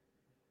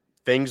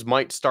 things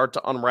might start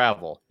to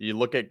unravel. You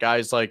look at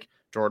guys like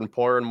Jordan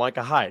Poyer and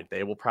Micah Hyde.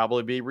 They will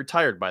probably be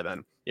retired by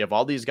then. You have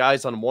all these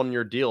guys on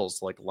one-year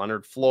deals like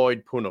Leonard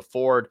Floyd, Poona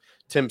Ford,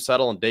 Tim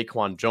Settle, and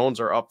Daquan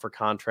Jones are up for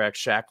contract.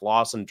 Shaq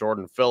Lawson,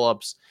 Jordan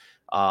Phillips,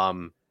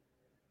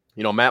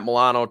 Matt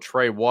Milano,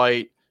 Trey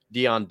White,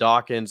 Deion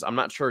Dawkins. I'm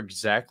not sure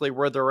exactly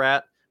where they're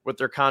at with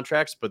their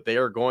contracts, but they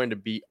are going to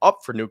be up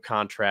for new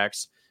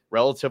contracts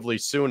relatively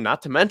soon.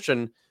 Not to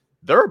mention,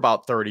 they're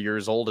about 30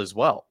 years old as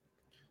well.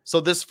 So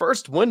this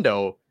first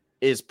window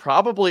is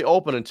probably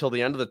open until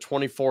the end of the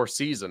 24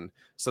 season.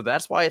 So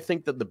that's why I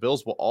think that the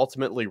Bills will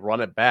ultimately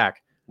run it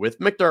back with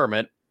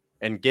McDermott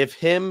and give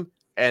him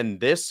and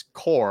this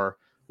core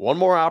one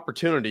more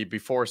opportunity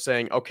before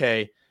saying,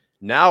 okay,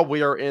 now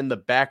we are in the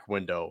back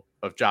window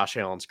of Josh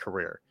Allen's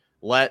career.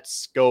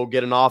 Let's go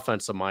get an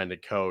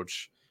offensive-minded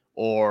coach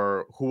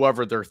or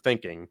whoever they're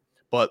thinking,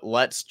 but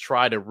let's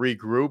try to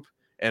regroup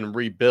and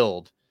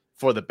rebuild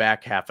for the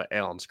back half of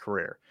Allen's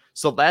career.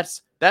 So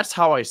that's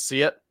how I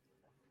see it.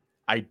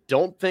 I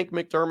don't think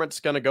McDermott's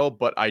going to go,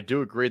 but I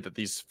do agree that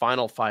these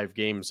final 5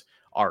 games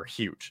are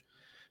huge.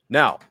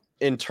 Now,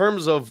 in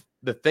terms of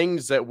the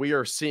things that we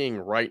are seeing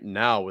right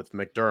now with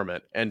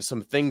McDermott and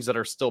some things that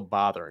are still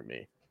bothering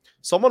me.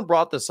 Someone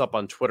brought this up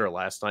on Twitter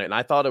last night, and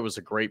I thought it was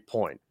a great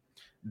point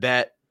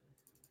that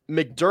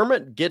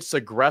McDermott gets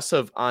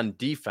aggressive on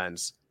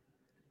defense,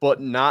 but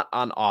not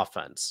on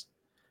offense.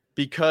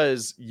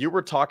 Because you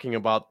were talking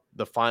about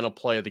the final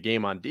play of the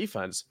game on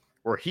defense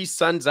where he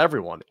sends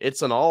everyone.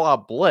 It's an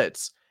all-out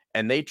blitz,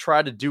 and they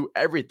try to do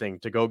everything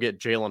to go get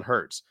Jalen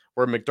Hurts,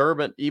 where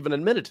McDermott even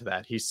admitted to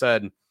that. He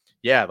said,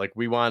 yeah, like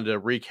we wanted to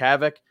wreak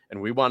havoc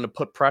and we wanted to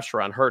put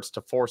pressure on Hurts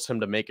to force him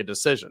to make a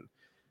decision.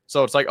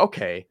 So it's like,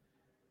 okay,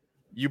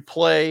 you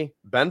play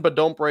bend but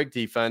don't break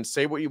defense,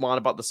 say what you want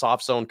about the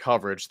soft zone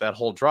coverage, that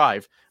whole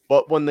drive.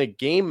 But when the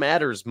game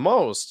matters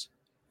most,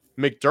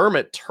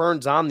 McDermott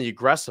turns on the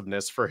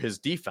aggressiveness for his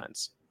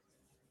defense.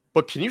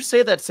 But can you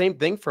say that same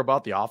thing for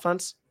about the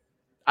offense?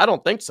 I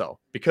don't think so,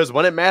 because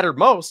when it mattered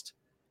most,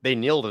 they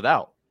kneeled it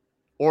out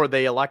or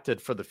they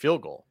elected for the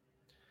field goal.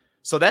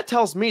 So that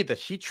tells me that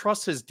he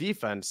trusts his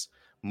defense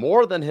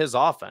more than his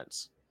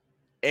offense.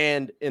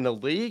 And in a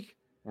league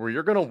where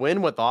you're going to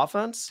win with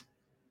offense,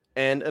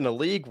 and in a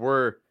league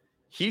where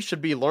he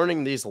should be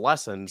learning these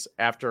lessons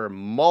after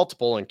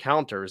multiple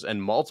encounters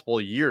and multiple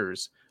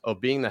years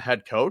of being the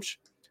head coach,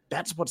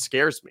 that's what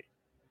scares me.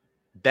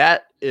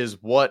 That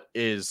is what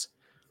is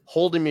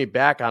holding me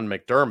back on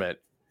McDermott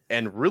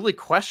and really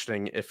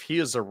questioning if he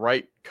is the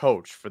right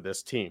coach for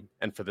this team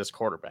and for this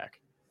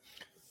quarterback.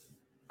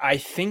 I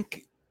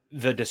think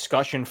the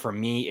discussion for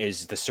me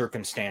is the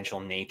circumstantial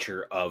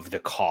nature of the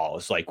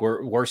calls. Like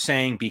we're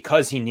saying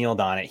because he kneeled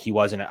on it, he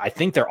wasn't. I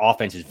think their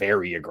offense is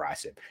very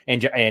aggressive,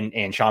 and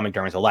Sean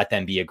McDermott's let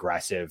them be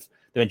aggressive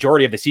the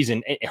majority of the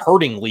season,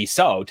 hurtingly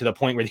so, to the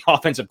point where the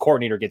offensive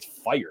coordinator gets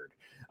fired.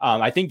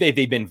 I think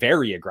they've been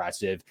very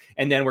aggressive,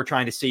 and then we're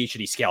trying to see,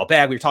 should he scale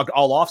back? We talked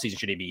all offseason.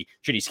 Should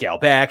he scale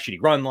back? Should he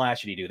run less?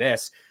 Should he do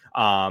this?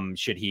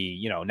 Should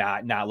he,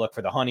 not look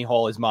for the honey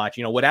hole as much?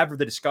 Whatever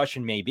the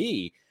discussion may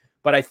be.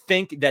 But I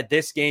think that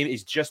this game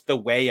is just the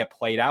way it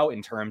played out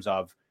in terms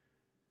of,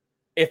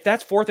 if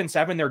that's 4th and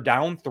 7, they're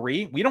down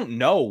 3. We don't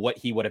know what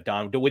he would have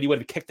done. Would he would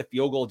have kicked the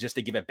field goal just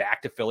to give it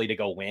back to Philly to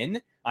go win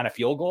on a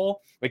field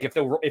goal? Like if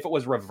it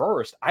was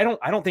reversed, I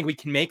don't think we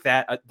can make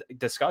that a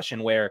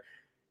discussion where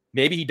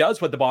maybe he does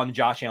put the ball in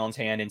Josh Allen's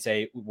hand and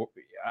say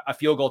a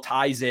field goal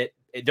ties it.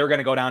 They're going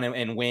to go down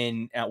and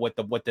win with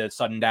the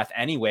sudden death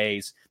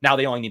anyways. Now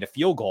they only need a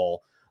field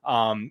goal.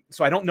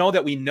 So I don't know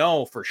that we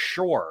know for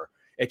sure.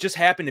 It just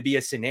happened to be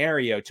a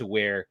scenario to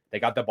where they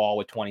got the ball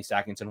with 20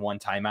 seconds and one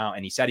timeout.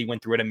 And he said he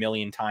went through it a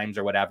million times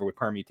or whatever with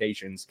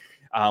permutations.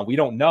 We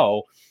don't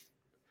know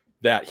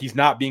that he's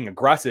not being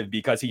aggressive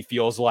because he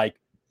feels like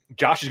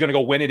Josh is going to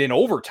go win it in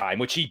overtime,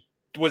 which he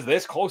was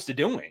this close to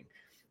doing.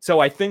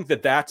 So I think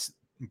that's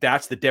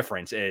the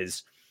difference.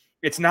 Is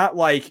it's not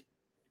like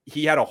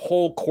he had a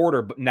whole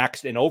quarter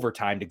next in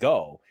overtime to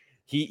go.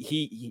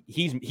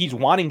 He's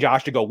wanting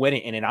Josh to go win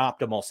it in an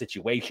optimal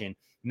situation,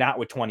 not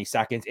with 20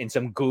 seconds and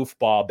some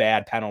goofball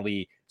bad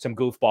penalty, some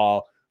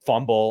goofball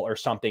fumble or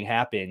something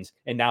happens.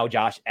 And now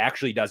Josh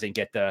actually doesn't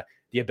get the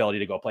ability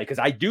to go play. Because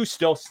I do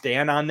still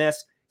stand on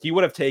this. He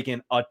would have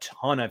taken a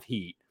ton of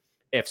heat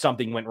if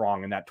something went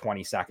wrong in that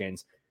 20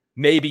 seconds,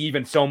 maybe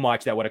even so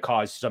much that would have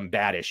caused some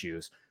bad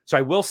issues. So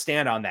I will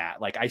stand on that.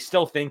 Like, I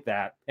still think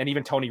that, and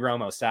even Tony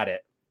Romo said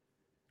it,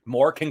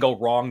 more can go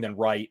wrong than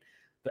right.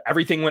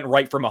 Everything went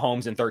right for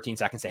Mahomes in 13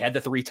 seconds. They had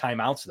the 3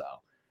 timeouts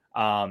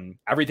though.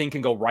 Everything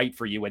can go right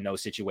for you in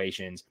those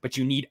situations, but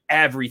you need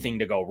everything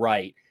to go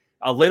right.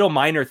 A little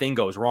minor thing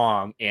goes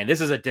wrong, and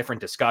this is a different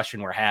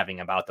discussion we're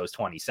having about those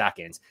 20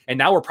 seconds. And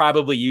now we're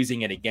probably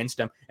using it against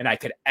them, and I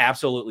could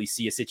absolutely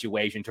see a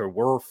situation to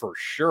where we're for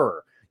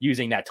sure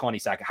using that 20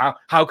 second.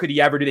 How could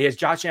he ever do this?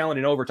 Josh Allen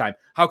in overtime.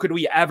 How could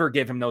we ever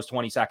give him those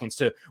 20 seconds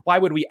to? Why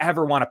would we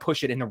ever want to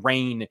push it in the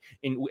rain?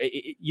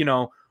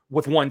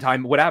 With one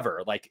time,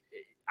 whatever. Like,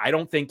 I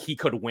don't think he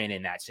could win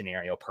in that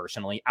scenario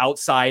personally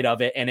outside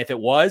of it. And if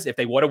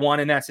they would have won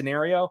in that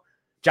scenario,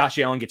 Josh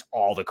Allen gets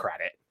all the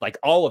credit, like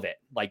all of it.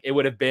 Like, it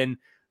would have been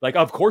like,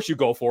 of course you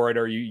go for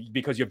it,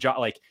 because you have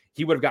like,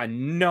 he would have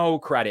gotten no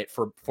credit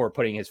for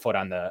putting his foot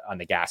on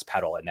the gas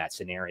pedal in that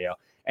scenario.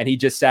 And he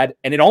just said,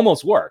 and it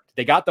almost worked.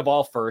 They got the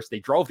ball first. They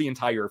drove the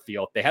entire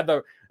field. They had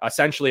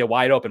essentially a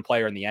wide open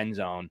player in the end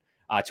zone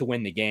to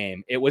win the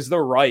game. It was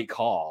the right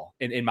call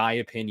in my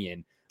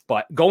opinion.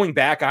 But going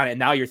back on it,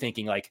 now you're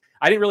thinking, like,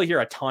 I didn't really hear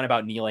a ton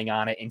about kneeling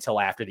on it until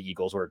after the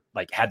Eagles were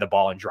like had the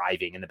ball and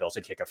driving and the Bills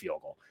would kick a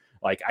field goal.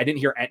 Like, I didn't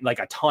hear like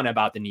a ton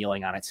about the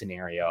kneeling on it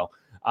scenario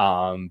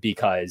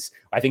because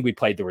I think we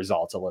played the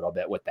results a little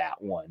bit with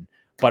that one.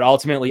 But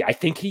ultimately, I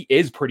think he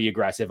is pretty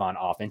aggressive on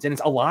offense. And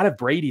it's a lot of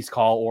Brady's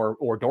call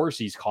or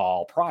Dorsey's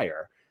call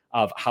prior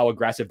of how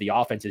aggressive the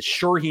offense is.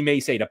 Sure, he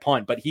may say to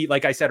punt, but he,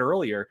 like I said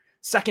earlier,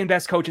 second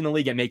best coach in the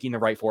league at making the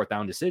right 4th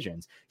down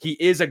decisions. He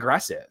is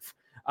aggressive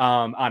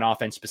on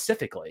offense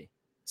specifically.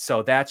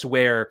 So that's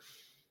where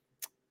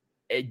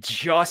it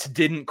just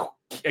didn't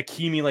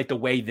accumulate the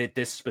way that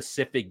this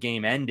specific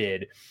game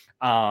ended.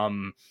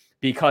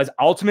 because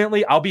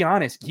ultimately, I'll be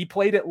honest, he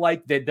played it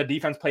like the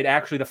defense played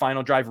actually the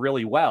final drive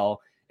really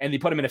well, and they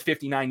put him in a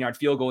 59-yard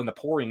field goal in the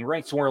pouring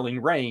rain,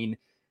 swirling rain.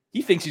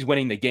 He thinks he's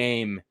winning the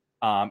game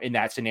in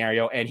that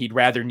scenario, and he'd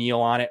rather kneel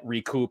on it,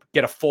 recoup,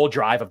 get a full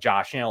drive of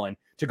Josh Allen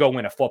to go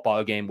win a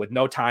football game with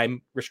no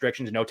time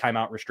restrictions, no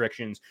timeout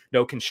restrictions,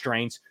 no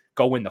constraints,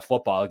 go win the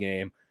football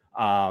game.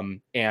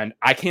 And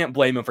I can't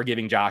blame him for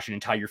giving Josh an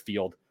entire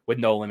field with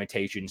no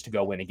limitations to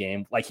go win a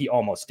game like he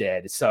almost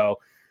did. So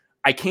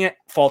I can't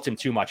fault him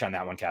too much on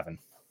that one, Kevin.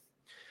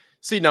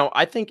 See, now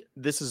I think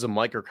this is a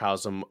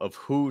microcosm of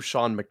who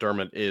Sean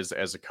McDermott is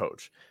as a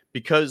coach,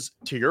 because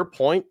to your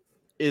point,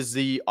 is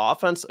the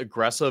offense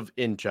aggressive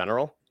in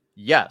general?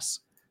 Yes.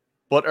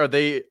 But are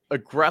they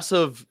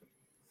aggressive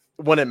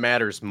when it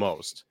matters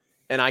most?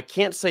 And I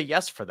can't say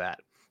yes for that.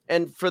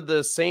 And for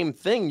the same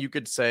thing, you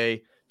could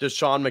say, does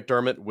Sean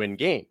McDermott win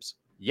games?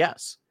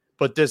 Yes.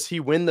 But does he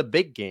win the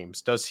big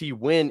games? Does he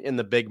win in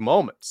the big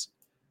moments?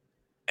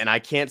 And I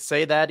can't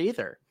say that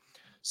either.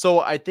 So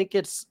I think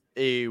it's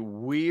a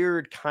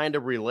weird kind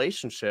of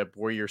relationship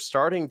where you're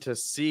starting to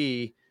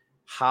see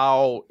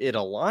how it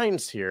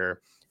aligns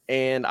here.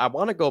 And I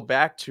want to go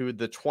back to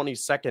the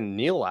 20-second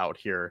kneel out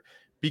here,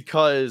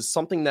 because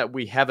something that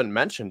we haven't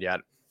mentioned yet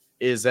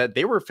is that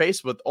they were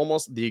faced with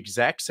almost the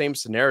exact same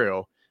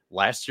scenario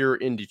last year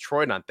in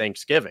Detroit on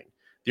Thanksgiving.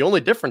 The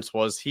only difference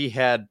was he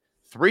had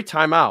 3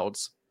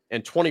 timeouts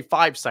and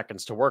 25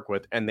 seconds to work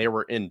with, and they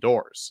were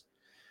indoors.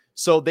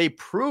 So they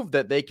proved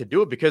that they could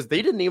do it because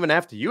they didn't even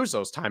have to use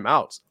those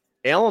timeouts.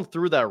 Allen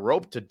threw that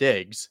rope to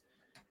Diggs,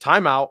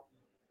 timeout.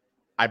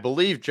 I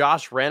believe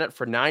Josh ran it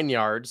for 9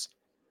 yards,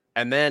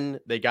 and then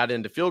they got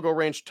into field goal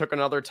range, took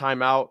another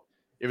timeout.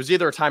 It was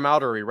either a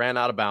timeout or he ran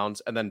out of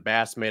bounds, and then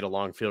Bass made a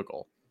long field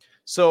goal.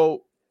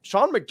 So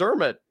Sean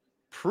McDermott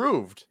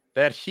proved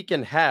that he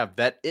can have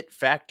that it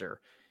factor.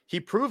 He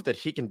proved that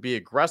he can be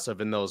aggressive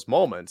in those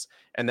moments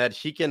and that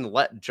he can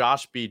let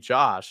Josh be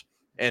Josh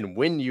and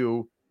win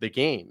you the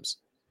games.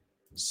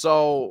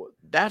 So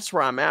that's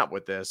where I'm at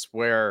with this,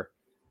 where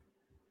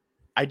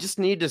I just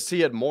need to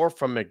see it more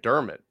from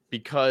McDermott,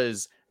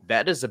 because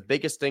that is the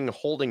biggest thing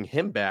holding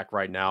him back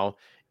right now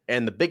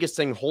and the biggest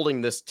thing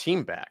holding this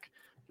team back.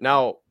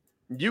 Now,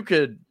 you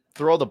could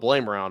throw the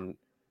blame around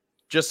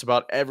just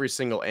about every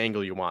single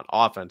angle you want: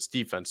 offense,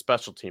 defense,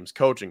 special teams,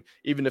 coaching,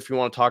 even if you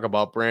want to talk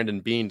about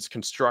Brandon Beane's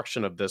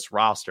construction of this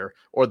roster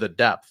or the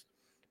depth.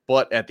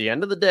 But at the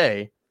end of the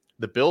day,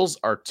 the Bills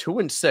are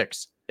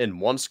 2-6 in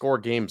 1-score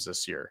games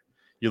this year.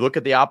 You look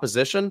at the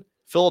opposition,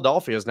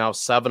 Philadelphia is now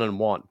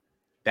 7-1.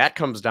 That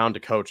comes down to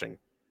coaching.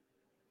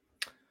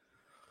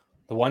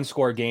 The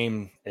 1-score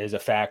game is a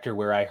factor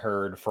where I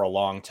heard for a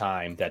long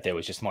time that there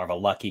was just more of a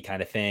lucky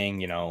kind of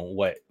thing. You know,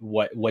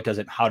 what does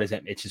it, how does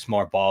it, it's just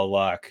more ball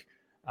luck.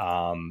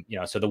 You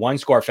know, so the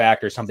 1-score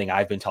factor is something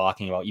I've been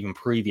talking about even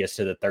previous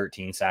to the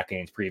 13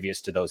 seconds,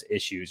 previous to those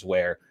issues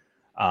where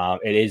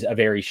it is a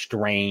very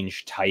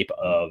strange type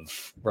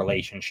of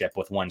relationship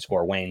with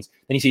 1-score wins.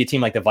 Then you see a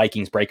team like the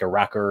Vikings break a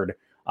record,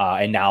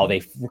 and now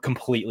they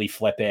completely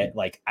flip it.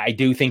 Like, I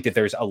do think that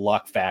there's a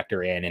luck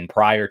factor in, and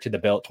prior to the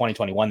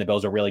 2021, the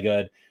Bills are really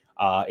good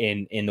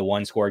in the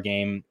 1-score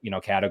game, you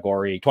know,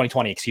 category.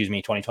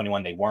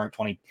 2021, they weren't.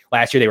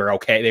 Last year, they were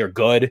okay. They were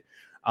good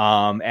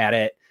at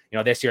it. You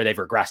know, this year they've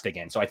regressed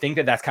again. So I think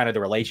that that's kind of the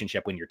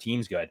relationship when your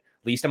team's good.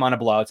 Least amount of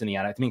blowouts in the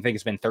end. I think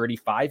it's been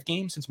 35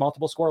 games since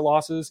multiple score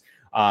losses.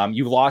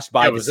 You've lost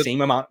by the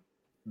same amount.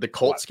 The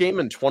Colts game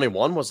in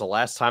 21 was the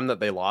last time that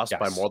they lost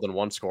by more than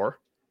 1 score.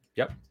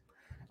 Yep.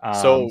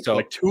 So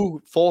like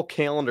 2 full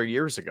calendar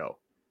years ago.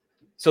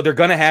 So they're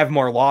going to have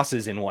more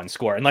losses in 1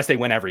 score unless they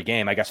win every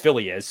game. I guess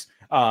Philly is.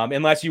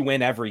 Unless you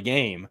win every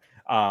game,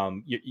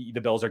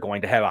 the Bills are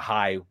going to have a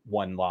high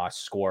 1-loss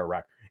score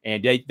record.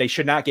 And they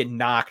should not get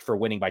knocked for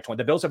winning by 20.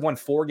 The Bills have won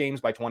 4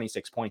 games by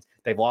 26 points.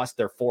 They've lost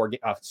their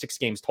 6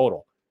 games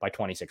total by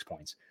 26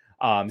 points.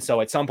 So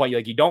at some point,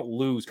 you don't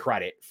lose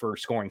credit for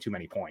scoring too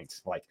many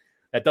points. Like,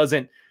 that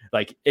doesn't,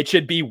 like, it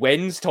should be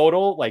wins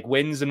total, like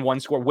wins in 1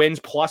 score, wins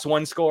plus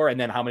 1 score, and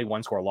then how many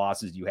 1-score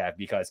losses you have,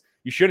 because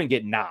you shouldn't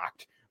get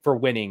knocked for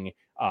winning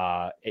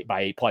by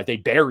 8 plays. They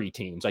bury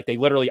teams. Like, they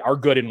literally are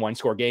good in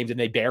 1-score games, and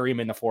they bury them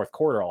in the fourth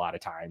quarter a lot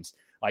of times.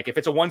 Like, if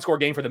it's a 1-score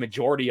game for the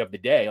majority of the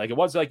day, like it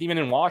was, like even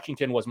in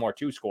Washington was more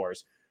 2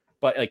 scores,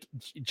 but like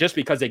just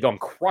because they go and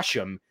crush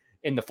them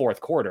in the fourth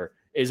quarter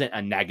isn't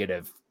a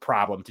negative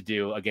problem to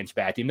do against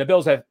bad teams. The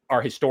Bills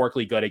are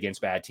historically good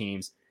against bad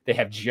teams. They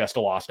have just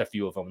lost a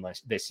few of them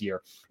this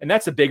year. And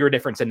that's the bigger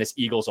difference in this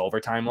Eagles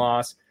overtime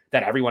loss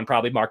that everyone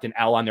probably marked an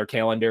L on their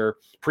calendar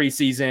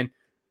preseason,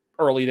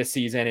 early this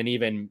season. And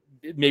even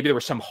maybe there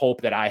was some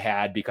hope that I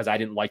had because I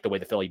didn't like the way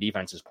the Philly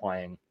defense is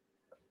playing.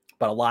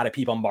 But a lot of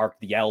people marked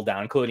the L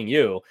down, including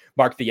you,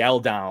 marked the L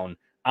down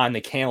on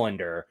the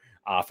calendar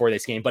for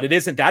this game. But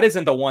that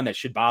isn't the one that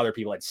should bother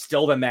people. It's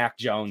still the Mac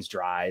Jones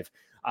drive.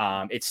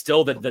 It's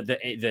still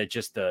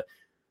the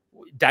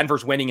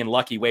Denver's winning in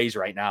lucky ways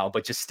right now,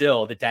 but just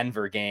still the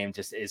Denver game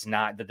just is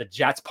not the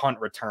Jets punt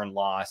return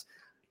loss.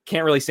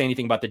 Can't really say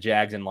anything about the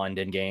Jags in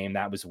London game.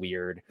 That was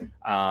weird.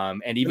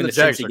 And even the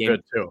Jags Cincy are game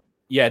good too.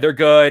 Yeah, they're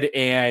good,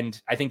 and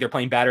I think they're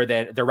playing better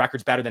than their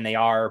record's better than they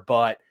are.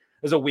 But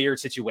it was a weird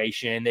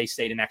situation. They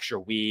stayed an extra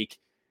week.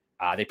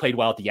 They played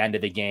well at the end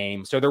of the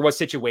game, so there was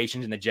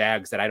situations in the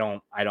Jags that I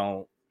don't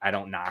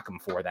knock them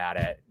for that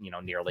at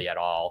nearly at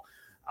all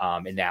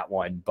in that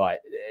one.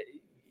 But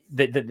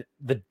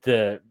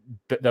the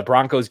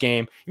Broncos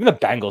game, even the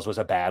Bengals was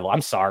a battle.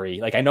 I'm sorry.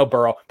 Like, I know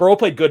Burrow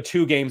played good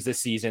 2 games this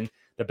season,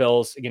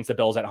 against the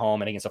Bills at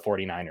home and against the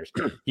 49ers.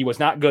 He was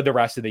not good the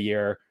rest of the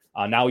year.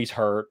 Now he's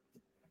hurt.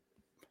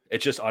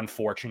 It's just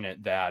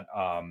unfortunate that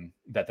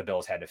that the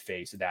Bills had to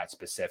face that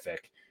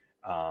specific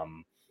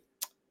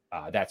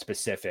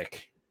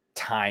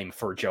time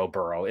for Joe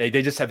Burrow.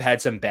 They just have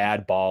had some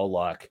bad ball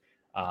luck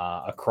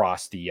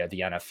across the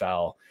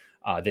NFL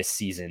this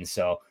season.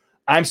 So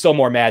I'm still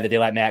more mad that they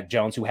let Mac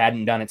Jones, who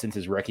hadn't done it since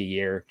his rookie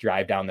year,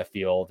 drive down the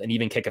field and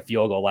even kick a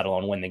field goal, let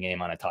alone win the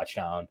game on a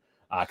touchdown.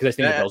 Because I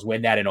think the Bills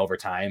win that in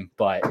overtime.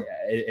 But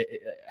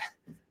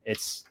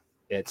that's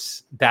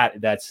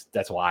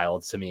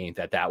wild to me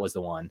that was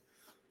the one.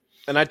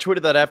 And I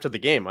tweeted that after the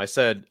game. I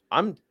said,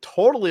 I'm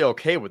totally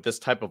okay with this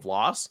type of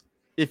loss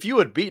if you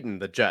had beaten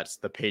the Jets,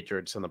 the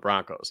Patriots, and the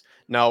Broncos.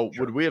 Now,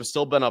 Would we have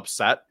still been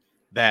upset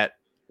that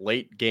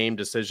late game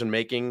decision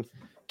making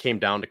came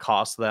down to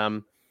cost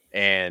them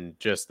and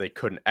just they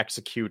couldn't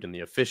execute in the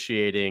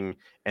officiating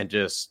and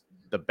just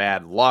the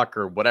bad luck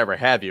or whatever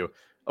have you?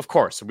 Of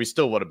course, we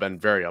still would have been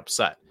very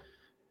upset.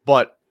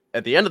 But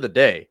at the end of the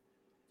day,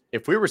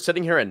 if we were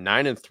sitting here at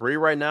 9-3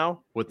 right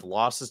now with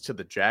losses to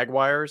the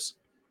Jaguars,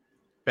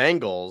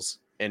 Bengals,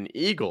 and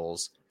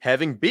Eagles,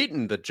 having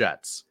beaten the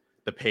Jets,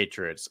 the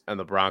Patriots, and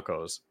the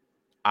Broncos,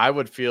 I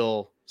would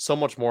feel so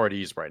much more at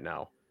ease right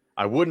now.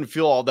 I wouldn't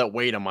feel all that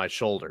weight on my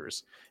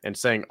shoulders and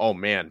saying, oh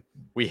man,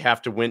 we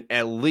have to win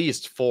at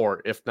least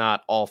 4, if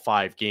not all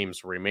 5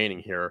 games remaining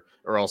here,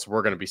 or else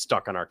we're going to be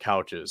stuck on our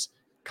couches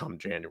come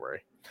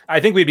January.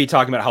 I think we'd be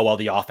talking about how well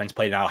the offense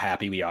played and how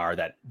happy we are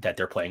that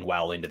they're playing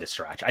well into the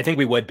stretch. I think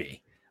we would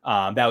be.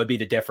 That would be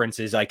the difference.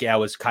 Is like, yeah, it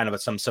was kind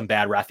of some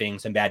bad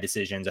reffing, some bad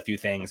decisions, a few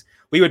things.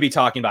 We would be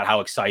talking about how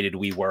excited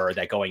we were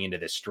that going into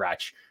this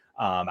stretch,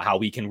 how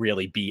we can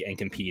really beat and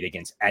compete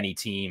against any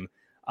team.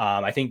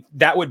 I think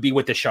that would be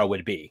what the show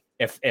would be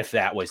if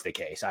that was the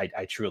case.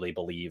 I truly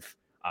believe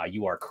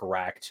you are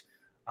correct.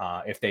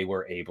 If they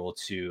were able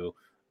to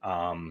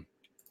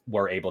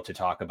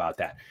talk about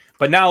that.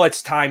 But now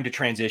it's time to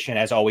transition.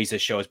 As always,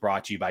 this show is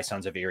brought to you by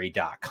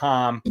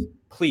sonsoferie.com.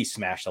 Please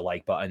smash the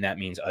like button. That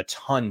means a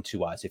ton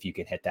to us if you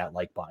can hit that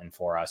like button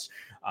for us.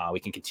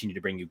 We can continue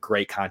to bring you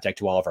great content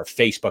to all of our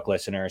Facebook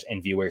listeners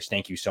and viewers.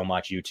 Thank you so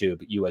much,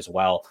 YouTube, you as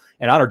well.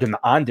 And on our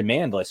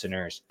on-demand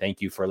listeners, thank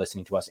you for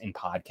listening to us in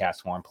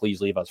podcast form.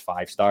 Please leave us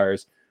 5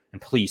 stars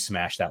and please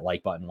smash that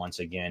like button once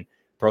again.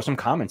 Throw some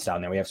comments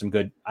down there. We have some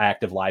good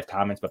active live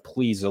comments, but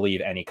please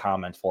leave any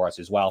comments for us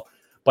as well.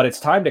 But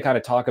it's time to kind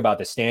of talk about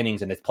the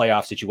standings and the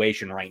playoff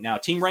situation right now.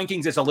 Team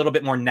rankings is a little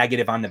bit more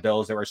negative on the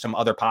Bills. There were some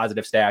other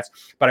positive stats,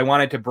 but I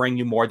wanted to bring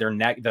you more the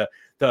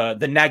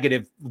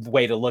negative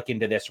way to look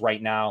into this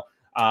right now.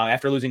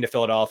 After losing to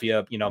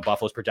Philadelphia,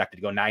 Buffalo's projected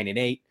to go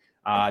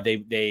 9-8.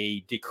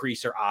 They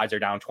decrease their odds are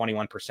down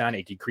 21%.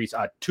 A decrease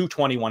to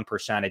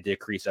 21%. A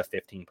decrease of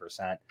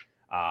 15%.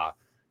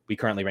 We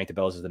currently rank the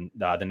Bills as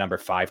the number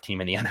 5 team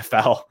in the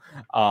NFL.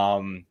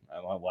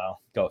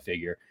 Well, go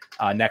figure.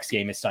 Next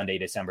game is Sunday,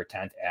 December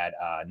 10th at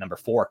number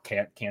 4,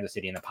 Kansas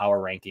City in the power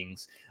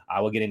rankings.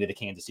 We'll get into the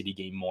Kansas City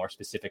game more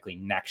specifically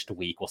next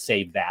week. We'll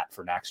save that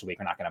for next week.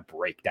 We're not going to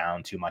break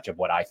down too much of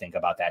what I think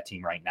about that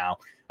team right now.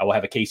 I will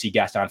have a KC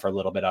guest on for a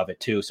little bit of it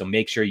too. So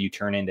make sure you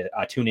tune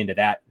into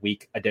that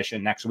week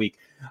edition next week.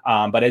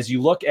 But as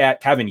you look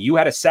at, Kevin, you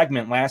had a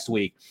segment last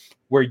week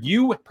where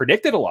you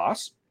predicted a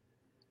loss.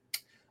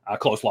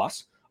 Close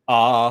loss.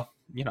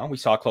 We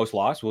saw a close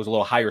loss. It was a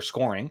little higher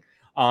scoring.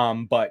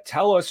 But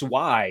tell us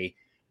why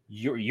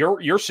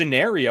your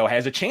scenario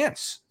has a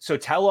chance. So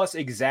tell us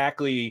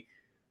exactly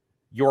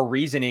your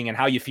reasoning and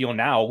how you feel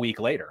now a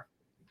week later.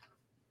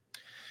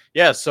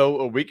 Yeah, so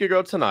a week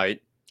ago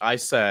tonight, I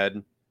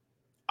said,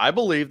 I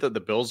believe that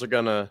the Bills are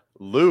going to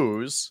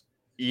lose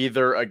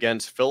either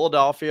against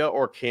Philadelphia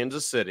or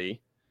Kansas City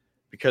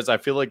because I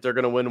feel like they're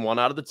going to win one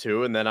out of the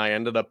 2. And then I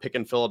ended up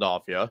picking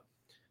Philadelphia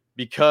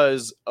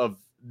because of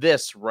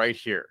this right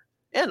here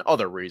and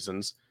other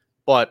reasons.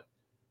 But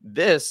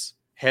this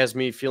has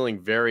me feeling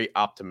very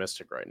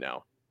optimistic right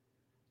now.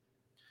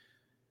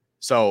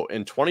 So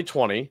in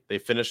 2020, they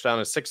finished on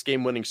a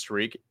 6-game winning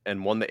streak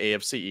and won the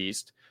AFC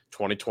East.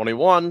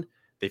 2021,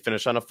 they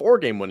finished on a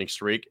 4-game winning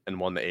streak and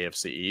won the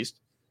AFC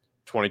East.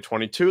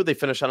 2022, they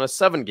finished on a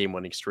 7-game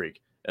winning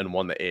streak and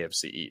won the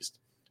AFC East.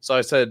 So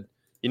I said,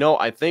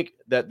 I think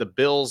that the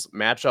Bills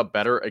match up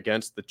better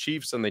against the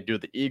Chiefs than they do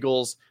the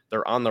Eagles.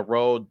 They're on the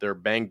road. They're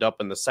banged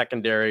up in the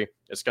secondary.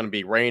 It's going to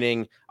be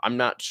raining. I'm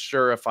not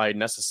sure if I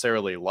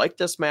necessarily like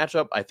this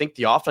matchup. I think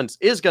the offense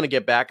is going to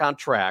get back on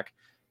track,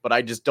 but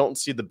I just don't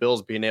see the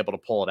Bills being able to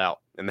pull it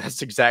out. And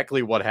that's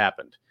exactly what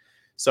happened.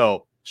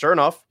 So sure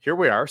enough, here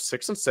we are,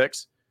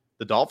 6-6.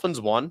 The Dolphins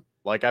won,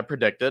 like I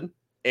predicted,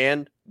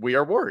 and we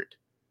are worried,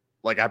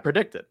 like I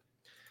predicted.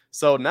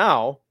 So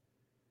now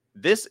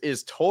this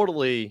is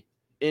totally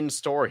in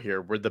store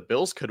here where the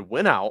Bills could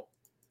win out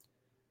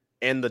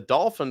and the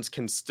Dolphins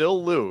can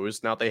still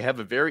lose. Now, they have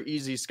a very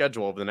easy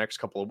schedule over the next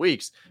couple of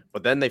weeks,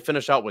 but then they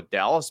finish out with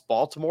Dallas,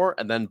 Baltimore,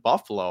 and then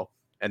Buffalo.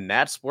 And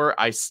that's where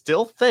I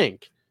still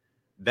think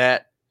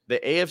that the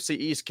AFC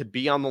East could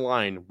be on the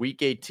line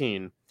week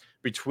 18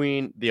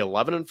 between the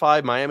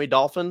 11-5 Miami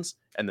Dolphins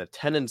and the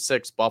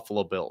 10-6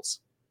 Buffalo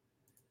Bills.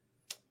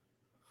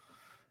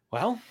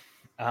 Well,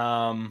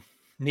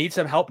 need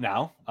some help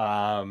now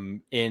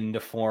in the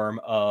form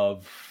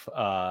of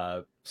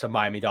some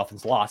Miami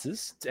Dolphins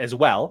losses as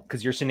well,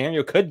 because your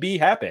scenario could be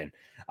happen.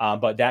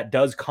 But that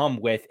does come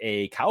with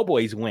a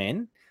Cowboys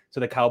win. So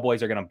the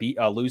Cowboys are going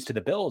to lose to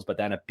the Bills, but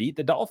then beat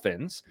the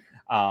Dolphins,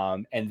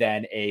 and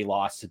then a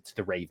loss to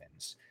the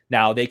Ravens.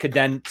 Now they could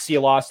then see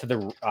a loss to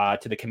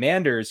the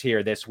Commanders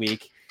here this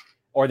week,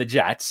 or the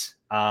Jets.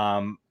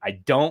 I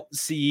don't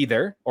see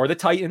either, or the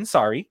Titans.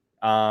 Sorry,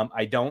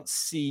 I don't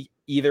see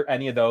either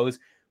any of those.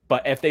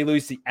 But if they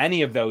lose to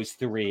any of those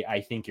three, I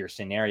think your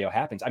scenario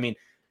happens. I mean,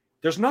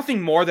 there's nothing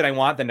more that I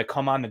want than to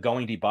come on the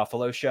Going Deep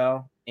Buffalo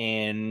show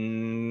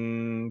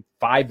in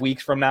 5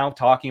 weeks from now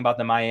talking about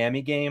the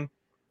Miami game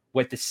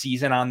with the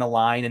season on the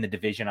line and the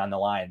division on the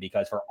line,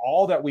 because for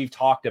all that we've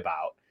talked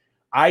about,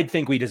 I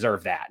think we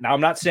deserve that. Now, I'm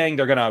not saying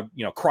they're going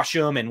to, crush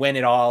them and win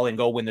it all and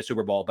go win the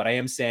Super Bowl, but I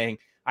am saying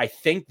I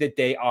think that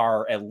they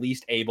are at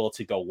least able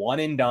to go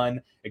one and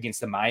done against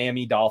the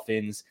Miami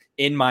Dolphins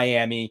in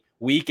Miami,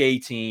 week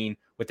 18,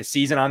 with the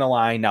season on the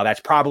line. Now, that's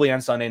probably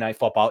on Sunday Night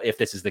Football, if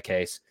this is the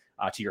case,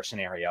 to your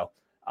scenario.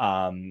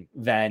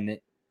 Then,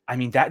 I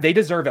mean, that they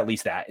deserve at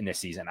least that in this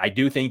season. I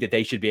do think that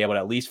they should be able to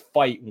at least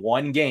fight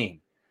one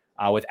game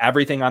with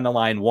everything on the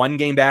line, one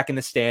game back in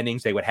the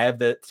standings. They would have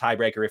the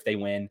tiebreaker if they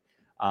win.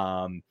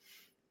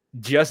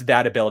 Just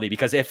that ability,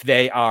 because if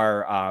they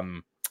are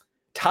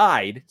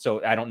tied,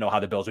 so I don't know how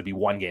the Bills would be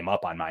one game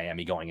up on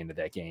Miami going into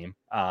that game.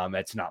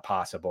 It's not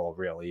possible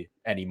really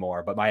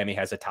anymore, but Miami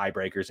has the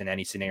tiebreakers in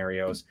any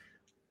scenarios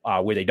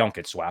where they don't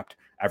get swept.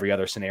 Every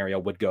other scenario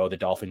would go the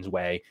Dolphins'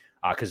 way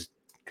because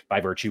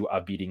by virtue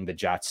of beating the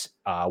Jets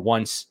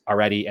once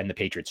already and the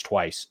Patriots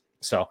twice.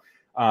 So,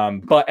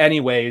 but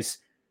anyways,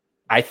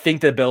 I think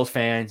the Bills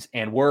fans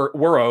and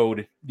we're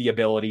owed the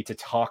ability to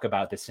talk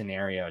about the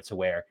scenario to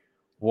where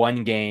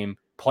one game,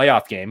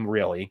 playoff game,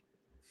 really.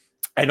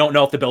 I don't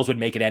know if the Bills would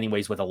make it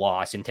anyways with a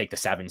loss and take the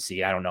 7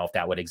 seed. I don't know if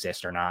that would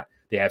exist or not.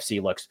 The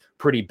AFC looks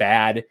pretty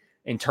bad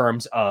in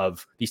terms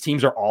of these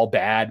teams are all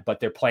bad, but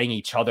they're playing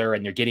each other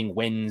and they're getting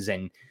wins,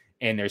 and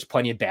there's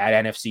plenty of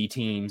bad NFC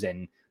teams,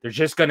 and there's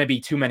just going to be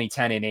too many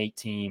 10-8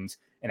 teams.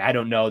 And I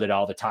don't know that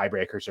all the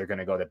tiebreakers are going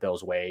to go the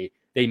Bills' way.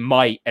 They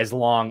might, as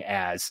long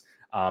as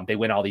they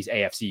win all these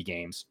AFC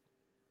games.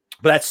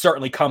 But that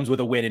certainly comes with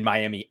a win in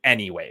Miami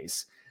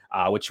anyways,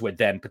 which would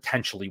then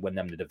potentially win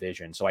them the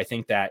division. So I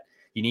think that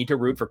you need to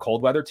root for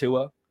cold weather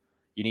Tua.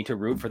 You need to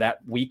root for that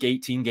week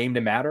 18 game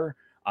to matter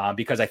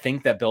because I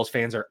think that Bills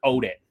fans are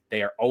owed it.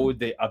 They are owed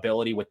the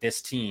ability with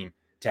this team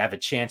to have a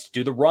chance to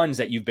do the runs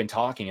that you've been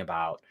talking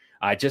about.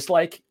 Just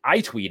like I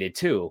tweeted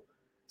too,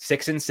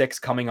 6-6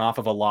 coming off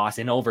of a loss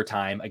in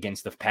overtime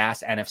against the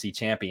past NFC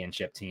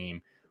Championship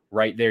team.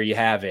 Right there you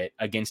have it,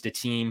 against a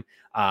team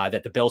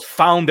that the Bills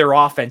found their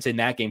offense in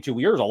that game too.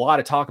 There was a lot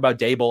of talk about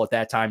Daboll at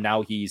that time.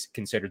 Now he's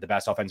considered the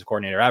best offensive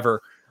coordinator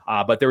ever.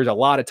 But there was a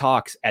lot of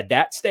talks at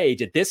that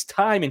stage, at this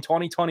time in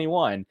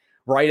 2021,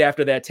 right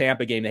after that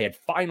Tampa game, they had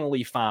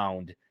finally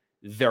found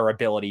their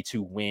ability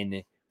to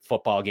win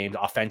football games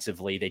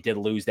offensively. They did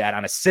lose that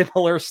on a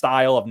similar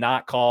style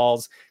of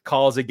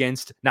calls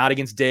against, not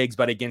against Diggs,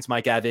 but against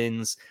Mike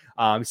Evans.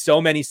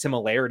 So many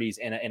similarities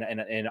in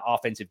an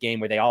offensive game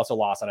where they also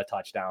lost on a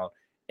touchdown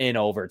in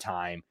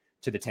overtime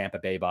to the Tampa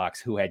Bay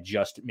Bucs, who had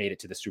just made it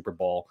to the Super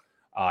Bowl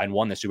and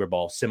won the Super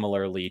Bowl,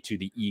 similarly to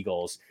the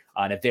Eagles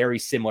in a very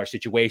similar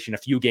situation a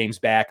few games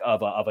back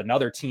of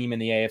another team in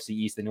the AFC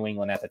East, the New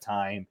England at the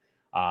time.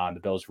 The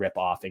Bills rip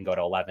off and go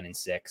to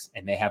 11-6,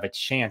 and they have a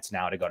chance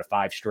now to go to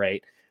 5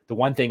 straight. The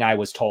one thing I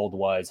was told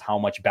was how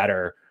much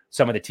better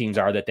some of the teams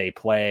are that they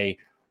play.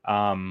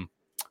 I'm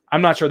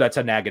not sure that's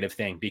a negative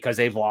thing because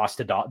they've lost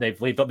to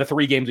the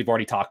 3 games we've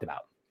already talked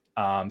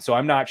about. So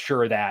I'm not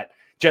sure that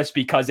just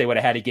because they would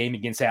have had a game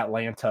against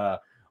Atlanta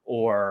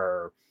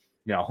or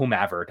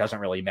whomever, it doesn't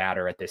really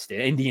matter at this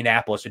stage.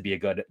 Indianapolis would be a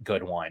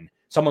good one.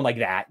 Someone like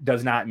that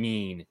does not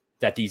mean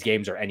that these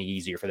games are any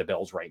easier for the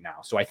Bills right now.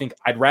 So I think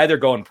I'd rather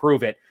go and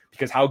prove it,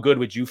 because how good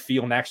would you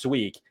feel next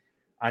week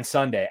on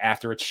Sunday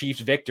after a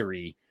Chiefs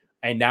victory?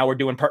 And now we're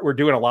doing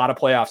a lot of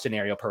playoff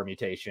scenario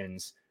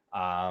permutations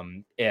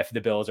if the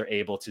Bills are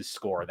able to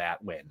score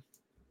that win.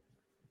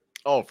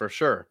 Oh, for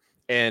sure.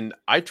 And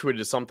I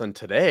tweeted something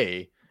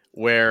today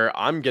where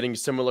I'm getting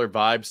similar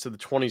vibes to the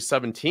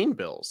 2017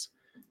 Bills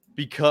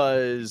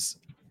because,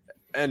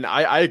 and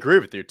I agree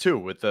with you too,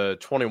 with the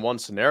 21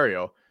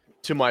 scenario,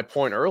 to my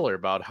point earlier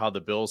about how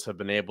the Bills have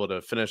been able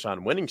to finish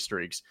on winning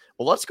streaks.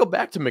 Well, let's go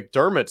back to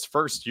McDermott's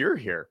first year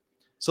here.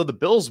 So the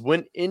Bills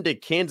went into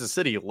Kansas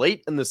City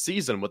late in the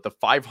season with the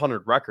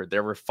 500 record. They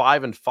were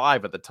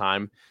 5-5 at the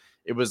time.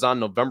 It was on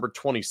November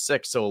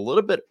 26th, so a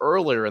little bit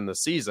earlier in the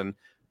season,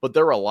 but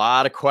there were a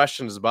lot of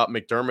questions about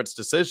McDermott's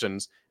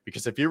decisions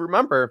because if you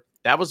remember,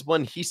 that was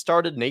when he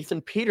started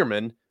Nathan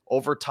Peterman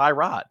over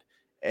Tyrod.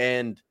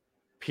 And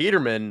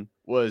Peterman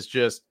was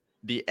just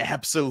the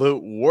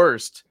absolute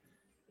worst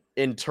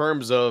in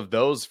terms of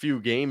those few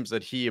games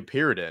that he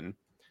appeared in.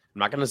 I'm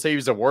not going to say he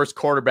was the worst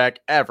quarterback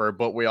ever,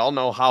 but we all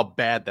know how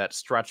bad that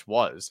stretch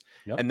was.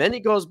 Yep. And then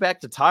he goes back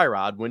to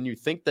Tyrod when you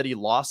think that he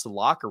lost the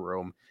locker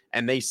room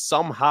and they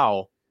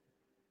somehow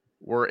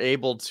were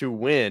able to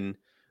win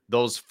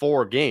those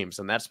 4 games.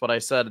 And that's what I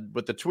said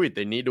with the tweet.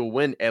 They need to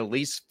win at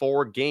least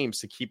 4 games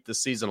to keep the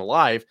season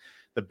alive.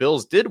 The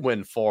Bills did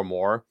win 4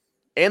 more,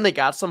 and they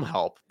got some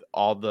help.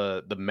 All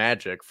the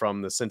magic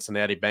from the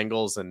Cincinnati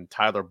Bengals and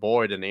Tyler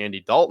Boyd and Andy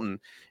Dalton,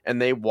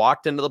 and they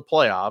walked into the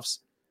playoffs,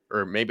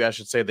 or maybe I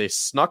should say they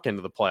snuck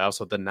into the playoffs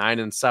with a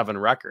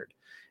 9-7 record.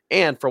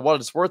 And for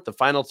what it's worth, the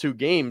final 2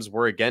 games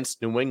were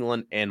against New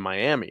England and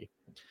Miami.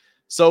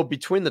 So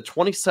between the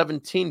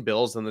 2017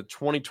 Bills and the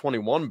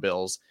 2021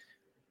 Bills,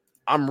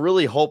 I'm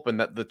really hoping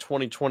that the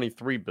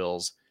 2023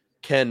 Bills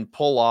can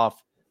pull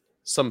off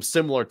some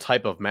similar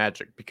type of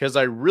magic because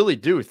I really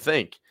do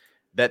think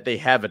that they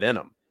have it in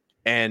them.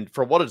 And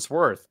for what it's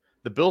worth,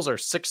 the Bills are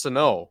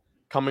 6-0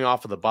 coming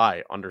off of the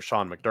bye under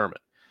Sean McDermott.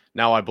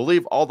 Now, I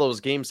believe all those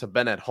games have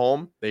been at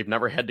home. They've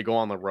never had to go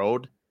on the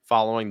road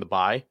following the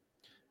bye.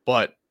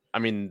 But, I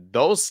mean,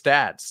 those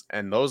stats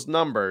and those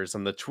numbers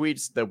and the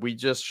tweets that we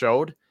just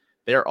showed,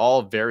 they're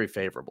all very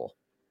favorable.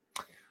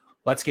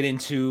 Let's get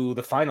into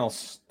the final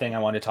thing I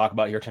wanted to talk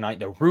about here tonight,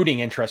 the rooting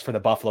interest for the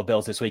Buffalo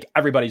Bills this week.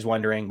 Everybody's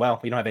wondering, well,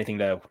 we don't have anything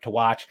to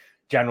watch.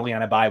 Generally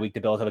on a bye week,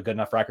 the Bills have a good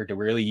enough record to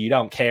really, you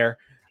don't care.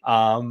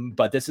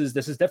 But this is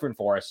different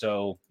for us.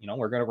 So,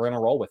 we're going to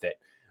roll with it.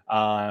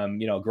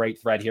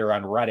 Great thread here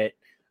on Reddit,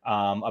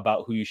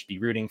 about who you should be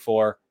rooting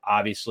for.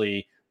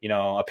 Obviously,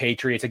 a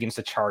Patriots against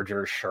the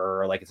Chargers.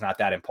 Sure. Like it's not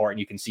that important.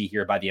 You can see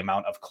here by the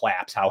amount of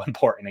claps, how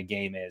important a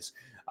game is.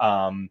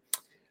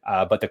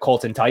 But the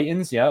Colts and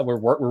Titans, yeah, we're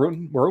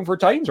rooting for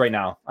Titans right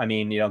now. I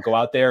mean, go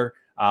out there.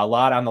 A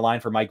lot on the line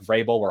for Mike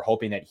Vrabel. We're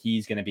hoping that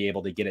he's going to be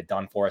able to get it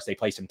done for us. They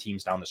play some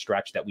teams down the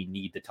stretch that we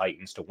need the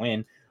Titans to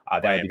win.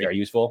 That would be very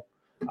useful.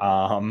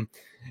 You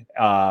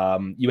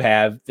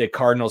have the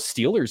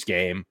Cardinals-Steelers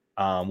game,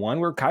 one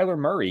where Kyler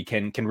Murray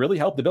can really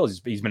help the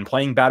Bills. He's been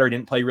playing better.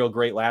 Didn't play real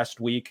great last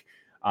week.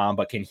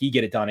 But can he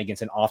get it done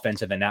against an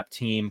offensive inept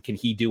team? Can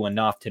he do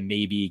enough to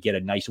maybe get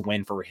a nice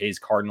win for his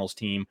Cardinals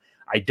team?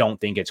 I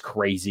don't think it's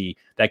crazy.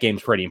 That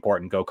game's pretty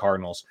important. Go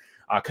Cardinals.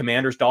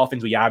 Commanders,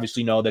 Dolphins, we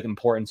obviously know the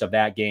importance of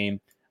that game.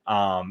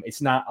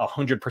 It's not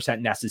 100%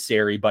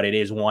 necessary, but it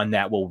is one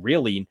that will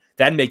really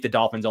then make the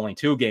Dolphins only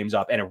 2 games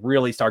up and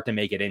really start to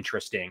make it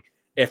interesting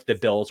if the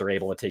Bills are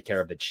able to take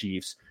care of the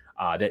Chiefs.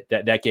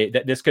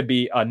 This could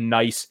be a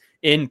nice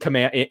in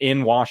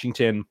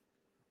Washington.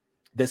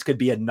 This could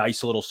be a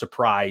nice little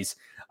surprise,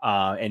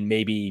 and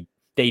maybe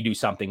they do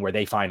something where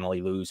they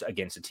finally lose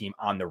against a team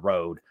on the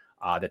road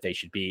that they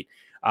should beat.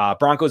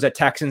 Broncos at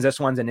Texans. This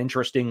one's an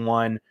interesting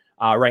one.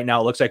 Right now,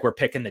 it looks like we're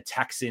picking the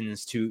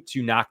Texans to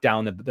knock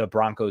down the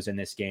Broncos in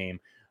this game.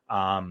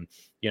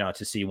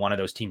 To see one of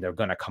those teams that are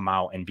going to come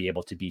out and be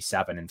able to be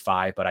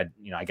 7-5. But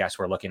I guess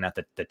we're looking at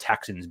the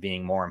Texans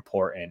being more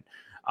important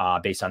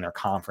based on their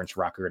conference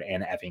record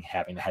and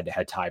having the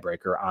head-to-head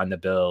tiebreaker on the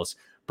Bills.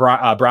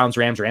 Browns,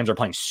 Rams. Rams are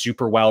playing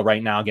super well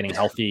right now, getting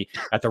healthy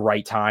at the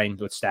right time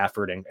with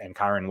Stafford and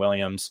Kyren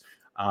Williams.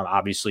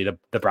 Obviously,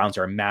 the Browns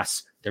are a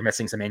mess. They're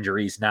missing some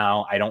injuries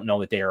now. I don't know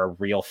that they are a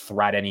real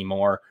threat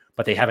anymore,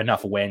 but they have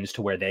enough wins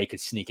to where they could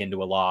sneak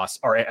into a loss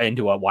or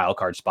into a wild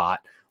card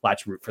spot.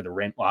 Let's root for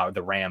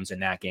the Rams in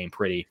that game.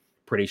 Pretty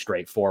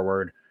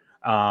straightforward.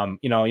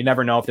 You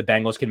never know if the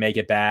Bengals can make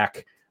it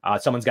back.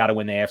 Someone's got to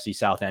win the AFC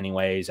South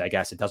anyways. I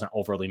guess it doesn't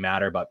overly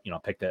matter, but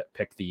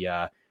pick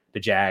the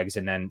Jags,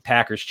 and then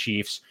Packers,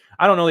 Chiefs.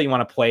 I don't know that you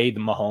want to play the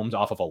Mahomes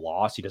off of a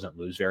loss. He doesn't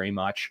lose very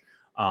much.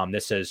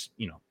 This is,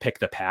 pick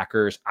the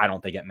Packers. I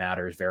don't think it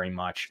matters very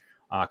much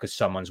because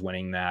someone's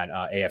winning that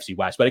AFC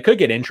West. But it could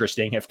get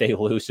interesting if they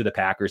lose to the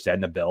Packers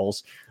and the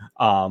Bills.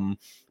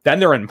 Then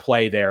they're in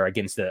play there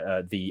against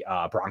the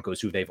Broncos,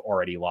 who they've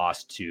already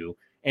lost to.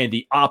 And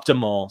the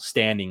optimal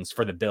standings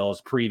for the Bills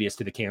previous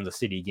to the Kansas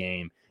City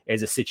game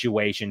is a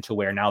situation to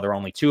where now they're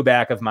only 2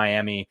 back of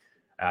Miami,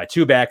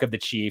 2 back of the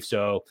Chiefs.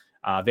 So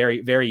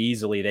very, very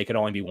easily they could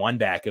only be 1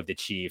 back of the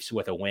Chiefs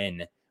with a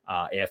win.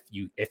 If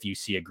you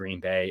see a Green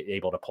Bay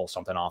able to pull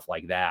something off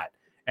like that.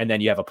 And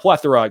then you have a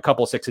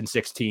couple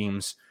 6-6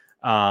 teams,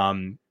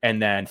 and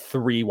then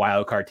 3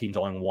 wildcard teams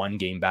only 1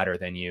 game better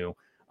than you.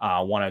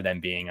 One of them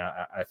being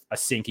a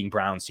sinking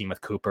Browns team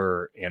with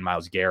Cooper and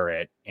Myles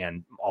Garrett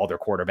and all their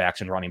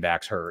quarterbacks and running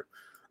backs hurt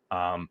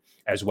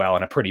as well,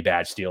 and a pretty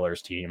bad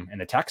Steelers team.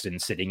 And the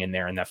Texans sitting in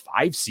there in the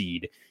 5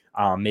 seed,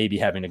 maybe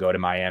having to go to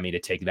Miami to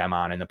take them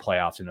on in the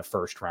playoffs in the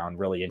first round.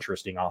 Really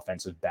interesting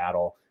offensive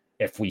battle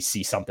if we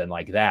see something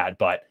like that.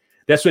 But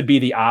this would be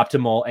the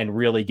optimal and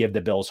really give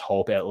the Bills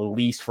hope at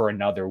least for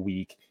another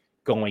week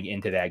going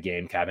into that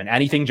game. Kevin,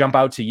 anything jump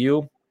out to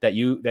you that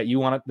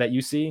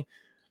you see?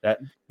 that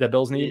the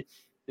Bills need?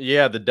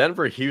 Yeah, the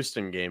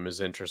Denver-Houston game is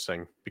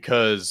interesting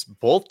because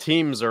both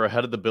teams are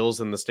ahead of the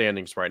Bills in the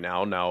standings right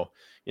now. Now,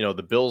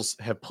 the Bills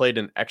have played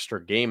an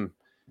extra game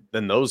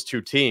than those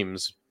two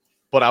teams,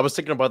 but I was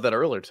thinking about that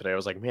earlier today. I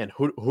was like, man,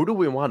 who do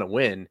we want to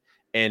win?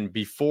 And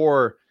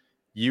before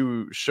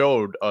you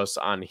showed us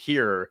on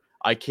here,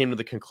 I came to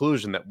the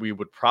conclusion that we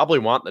would probably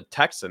want the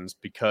Texans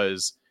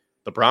because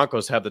the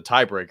Broncos have the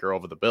tiebreaker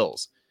over the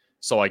Bills.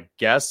 So I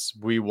guess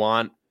we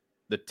want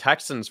the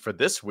Texans for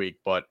this week,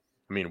 but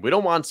I mean, we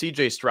don't want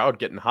CJ Stroud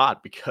getting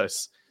hot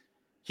because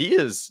he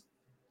is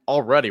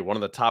already one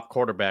of the top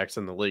quarterbacks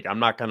in the league. I'm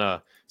not going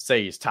to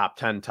say he's top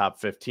 10, top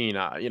 15.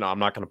 I'm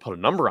not going to put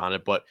a number on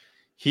it, but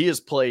he has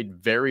played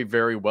very,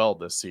 very well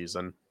this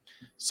season.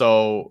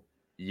 So,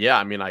 yeah,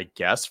 I mean, I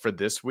guess for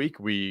this week,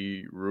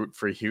 we root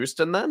for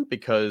Houston then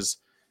because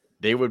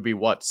they would be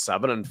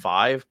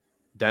 7-5.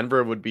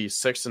 Denver would be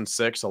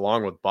 6-6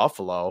 along with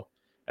Buffalo.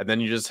 And then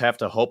you just have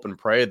to hope and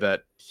pray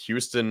that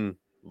Houston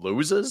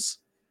loses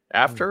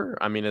after.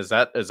 I mean, is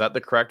that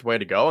the correct way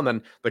to go? And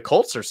then the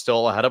Colts are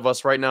still ahead of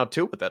us right now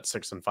too with that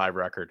 6-5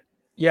 record.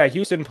 Yeah,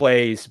 Houston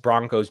plays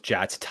Broncos,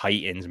 Jets,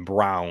 Titans,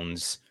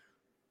 Browns,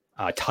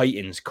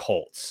 Titans,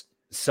 Colts.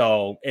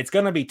 So it's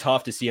going to be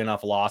tough to see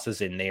enough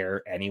losses in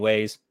there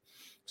anyways.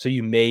 So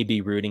you may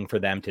be rooting for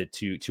them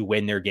to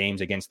win their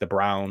games against the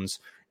Browns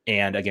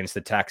and against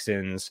the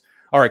Texans,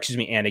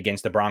 and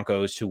against the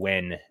Broncos to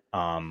win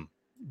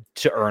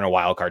to earn a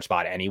wild card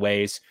spot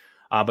anyways.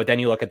 But then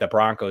you look at the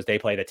Broncos, they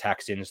play the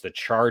Texans, the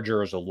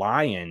Chargers, the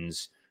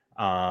Lions,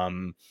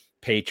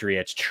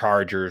 Patriots,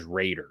 Chargers,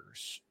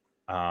 Raiders.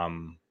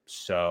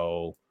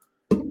 So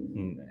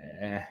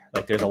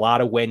there's a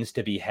lot of wins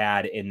to be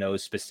had in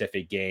those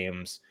specific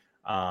games.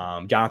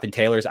 Jonathan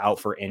Taylor's out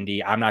for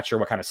Indy. I'm not sure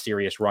what kind of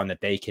serious run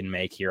that they can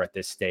make here at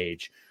this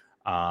stage.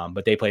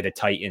 But they play the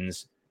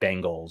Titans,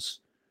 Bengals,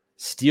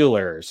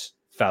 Steelers,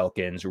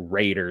 Falcons,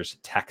 Raiders,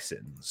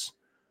 Texans.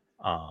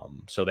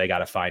 So they got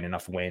to find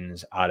enough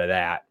wins out of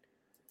that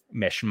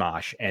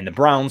mishmash. And the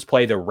Browns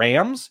play the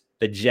Rams,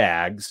 the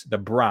Jags, the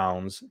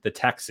Browns, the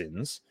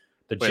Texans,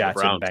 the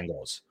Jets, and the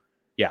Bengals.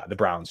 Yeah, the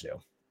Browns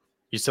do.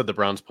 You said the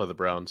Browns play the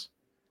Browns.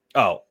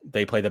 Oh,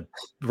 they play the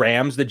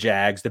Rams, the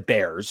Jags, the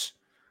Bears,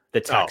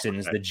 the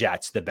Texans, the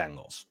Jets, the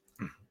Bengals.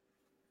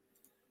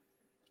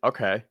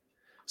 Okay.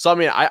 So, I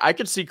mean, I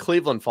could see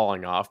Cleveland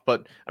falling off,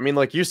 but I mean,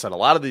 like you said, a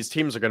lot of these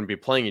teams are going to be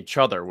playing each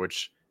other,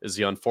 which is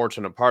the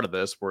unfortunate part of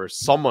this, where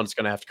someone's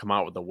going to have to come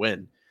out with a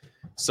win.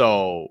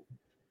 So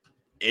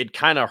it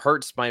kind of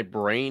hurts my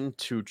brain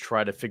to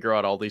try to figure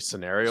out all these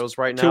scenarios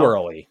right now. Too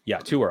early. Yeah,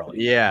 too early.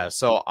 Yeah.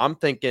 So I'm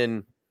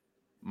thinking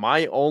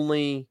my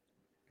only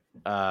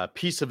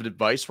piece of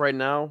advice right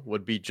now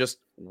would be just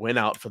win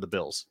out for the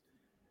Bills.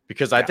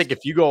 Because I think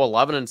if you go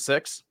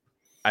 11-6,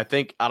 I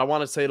don't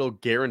want to say it'll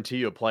guarantee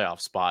you a playoff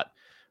spot,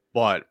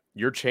 but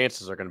your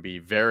chances are going to be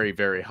very,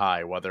 very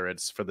high, whether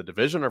it's for the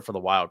division or for the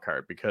wild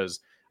card, because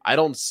I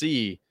don't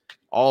see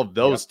all of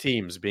those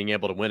teams being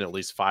able to win at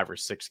least 5 or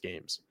 6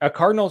 games. A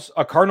Cardinals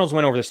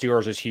win over the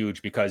Steelers is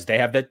huge because they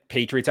have the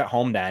Patriots at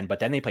home but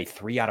then they play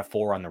 3 out of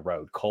 4 on the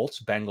road: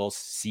 Colts, Bengals,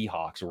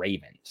 Seahawks,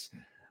 Ravens.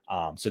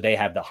 So they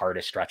have the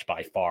hardest stretch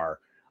by far.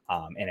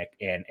 And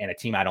a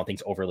team I don't think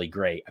is overly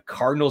great. A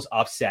Cardinals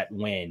upset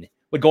win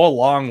would go a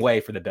long way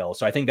for the Bills.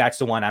 So I think that's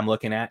the one I'm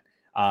looking at.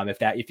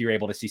 If you're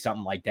able to see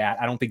something like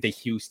that, I don't think the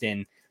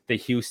Houston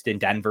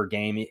Denver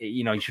game,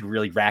 you should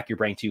really rack your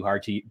brain too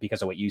hard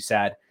because of what you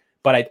said.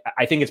 But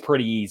I think it's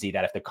pretty easy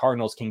that if the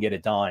Cardinals can get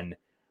it done,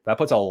 that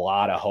puts a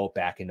lot of hope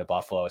back into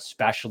Buffalo,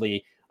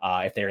 especially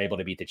if they're able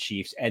to beat the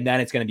Chiefs. And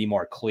then it's going to be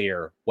more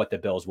clear what the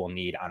Bills will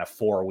need on a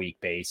 4-week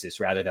basis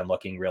rather than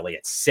looking really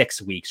at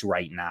 6 weeks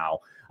right now.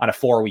 On a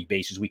 4-week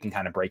basis, we can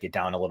kind of break it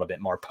down a little bit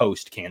more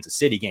post Kansas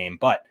City game.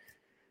 But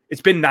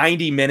it's been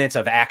 90 minutes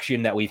of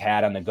action that we've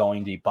had on the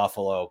Going Deep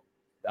Buffalo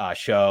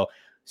show.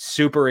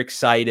 Super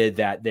excited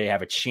that they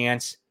have a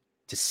chance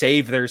to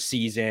save their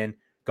season,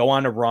 go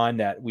on a run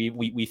that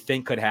we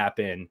think could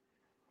happen,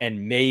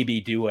 and maybe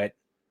do it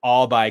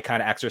all by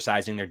kind of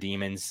exercising their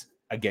demons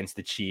against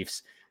the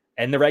Chiefs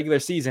and the regular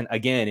season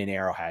again in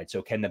Arrowhead.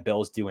 So can the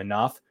Bills do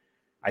enough?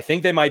 I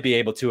think they might be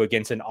able to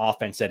against an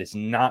offense that is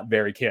not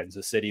very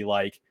Kansas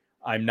City-like.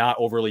 I'm not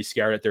overly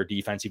scared at their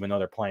defense, even though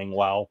they're playing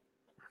well.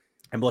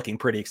 I'm looking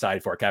pretty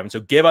excited for it, Kevin.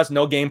 So give us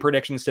no game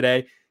predictions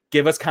today.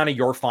 Give us kind of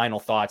your final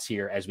thoughts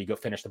here as we go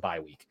finish the bye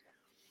week.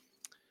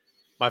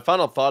 My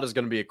final thought is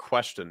going to be a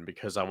question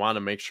because I want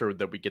to make sure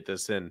that we get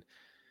this in.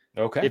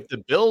 Okay. If the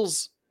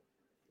Bills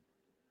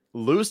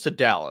lose to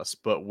Dallas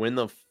but win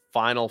the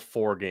final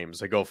 4 games,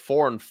 they go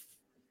 4-1.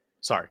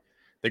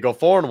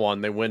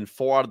 They win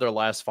 4 out of their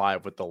last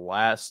 5 with the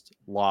last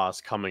loss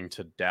coming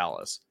to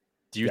Dallas.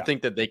 Do you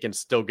think that they can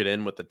still get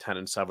in with the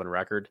 10-7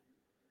 record?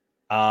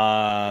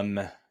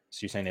 So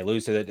you're saying they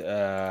lose to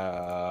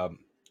the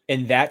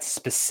in that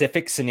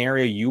specific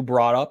scenario you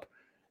brought up,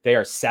 they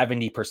are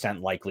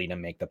 70% likely to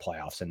make the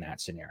playoffs in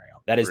that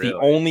scenario. That is the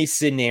only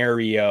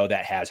scenario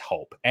that has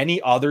hope.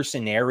 Any other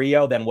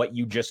scenario than what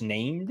you just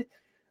named,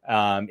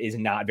 is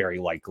not very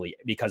likely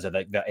because of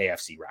the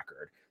AFC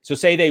record. So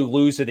say they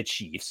lose to the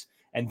Chiefs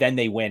and then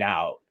they win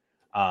out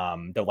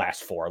the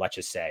last 4, let's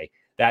just say,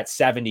 that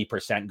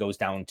 70% goes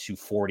down to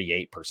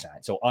 48%.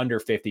 So under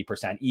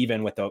 50%,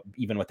 even with the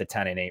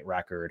 10-8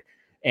 record.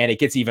 And it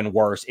gets even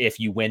worse if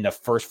you win the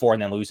first 4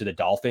 and then lose to the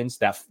Dolphins.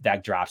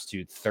 That drops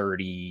to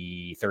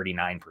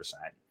 39%.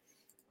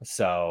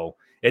 So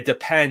it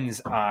depends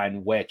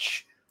on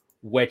which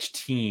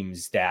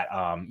teams that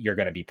you're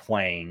going to be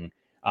playing,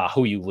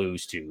 who you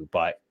lose to.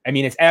 But I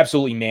mean, it's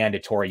absolutely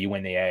mandatory you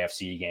win the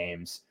AFC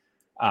games.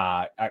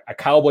 A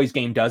Cowboys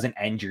game doesn't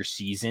end your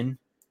season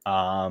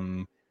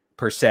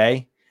per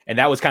se. And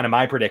that was kind of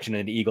my prediction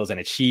in the Eagles and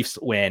the Chiefs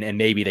win. And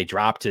maybe they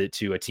drop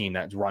to a team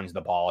that runs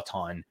the ball a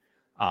ton.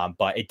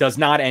 But it does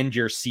not end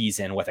your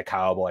season with a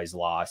Cowboys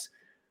loss.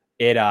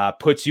 It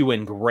puts you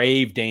in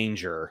grave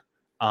danger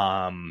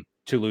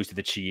to lose to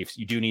the Chiefs.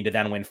 You do need to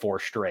then win 4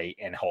 straight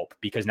and hope,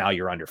 because now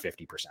you're under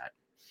 50%.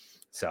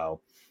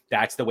 So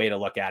that's the way to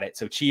look at it.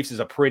 So Chiefs is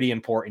a pretty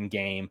important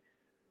game.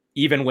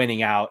 Even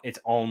winning out, it's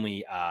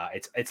only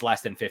it's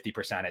less than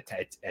 50%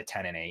 at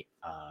 10-8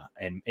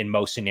 in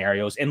most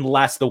scenarios,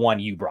 unless the one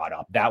you brought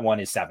up. That one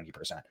is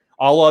 70%.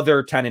 All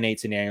other 10-8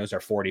 scenarios are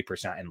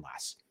 40% and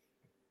less.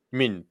 You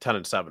mean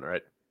 10-7,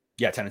 right?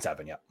 Yeah,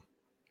 10-7. Yeah.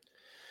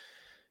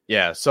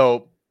 Yeah.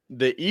 So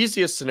the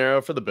easiest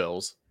scenario for the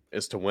Bills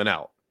is to win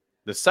out.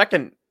 The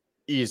second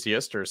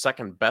easiest or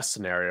second best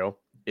scenario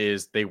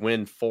is they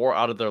win 4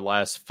 out of their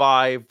last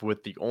 5,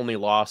 with the only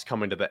loss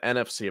coming to the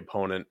NFC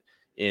opponent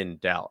in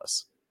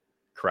Dallas.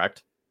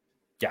 Correct?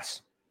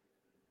 Yes.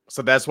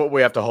 So that's what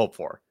we have to hope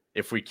for.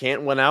 If we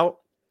can't win out,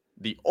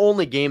 the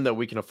only game that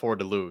we can afford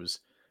to lose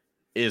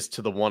is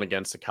to the one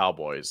against the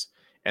Cowboys.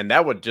 And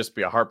that would just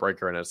be a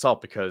heartbreaker in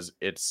itself, because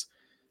it's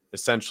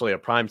essentially a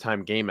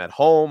primetime game at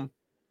home,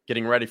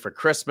 getting ready for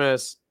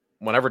Christmas.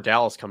 Whenever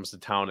Dallas comes to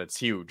town, it's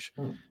huge.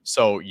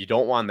 So you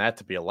don't want that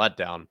to be a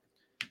letdown.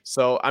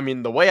 So, I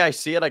mean, the way I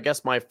see it, I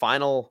guess my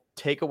final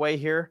takeaway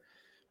here,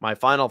 my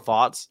final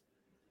thoughts,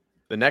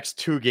 the next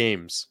 2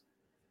 games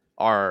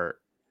are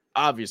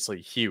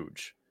obviously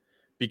huge,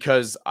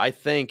 because I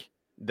think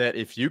that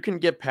if you can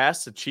get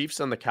past the Chiefs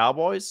and the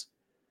Cowboys,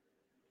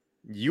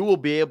 you will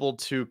be able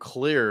to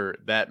clear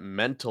that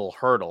mental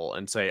hurdle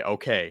and say,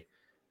 okay,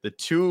 the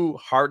 2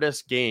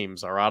 hardest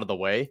games are out of the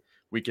way.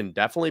 We can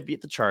definitely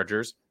beat the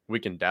Chargers. We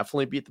can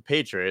definitely beat the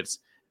Patriots.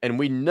 And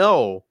we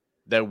know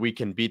that we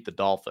can beat the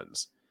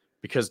Dolphins,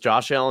 because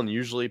Josh Allen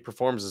usually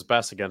performs his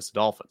best against the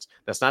Dolphins.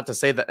 That's not to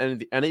say that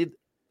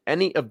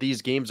any of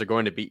these games are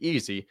going to be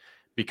easy,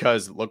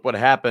 because look what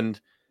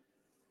happened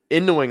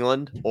in New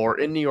England, or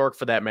in New York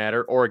for that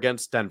matter, or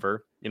against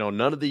Denver. You know,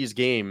 none of these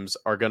games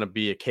are going to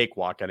be a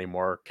cakewalk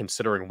anymore,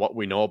 considering what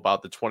we know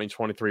about the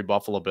 2023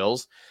 Buffalo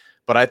Bills.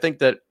 But I think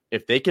that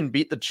if they can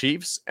beat the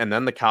Chiefs and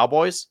then the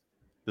Cowboys,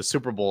 the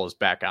Super Bowl is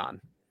back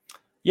on.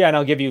 Yeah, and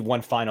I'll give you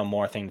one final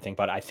more thing to think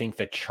about. I think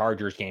the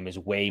Chargers game is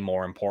way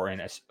more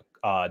important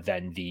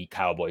than the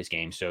Cowboys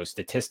game. So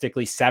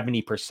statistically,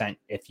 70%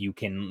 if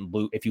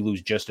you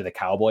lose just to the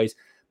Cowboys,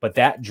 but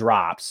that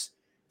drops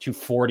to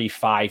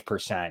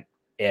 45%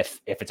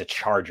 if it's a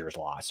Chargers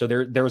loss. So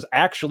there's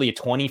actually a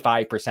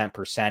 25%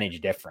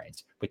 percentage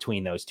difference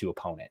between those 2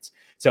 opponents.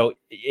 So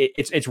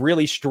it's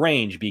really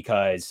strange,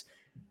 because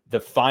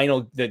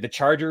the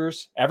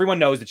Chargers, everyone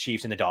knows the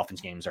Chiefs and the Dolphins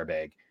games are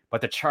big, but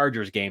the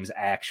Chargers game is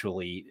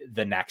actually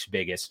the next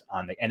biggest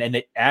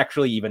and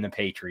actually even the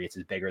Patriots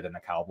is bigger than the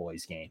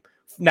Cowboys game.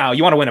 Now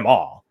you want to win them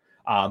all,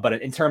 but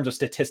in terms of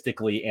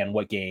statistically and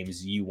what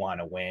games you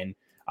want to win,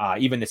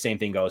 even the same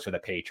thing goes for the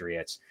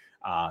Patriots.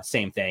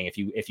 Same thing.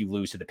 If you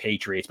lose to the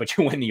Patriots, but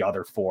you win the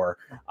other 4,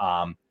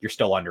 you're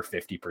still under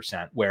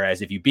 50%.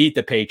 Whereas if you beat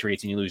the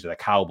Patriots and you lose to the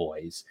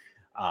Cowboys,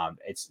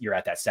 you're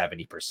at that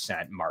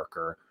 70%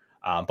 marker.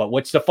 But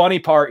what's the funny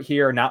part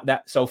here? Not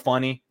that so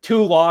funny.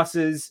 2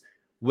 losses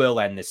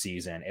will end the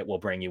season. It will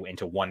bring you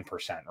into 1%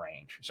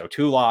 range. So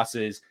 2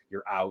 losses,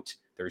 you're out.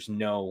 There's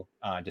no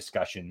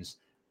discussions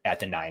at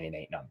the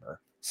 9-8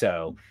 number.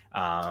 So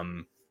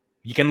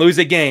you can lose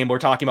a game. We're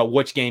talking about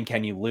which game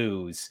can you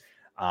lose.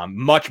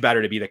 Much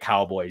better to be the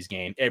Cowboys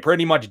game. It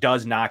pretty much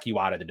does knock you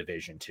out of the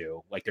division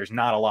too. Like there's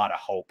not a lot of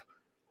hope,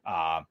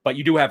 but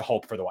you do have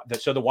hope for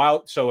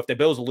So if the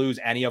Bills lose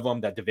any of them,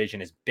 the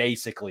division is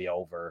basically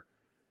over.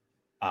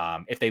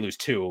 If they lose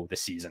 2, the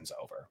season's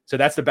over. So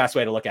that's the best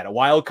way to look at it.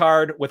 Wild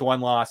card with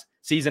 1 loss,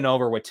 season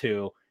over with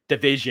 2,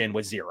 division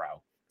with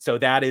 0. So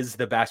that is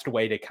the best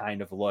way to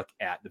kind of look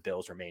at the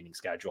Bills' remaining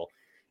schedule.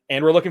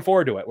 And we're looking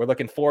forward to it. We're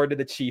looking forward to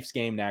the Chiefs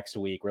game next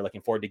week. We're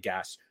looking forward to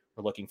guests.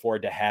 We're looking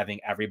forward to having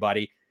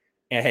everybody.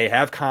 And hey,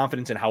 have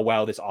confidence in how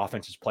well this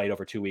offense has played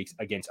over 2 weeks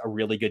against a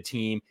really good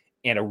team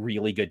and a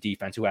really good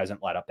defense who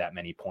hasn't let up that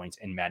many points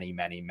in many,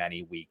 many,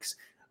 many weeks.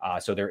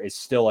 So there is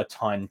still a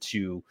ton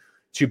to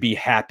be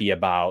happy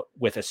about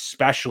with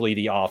especially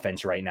the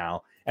offense right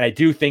now. And I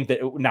do think that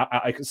now,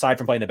 aside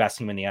from playing the best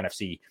team in the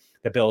NFC,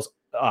 the Bills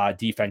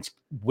defense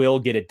will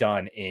get it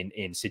done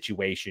in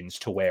situations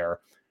to where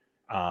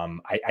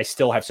I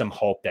still have some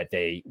hope that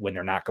when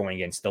they're not going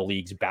against the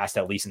league's best,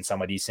 at least in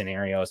some of these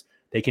scenarios,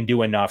 they can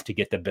do enough to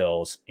get the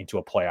Bills into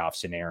a playoff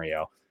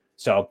scenario.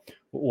 So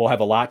we'll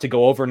have a lot to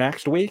go over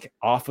next week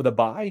off of the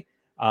bye.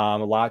 A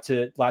lot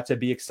to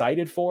be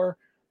excited for.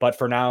 But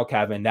for now,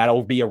 Kevin,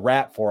 that'll be a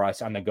wrap for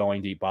us on the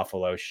Going Deep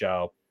Buffalo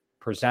show,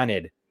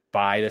 presented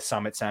by the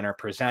Summit Center,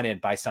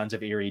 presented by Sons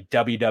of Erie,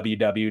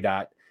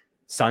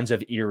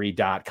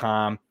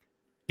 www.sonsoferie.com.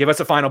 Give us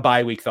a final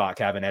bye week thought,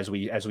 Kevin, as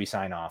we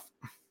sign off.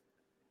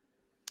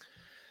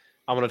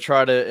 I'm going to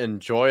try to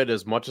enjoy it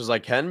as much as I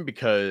can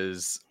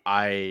because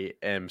I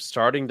am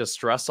starting to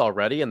stress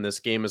already, and this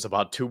game is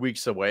about 2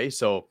 weeks away.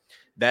 So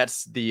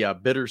that's the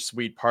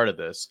bittersweet part of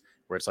this,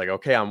 where it's like,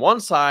 okay, on one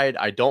side,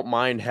 I don't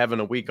mind having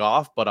a week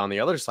off, but on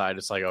the other side,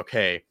 it's like,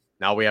 okay,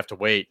 now we have to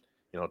wait,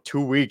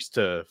 2 weeks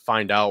to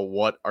find out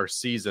what our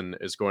season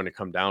is going to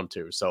come down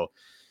to. So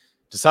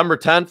December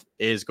 10th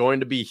is going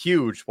to be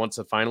huge once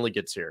it finally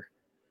gets here.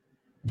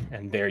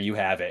 And there you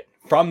have it.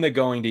 From the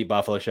Going Deep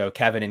Buffalo show,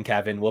 Kevin and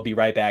Kevin, we'll be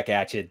right back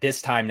at you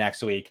this time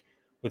next week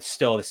with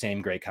still the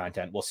same great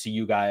content. We'll see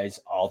you guys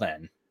all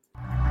then.